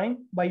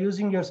design by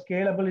using your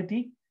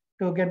scalability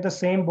to get the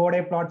same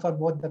Bode plot for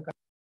both the currents.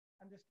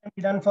 And this can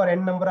be done for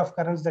n number of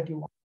currents that you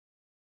want.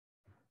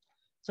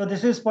 So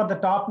this is for the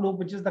top loop,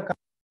 which is the current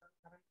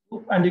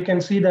loop. And you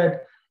can see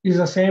that is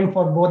the same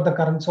for both the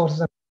current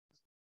sources.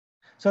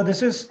 So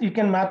this is, you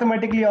can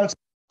mathematically also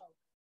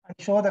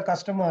show the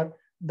customer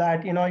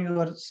that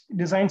your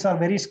designs are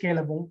very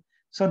scalable.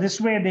 So this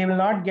way they will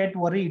not get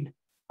worried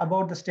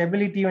about the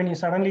stability when you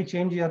suddenly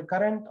change your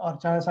current or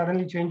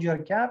suddenly change your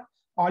cap.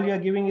 All you're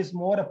giving is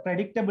more a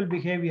predictable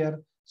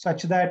behavior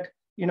such that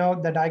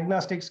the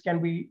diagnostics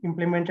can be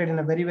implemented in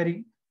a very,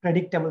 very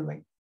predictable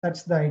way.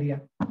 That's the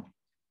idea.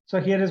 So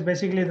here is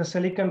basically the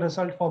silicon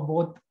result for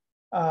both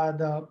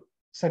the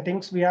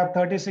settings. We have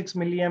 36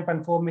 milliamp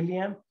and 4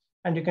 milliamp,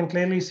 and you can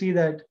clearly see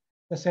that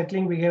the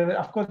settling behavior,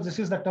 of course, this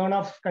is the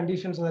turn-off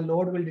condition, so the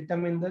load will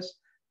determine this,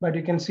 but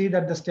you can see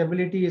that the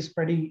stability is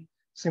pretty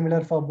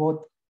similar for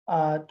both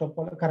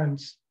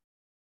currents.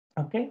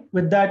 Okay,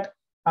 with that,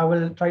 I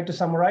will try to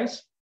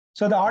summarize.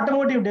 So the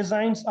automotive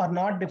designs are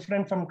not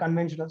different from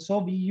conventional. So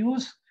we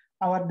use,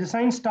 our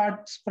design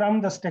starts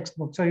from the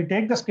textbook. So you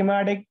take the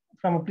schematic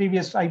from a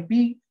previous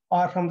IP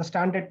or from the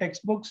standard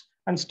textbooks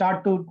and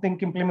start to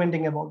think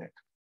implementing about it.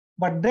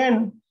 But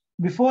then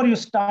before you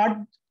start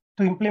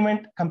to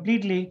implement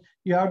completely,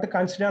 you have to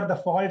consider the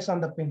faults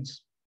on the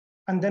pins.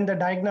 And then the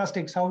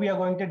diagnostics, how we are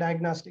going to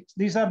diagnostics.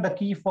 These are the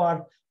key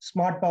for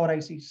smart power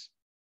ICs.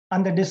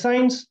 And the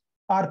designs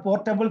are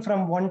portable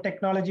from one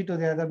technology to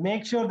the other.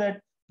 Make sure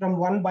that from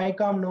one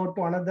BICOM node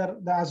to another,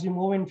 as you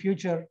move in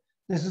future,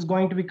 this is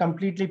going to be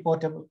completely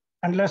portable,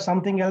 unless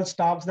something else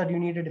stops that you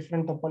need a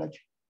different topology.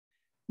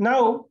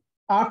 Now,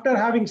 after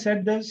having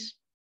said this,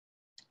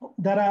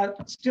 there are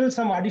still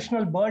some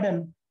additional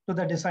burden to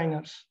the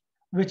designers,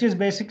 which is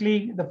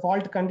basically the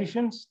fault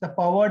conditions, the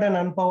powered and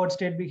unpowered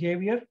state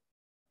behavior,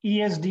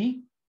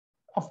 ESD,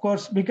 of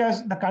course,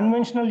 because the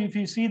conventional, if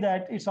you see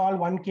that it's all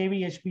 1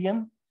 kV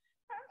HPM,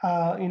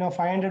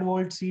 500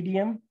 volt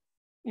CDM,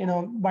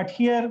 but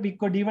here we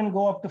could even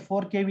go up to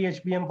 4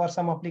 kV HBM for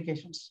some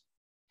applications.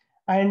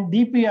 And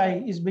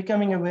DPI is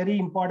becoming a very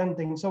important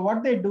thing. So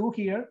what they do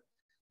here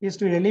is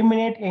to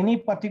eliminate any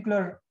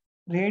particular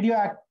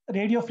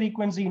radio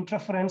frequency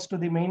interference to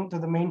the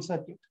main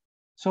circuit.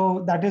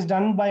 So that is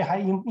done by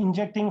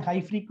injecting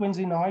high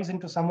frequency noise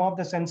into some of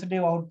the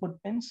sensitive output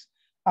pins,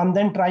 and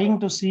then trying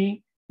to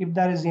see if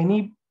there is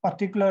any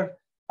particular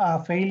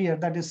failure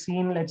that is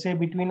seen, let's say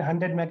between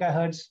 100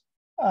 megahertz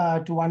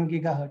to 1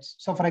 gigahertz.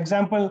 So for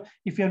example,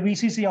 if your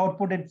VCC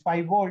output at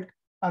 5 volt,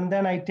 and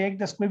then I take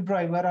the squib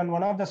driver and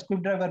one of the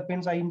squib driver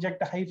pins, I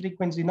inject a high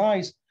frequency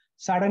noise,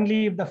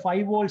 suddenly if the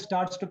 5 volt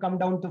starts to come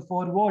down to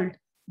 4 volt,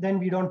 then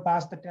we don't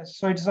pass the test.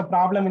 So it's a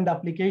problem in the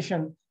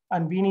application,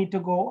 and we need to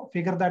go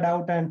figure that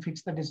out and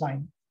fix the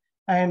design.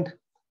 And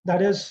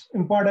that is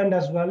important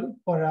as well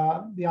for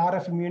the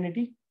RF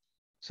immunity.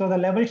 So the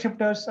level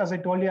shifters, as I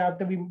told you, have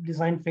to be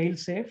designed fail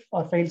safe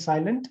or fail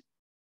silent.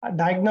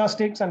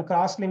 Diagnostics and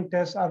cross-link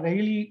tests are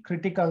really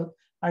critical,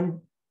 and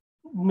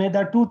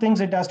there are two things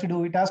it has to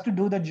do. It has to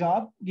do the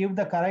job, give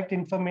the correct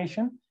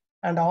information,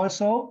 and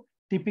also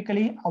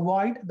typically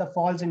avoid the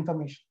false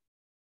information.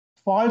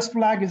 False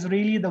flag is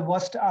really the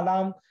worst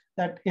alarm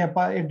that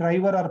a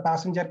driver or a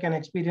passenger can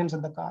experience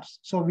in the cars.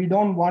 So we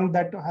don't want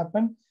that to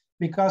happen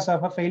because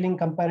of a failing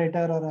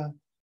comparator or a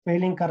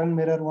failing current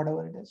mirror,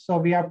 whatever it is. So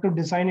we have to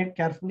design it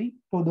carefully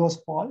to those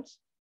faults.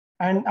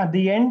 And at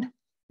the end,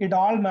 it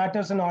all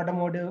matters in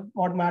automotive.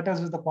 What matters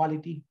is the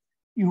quality.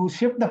 You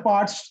ship the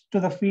parts to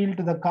the field,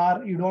 to the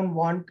car. You don't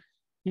want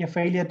a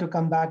failure to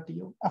come back to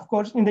you. Of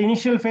course, in the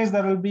initial phase,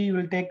 you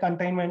will take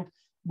containment.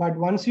 But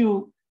once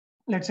you,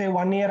 let's say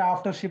 1 year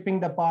after shipping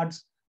the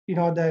parts,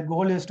 the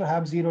goal is to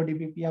have 0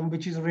 dBPM,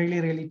 which is really,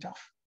 really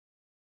tough.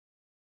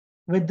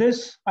 With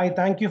this, I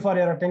thank you for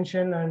your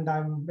attention and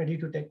I'm ready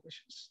to take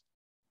questions.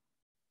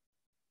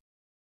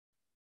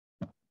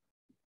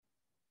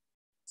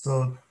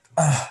 So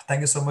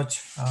thank you so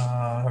much,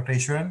 Dr.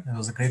 Easwaran. It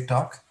was a great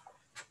talk.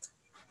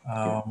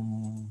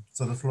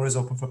 So the floor is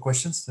open for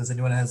questions. Does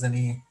anyone has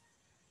any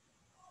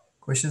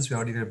questions? We're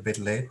already a bit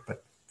late,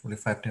 but only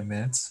 5-10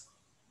 minutes.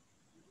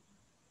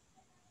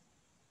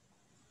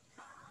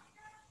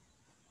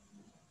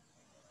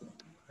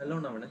 Hello,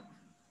 Navaneeth.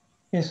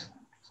 Yes.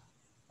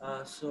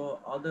 So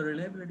are the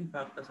reliability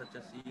factors such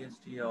as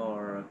EST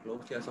or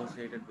closely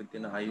associated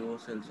within IO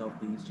cells of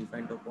these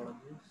defined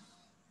topologies?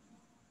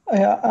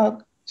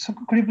 So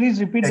could you please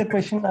repeat the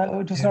question?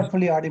 It was not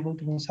fully audible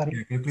to me, sorry.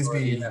 Yeah, can you please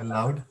be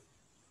loud?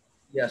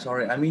 Yeah,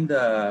 sorry. I mean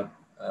the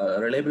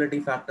reliability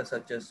factors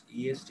such as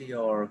EST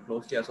or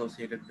closely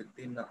associated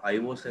within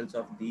IO cells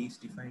of these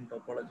defined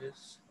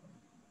topologies?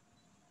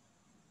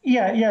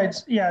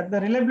 The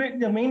reliability,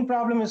 the main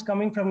problem is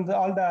coming from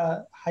all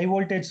the high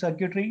voltage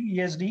circuitry,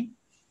 ESD,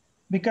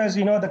 because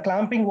the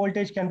clamping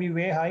voltage can be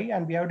way high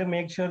and we have to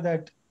make sure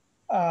that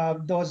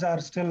those are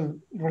still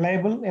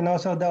reliable.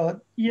 So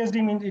the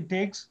ESD means it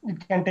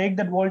can take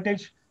that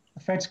voltage,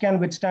 the FETs can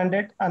withstand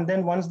it, and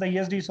then once the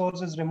ESD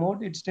source is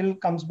removed, it still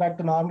comes back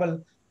to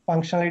normal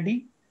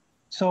functionality.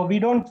 So we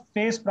don't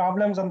face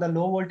problems on the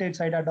low voltage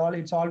side at all.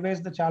 It's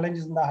always the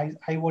challenges in the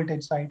high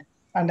voltage side.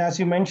 And as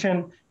you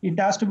mentioned, it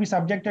has to be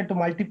subjected to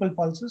multiple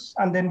pulses,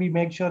 and then we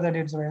make sure that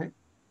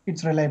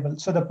it's reliable.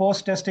 So the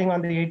post testing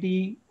on the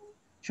ATE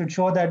should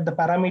show that the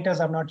parameters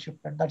have not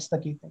shifted. That's the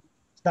key thing.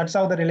 That's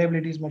how the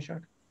reliability is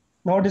measured.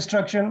 No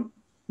destruction,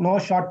 no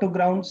short to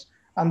grounds,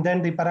 and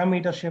then the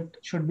parameter shift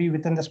should be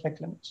within the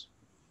spec limits.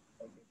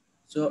 Okay.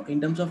 So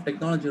in terms of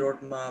technology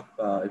roadmap,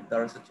 if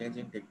there is a change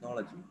in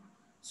technology,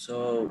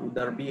 so would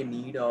there be a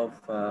need of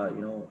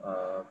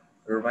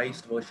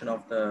revised version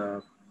of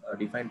the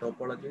defined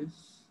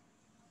topologies?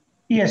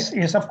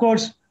 Yes, of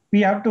course.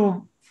 We have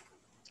to.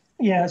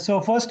 Yeah, so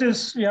first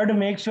is you have to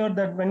make sure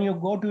that when you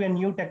go to a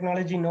new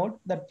technology node,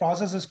 that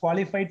process is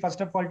qualified,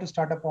 first of all, to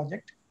start a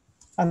project.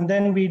 And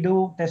then we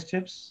do test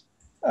chips,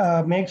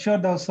 make sure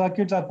those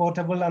circuits are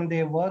portable and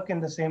they work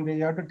in the same way.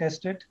 You have to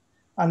test it.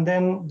 And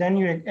then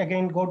you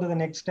again go to the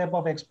next step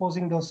of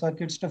exposing those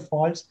circuits to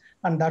faults.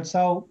 And that's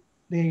how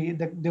the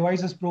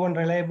device is proven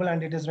reliable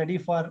and it is ready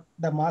for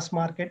the mass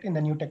market in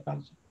the new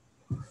technology.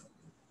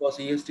 Because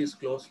EST is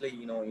closely,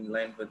 in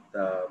line with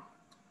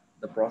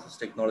the process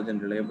technology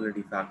and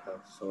reliability factors.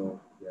 So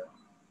yeah.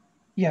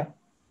 Yeah.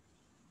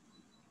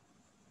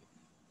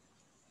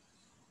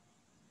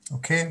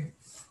 Okay.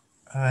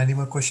 Any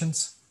more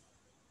questions?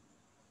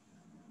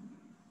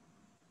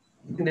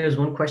 I think there's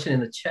one question in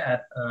the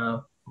chat,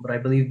 but I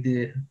believe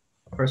the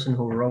person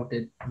who wrote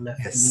it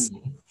left the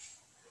meeting.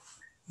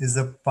 Is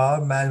the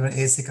power management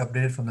ASIC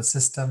updated from the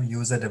system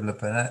user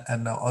developer?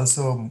 And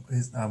also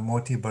is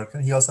Moti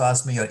Burkan. He also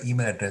asked me your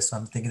email address. So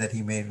I'm thinking that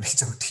he may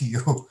reach out to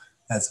you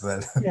as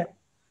well. Yeah,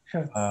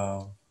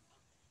 sure.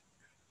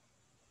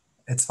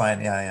 It's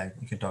fine. Yeah,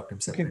 you can talk to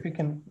him separately. Okay, we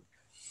can.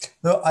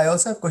 No, I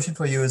also have a question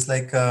for you. Is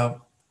like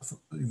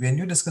when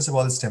you discuss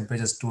about this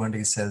temperatures 200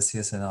 degrees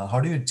Celsius and all, how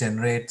do you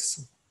generate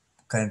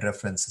current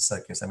reference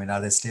circuits? I mean,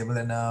 are they stable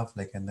enough?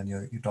 Like, and then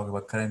you talk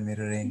about current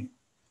mirroring.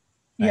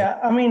 Yeah,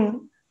 right? I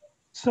mean,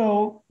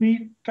 so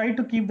we try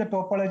to keep the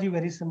topology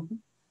very simple,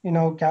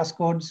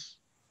 cascodes.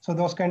 So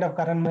those kind of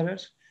current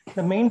mirrors.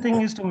 The main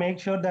thing is to make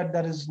sure that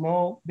there is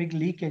no big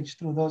leakage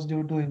through those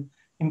due to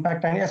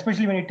impact. And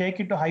especially when you take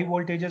it to high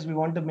voltages, we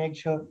want to make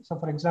sure. So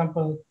for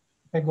example,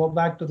 if I go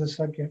back to the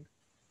circuit.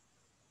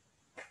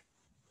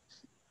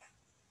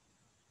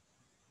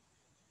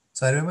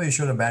 So I remember you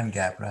showed a band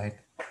gap, right?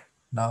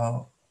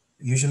 Now,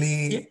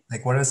 usually,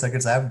 like whatever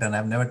circuits I've done,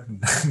 I've never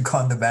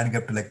gone the band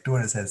gap to like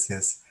 200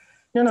 Celsius.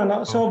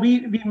 No. So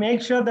we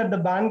make sure that the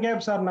band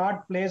gaps are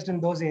not placed in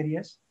those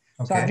areas.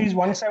 Okay. So at least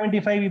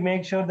 175, we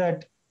make sure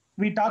that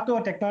we talk to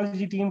our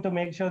technology team to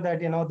make sure that,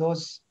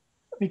 those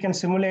we can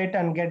simulate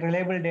and get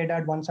reliable data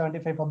at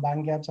 175 for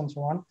band gaps and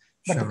so on.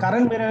 But the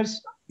current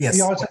mirrors, yes,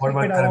 we also keep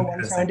it around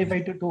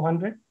 175 to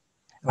 200. Okay.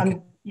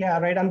 And yeah,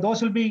 right. And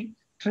those will be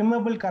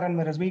trimmable current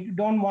mirrors. We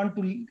don't want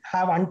to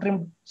have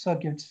untrimmed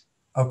circuits.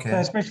 Okay. So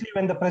especially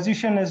when the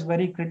precision is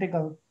very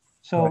critical.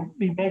 So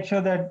we make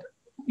sure that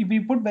we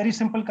put very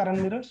simple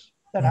current mirrors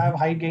that have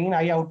high gain,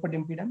 high output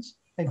impedance,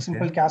 like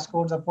simple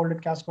cascodes or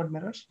folded cascode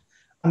mirrors.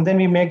 And then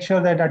we make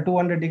sure that at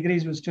 200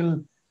 degrees,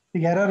 the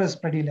error is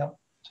pretty low.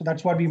 So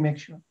that's what we make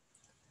sure.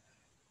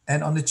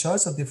 And on the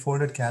choice of the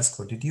folded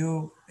cascode,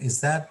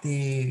 is that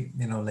the,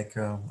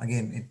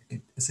 again,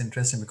 it's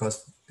interesting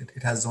because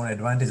it has its own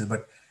advantages,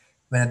 but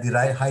when at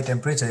the high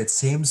temperature, it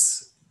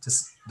seems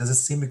does it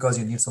seem because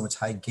you need so much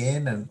high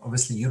gain, and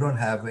obviously you don't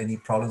have any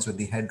problems with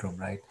the headroom,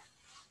 right?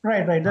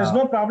 Right. There's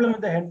no problem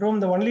with the headroom.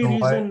 The only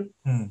reason.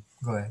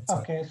 Go ahead.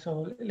 Sorry. Okay,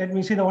 so let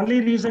me see. The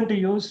only reason to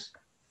use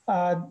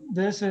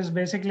this is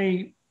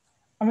basically,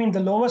 the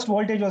lowest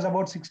voltage was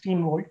about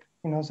 16 volt.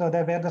 so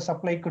that where the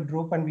supply could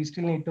droop and we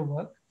still need to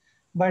work.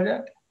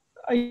 But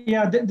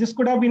yeah, this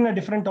could have been a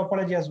different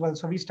topology as well.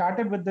 So we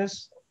started with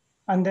this,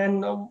 and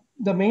then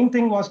the main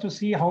thing was to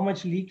see how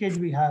much leakage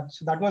we have.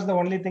 So that was the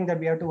only thing that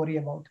we have to worry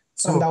about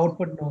from the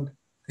output node.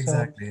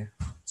 Exactly.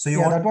 So you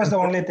yeah, want that was the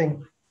only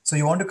thing. So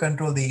you want to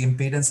control the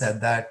impedance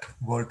at that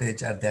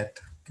voltage at that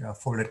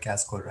folded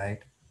cascode, right?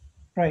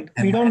 Right.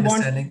 And we don't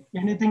want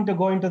anything to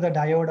go into the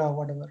diode or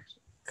whatever.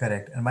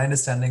 Correct. And my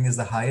understanding is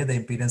the higher the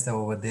impedance that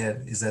over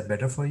there, is that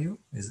better for you?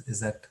 Is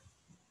that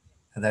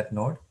at that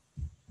node?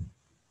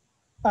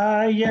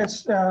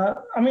 Yes.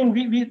 I mean,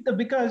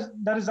 because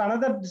there is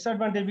another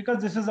disadvantage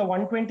because this is a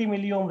 120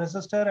 milliohm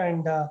resistor,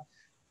 and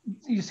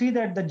you see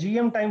that the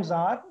GM times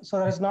R, so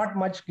there is not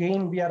much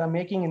gain we are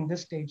making in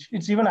this stage.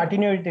 It's even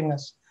attenuating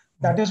us.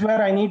 That is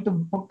where I need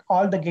to put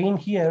all the gain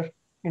here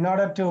in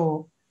order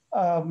to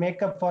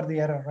make up for the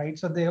error, right?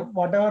 So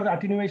whatever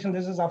attenuation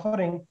this is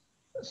offering,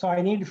 so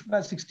I need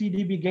 60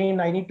 dB gain.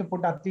 I need to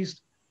put at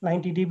least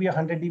 90 dB or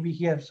 100 dB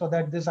here so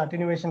that this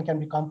attenuation can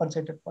be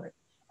compensated for it.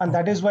 And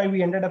that is why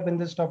we ended up in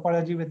this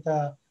topology with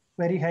a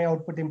very high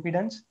output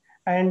impedance.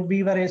 And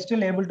we were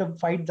still able to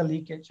fight the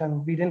leakage,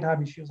 and we didn't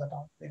have issues at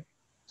all there.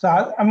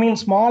 So, I mean,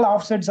 small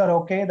offsets are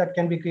okay that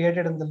can be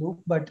created in the loop,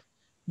 but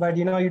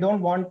you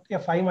don't want a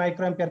 5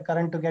 microampere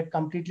current to get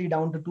completely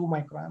down to 2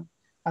 microamp,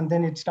 and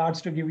then it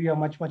starts to give you a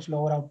much, much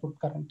lower output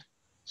current.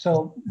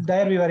 So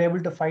there we were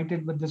able to fight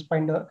it with this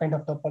kind of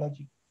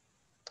topology.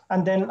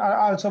 And then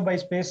also by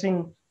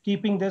spacing,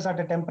 keeping this at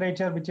a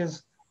temperature which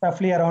is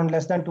roughly around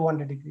less than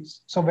 200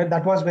 degrees. So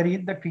that was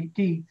the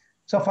key.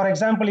 So for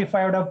example, if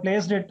I would have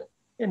placed it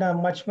in a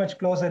much, much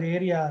closer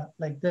area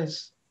like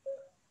this,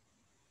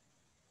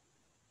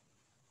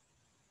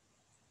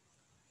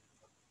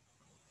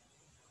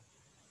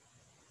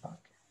 okay,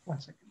 1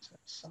 second, so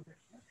it's somewhere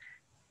here.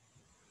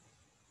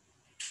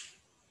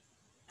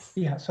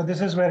 Yeah, so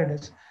this is where it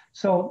is.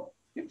 So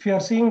if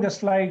you're seeing the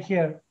slide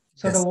here,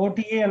 so yes, the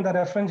OTA and the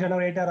reference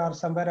generator are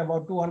somewhere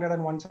about 200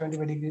 and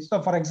 175 degrees. So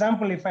for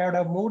example, if I would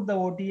have moved the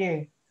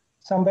OTA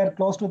somewhere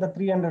close to the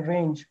 300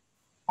 range,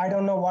 I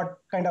don't know what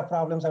kind of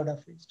problems I would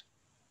have faced.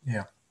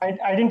 Yeah.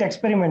 I didn't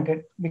experiment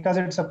it because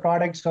it's a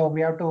product, so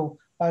we have to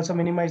also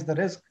minimize the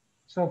risk.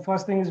 So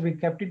first thing is we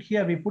kept it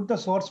here. We put the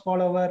source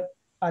follower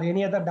or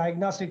any other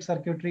diagnostic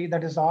circuitry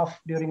that is off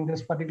during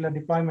this particular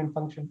deployment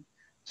function.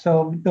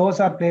 So those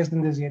are placed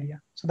in this area.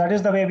 So that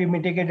is the way we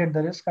mitigated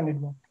the risk, and it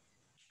worked.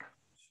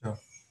 Sure.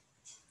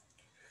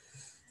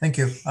 Thank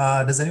you.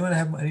 Does anyone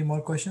have any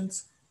more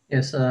questions?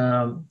 Yes,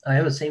 I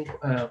have the same,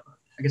 I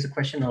guess, a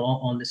question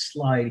on this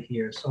slide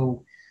here.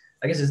 So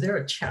I guess, is there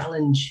a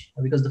challenge?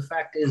 Because the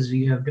fact is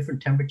you have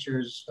different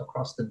temperatures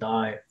across the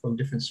die from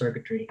different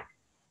circuitry.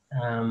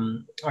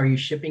 Are you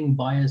shipping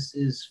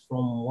biases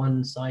from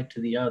one side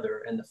to the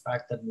other? And the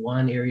fact that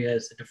one area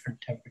is a different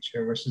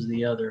temperature versus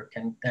the other,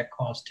 can that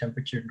cause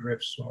temperature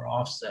drifts or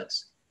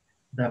offsets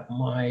that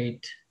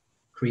might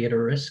create a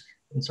risk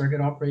in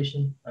circuit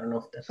operation? I don't know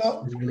if that's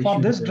so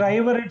for this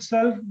driver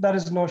itself, there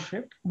is no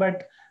shift.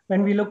 But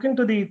when we look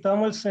into the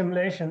thermal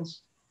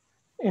simulations,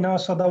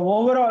 so the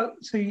overall,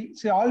 see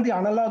all the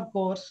analog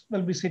cores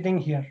will be sitting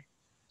here.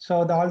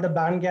 So all the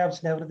band gaps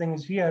and everything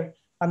is here.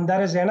 And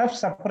there is enough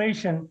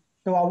separation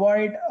to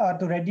avoid,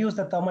 to reduce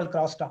the thermal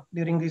crosstalk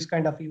during these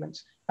kind of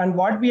events. And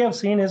what we have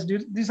seen is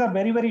these are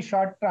very, very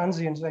short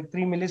transients, like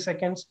 3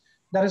 milliseconds.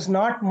 There is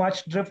not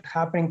much drift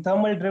happening.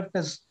 Thermal drift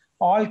is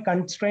all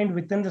constrained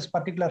within this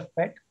particular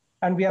FET,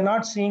 and we are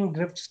not seeing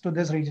drifts to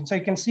this region. So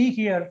you can see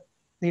here,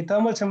 the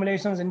thermal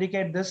simulations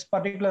indicate this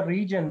particular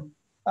region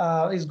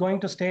is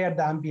going to stay at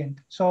the ambient.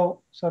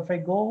 So if I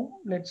go,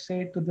 let's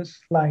say, to this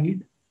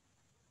slide,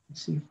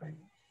 let's see if I.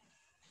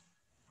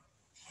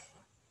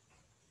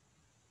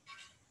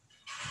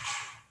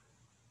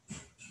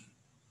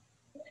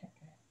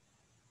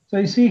 So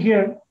you see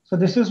here, so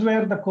this is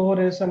where the core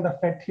is and the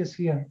FET is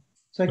here.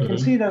 So you can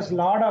see there's a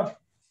lot of,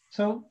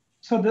 so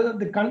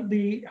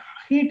the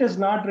heat is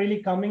not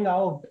really coming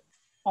out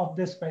of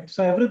this FET.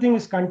 So everything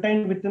is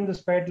contained within this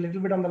FET, a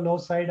little bit on the low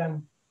side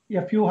and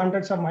a few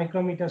hundreds of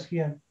micrometers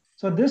here.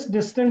 So this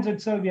distance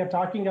itself, we are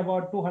talking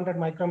about 200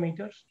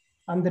 micrometers.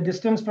 And the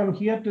distance from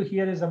here to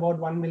here is about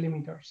 1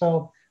 millimeter.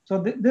 So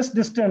this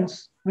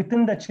distance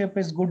within the chip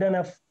is good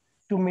enough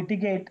to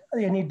mitigate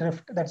any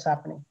drift that's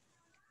happening.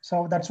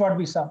 So that's what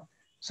we saw.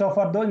 So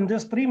in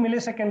this 3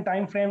 millisecond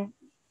time frame,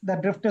 the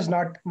drift is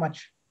not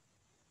much.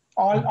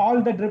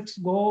 All the drifts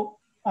go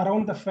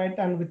around the FET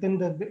and within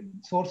the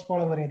source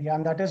follower area.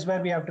 And that is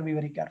where we have to be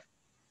very careful.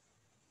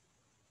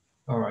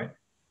 All right.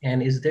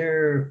 And is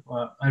there,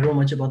 I don't know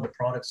much about the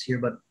products here,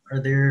 but are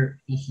there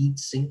heat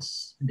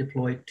sinks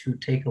deployed to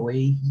take away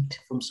heat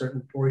from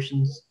certain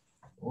portions?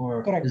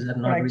 Or correct, is that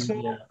not correct.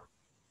 really?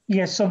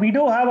 Yes, so we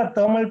do have a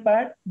thermal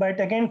pad, but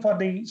again, for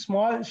the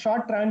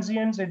short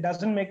transients, it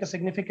doesn't make a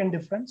significant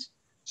difference.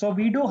 So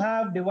we do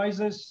have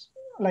devices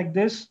like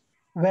this,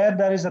 where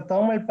there is a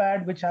thermal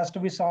pad, which has to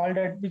be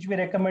soldered, which we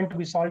recommend to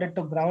be soldered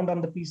to ground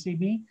on the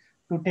PCB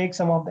to take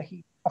some of the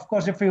heat. Of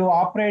course, if you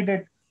operate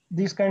it,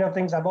 these kind of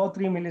things above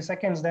 3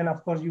 milliseconds, then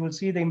of course you will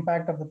see the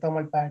impact of the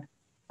thermal pad.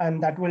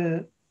 And that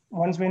will,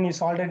 once when you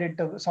solder it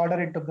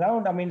to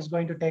ground, I mean, it's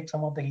going to take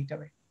some of the heat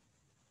away.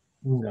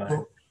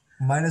 So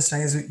my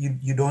understanding is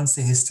you don't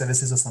see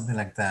hysteresis or something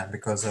like that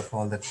because of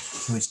all the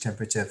huge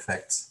temperature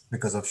effects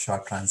because of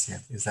short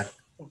transient. Is that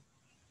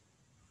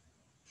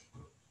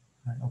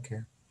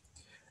okay?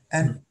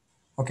 And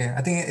okay,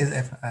 I think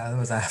if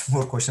otherwise I have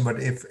more question,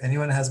 but if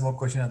anyone has more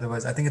question,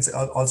 otherwise I think it's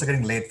also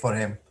getting late for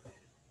him.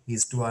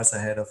 He's 2 hours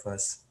ahead of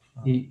us.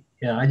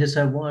 Yeah, I just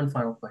have one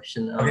final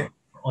question. Okay.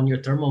 On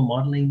your thermal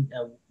modeling,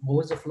 what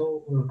was the flow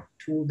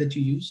tool that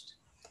you used?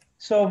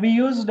 So we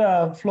used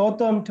a flow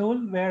therm tool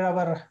where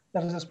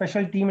there is a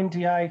special team in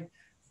TI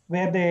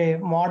where they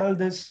model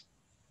this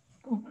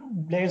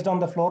based on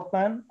the floor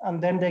plan,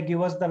 and then they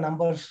give us the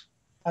numbers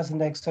as in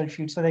the Excel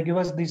sheet. So they give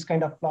us these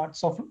kind of plots.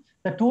 So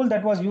the tool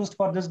that was used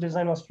for this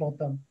design was flow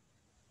therm.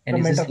 And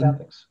is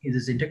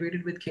this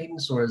integrated with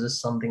Cadence, or is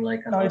this something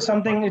like no, it's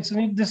something,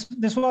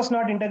 this was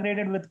not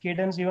integrated with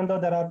Cadence, even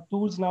though there are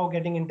tools now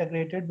getting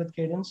integrated with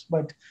Cadence,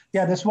 but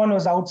yeah, this one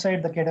was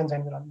outside the Cadence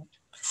environment.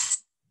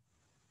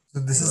 So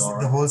this is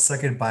the whole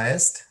circuit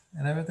biased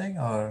and everything,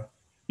 or?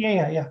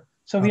 Yeah.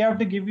 So we have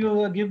to give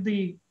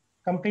the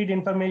complete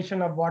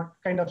information of what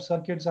kind of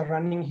circuits are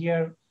running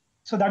here.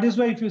 So that is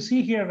why if you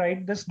see here,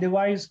 right, this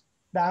device,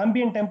 the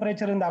ambient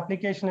temperature in the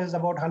application is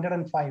about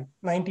 105,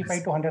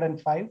 95 to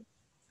 105.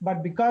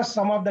 But because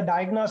some of the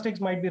diagnostics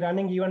might be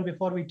running even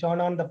before we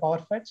turn on the power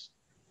FETs,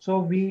 so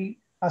we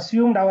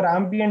assumed our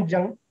ambient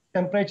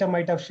temperature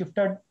might have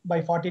shifted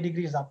by 40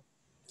 degrees up.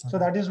 So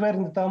that is where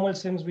in the thermal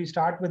sims, we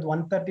start with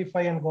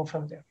 135 and go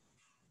from there.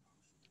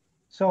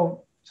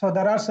 So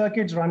there are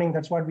circuits running,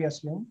 that's what we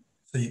assume.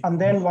 So and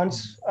then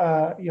once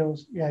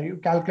you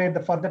calculate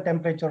the further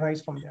temperature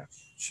rise from there.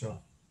 Sure.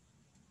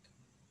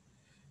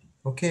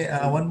 Okay,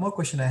 one more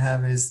question I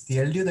have is the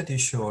LDO that you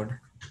showed,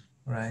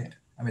 right?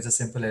 I mean, it's a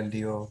simple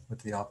LDO with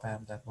the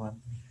op-amp, that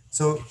one.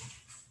 So,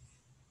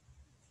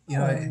 the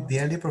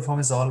LDO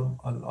performance a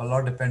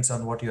lot depends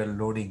on what you're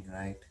loading,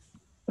 right?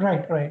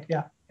 Right,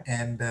 yeah.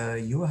 And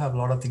you have a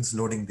lot of things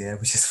loading there,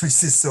 which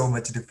is so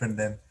much different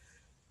than,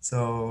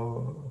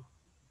 so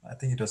I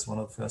think it was one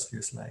of the first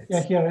few slides.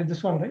 Yeah, here,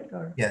 this one, right?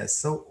 Or... Yes,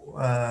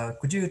 so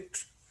could you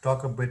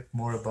talk a bit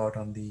more about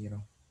on the,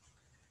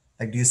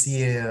 like, do you see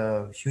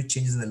huge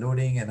changes in the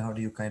loading, and how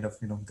do you kind of,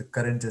 the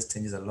current just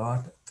changes a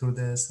lot through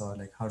this, or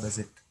like, how does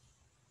it?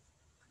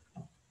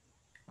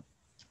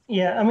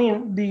 Yeah, I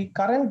mean, the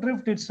current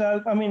drift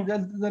itself, I mean,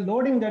 the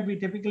loading that we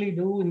typically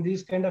do in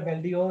these kind of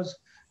LDOs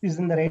is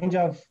in the range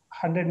of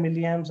 100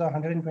 milliamps or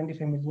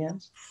 125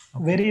 milliamps.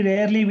 Okay. Very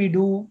rarely we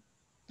do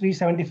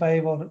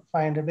 375 or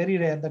 500, very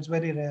rare, that's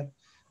very rare.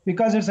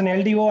 Because it's an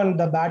LDO and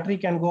the battery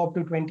can go up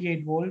to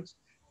 28 volts,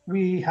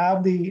 we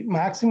have the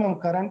maximum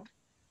current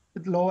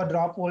with lower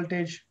drop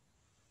voltage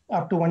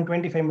up to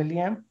 125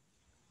 milliamp.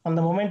 On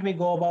the moment we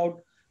go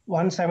about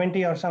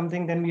 170 or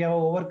something, then we have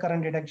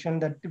overcurrent detection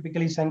that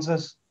typically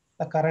senses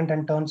the current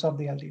and turns off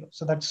the LDO.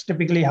 So that's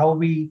typically how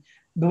we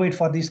do it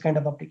for these kind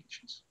of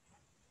applications.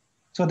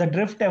 So the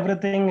drift,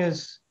 everything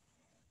is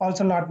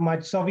also not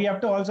much. So we have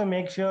to also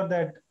make sure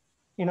that,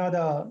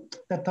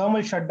 the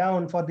thermal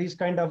shutdown for these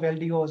kind of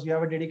LDOs, you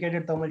have a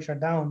dedicated thermal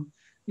shutdown,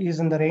 is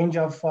in the range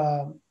of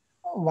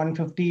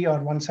 150 or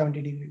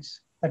 170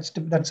 degrees.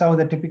 That's how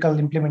the typical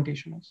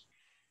implementation is.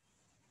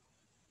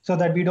 So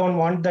that we don't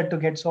want that to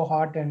get so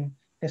hot and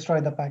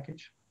destroy the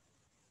package.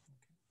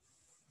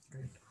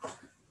 Great.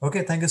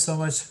 Okay, thank you so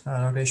much,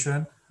 Dr.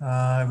 Easwaran.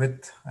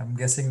 I'm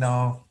guessing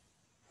now,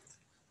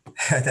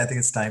 I think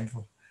it's time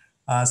for.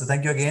 So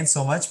thank you again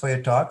so much for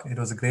your talk. It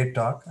was a great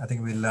talk. I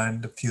think we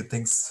learned a few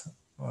things,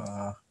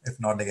 if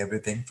not like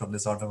everything, from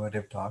this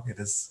automotive talk. It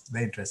is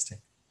very interesting.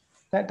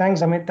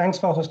 Thanks, Amit. Thanks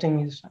for hosting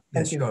me.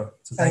 Thank you. Sure.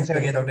 So thanks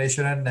again, Dr.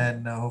 Easwaran,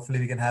 and hopefully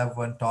we can have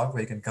one talk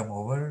where you can come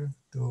over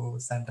to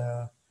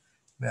Santa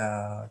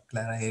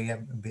Clara area,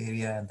 Bay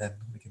Area, and then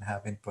we can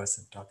have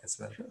in-person talk as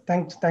well. Sure.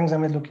 Thanks,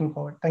 Amit. Looking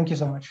forward. Thank you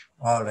so much.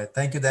 All right.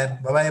 Thank you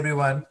then. Bye-bye,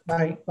 everyone.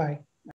 Bye.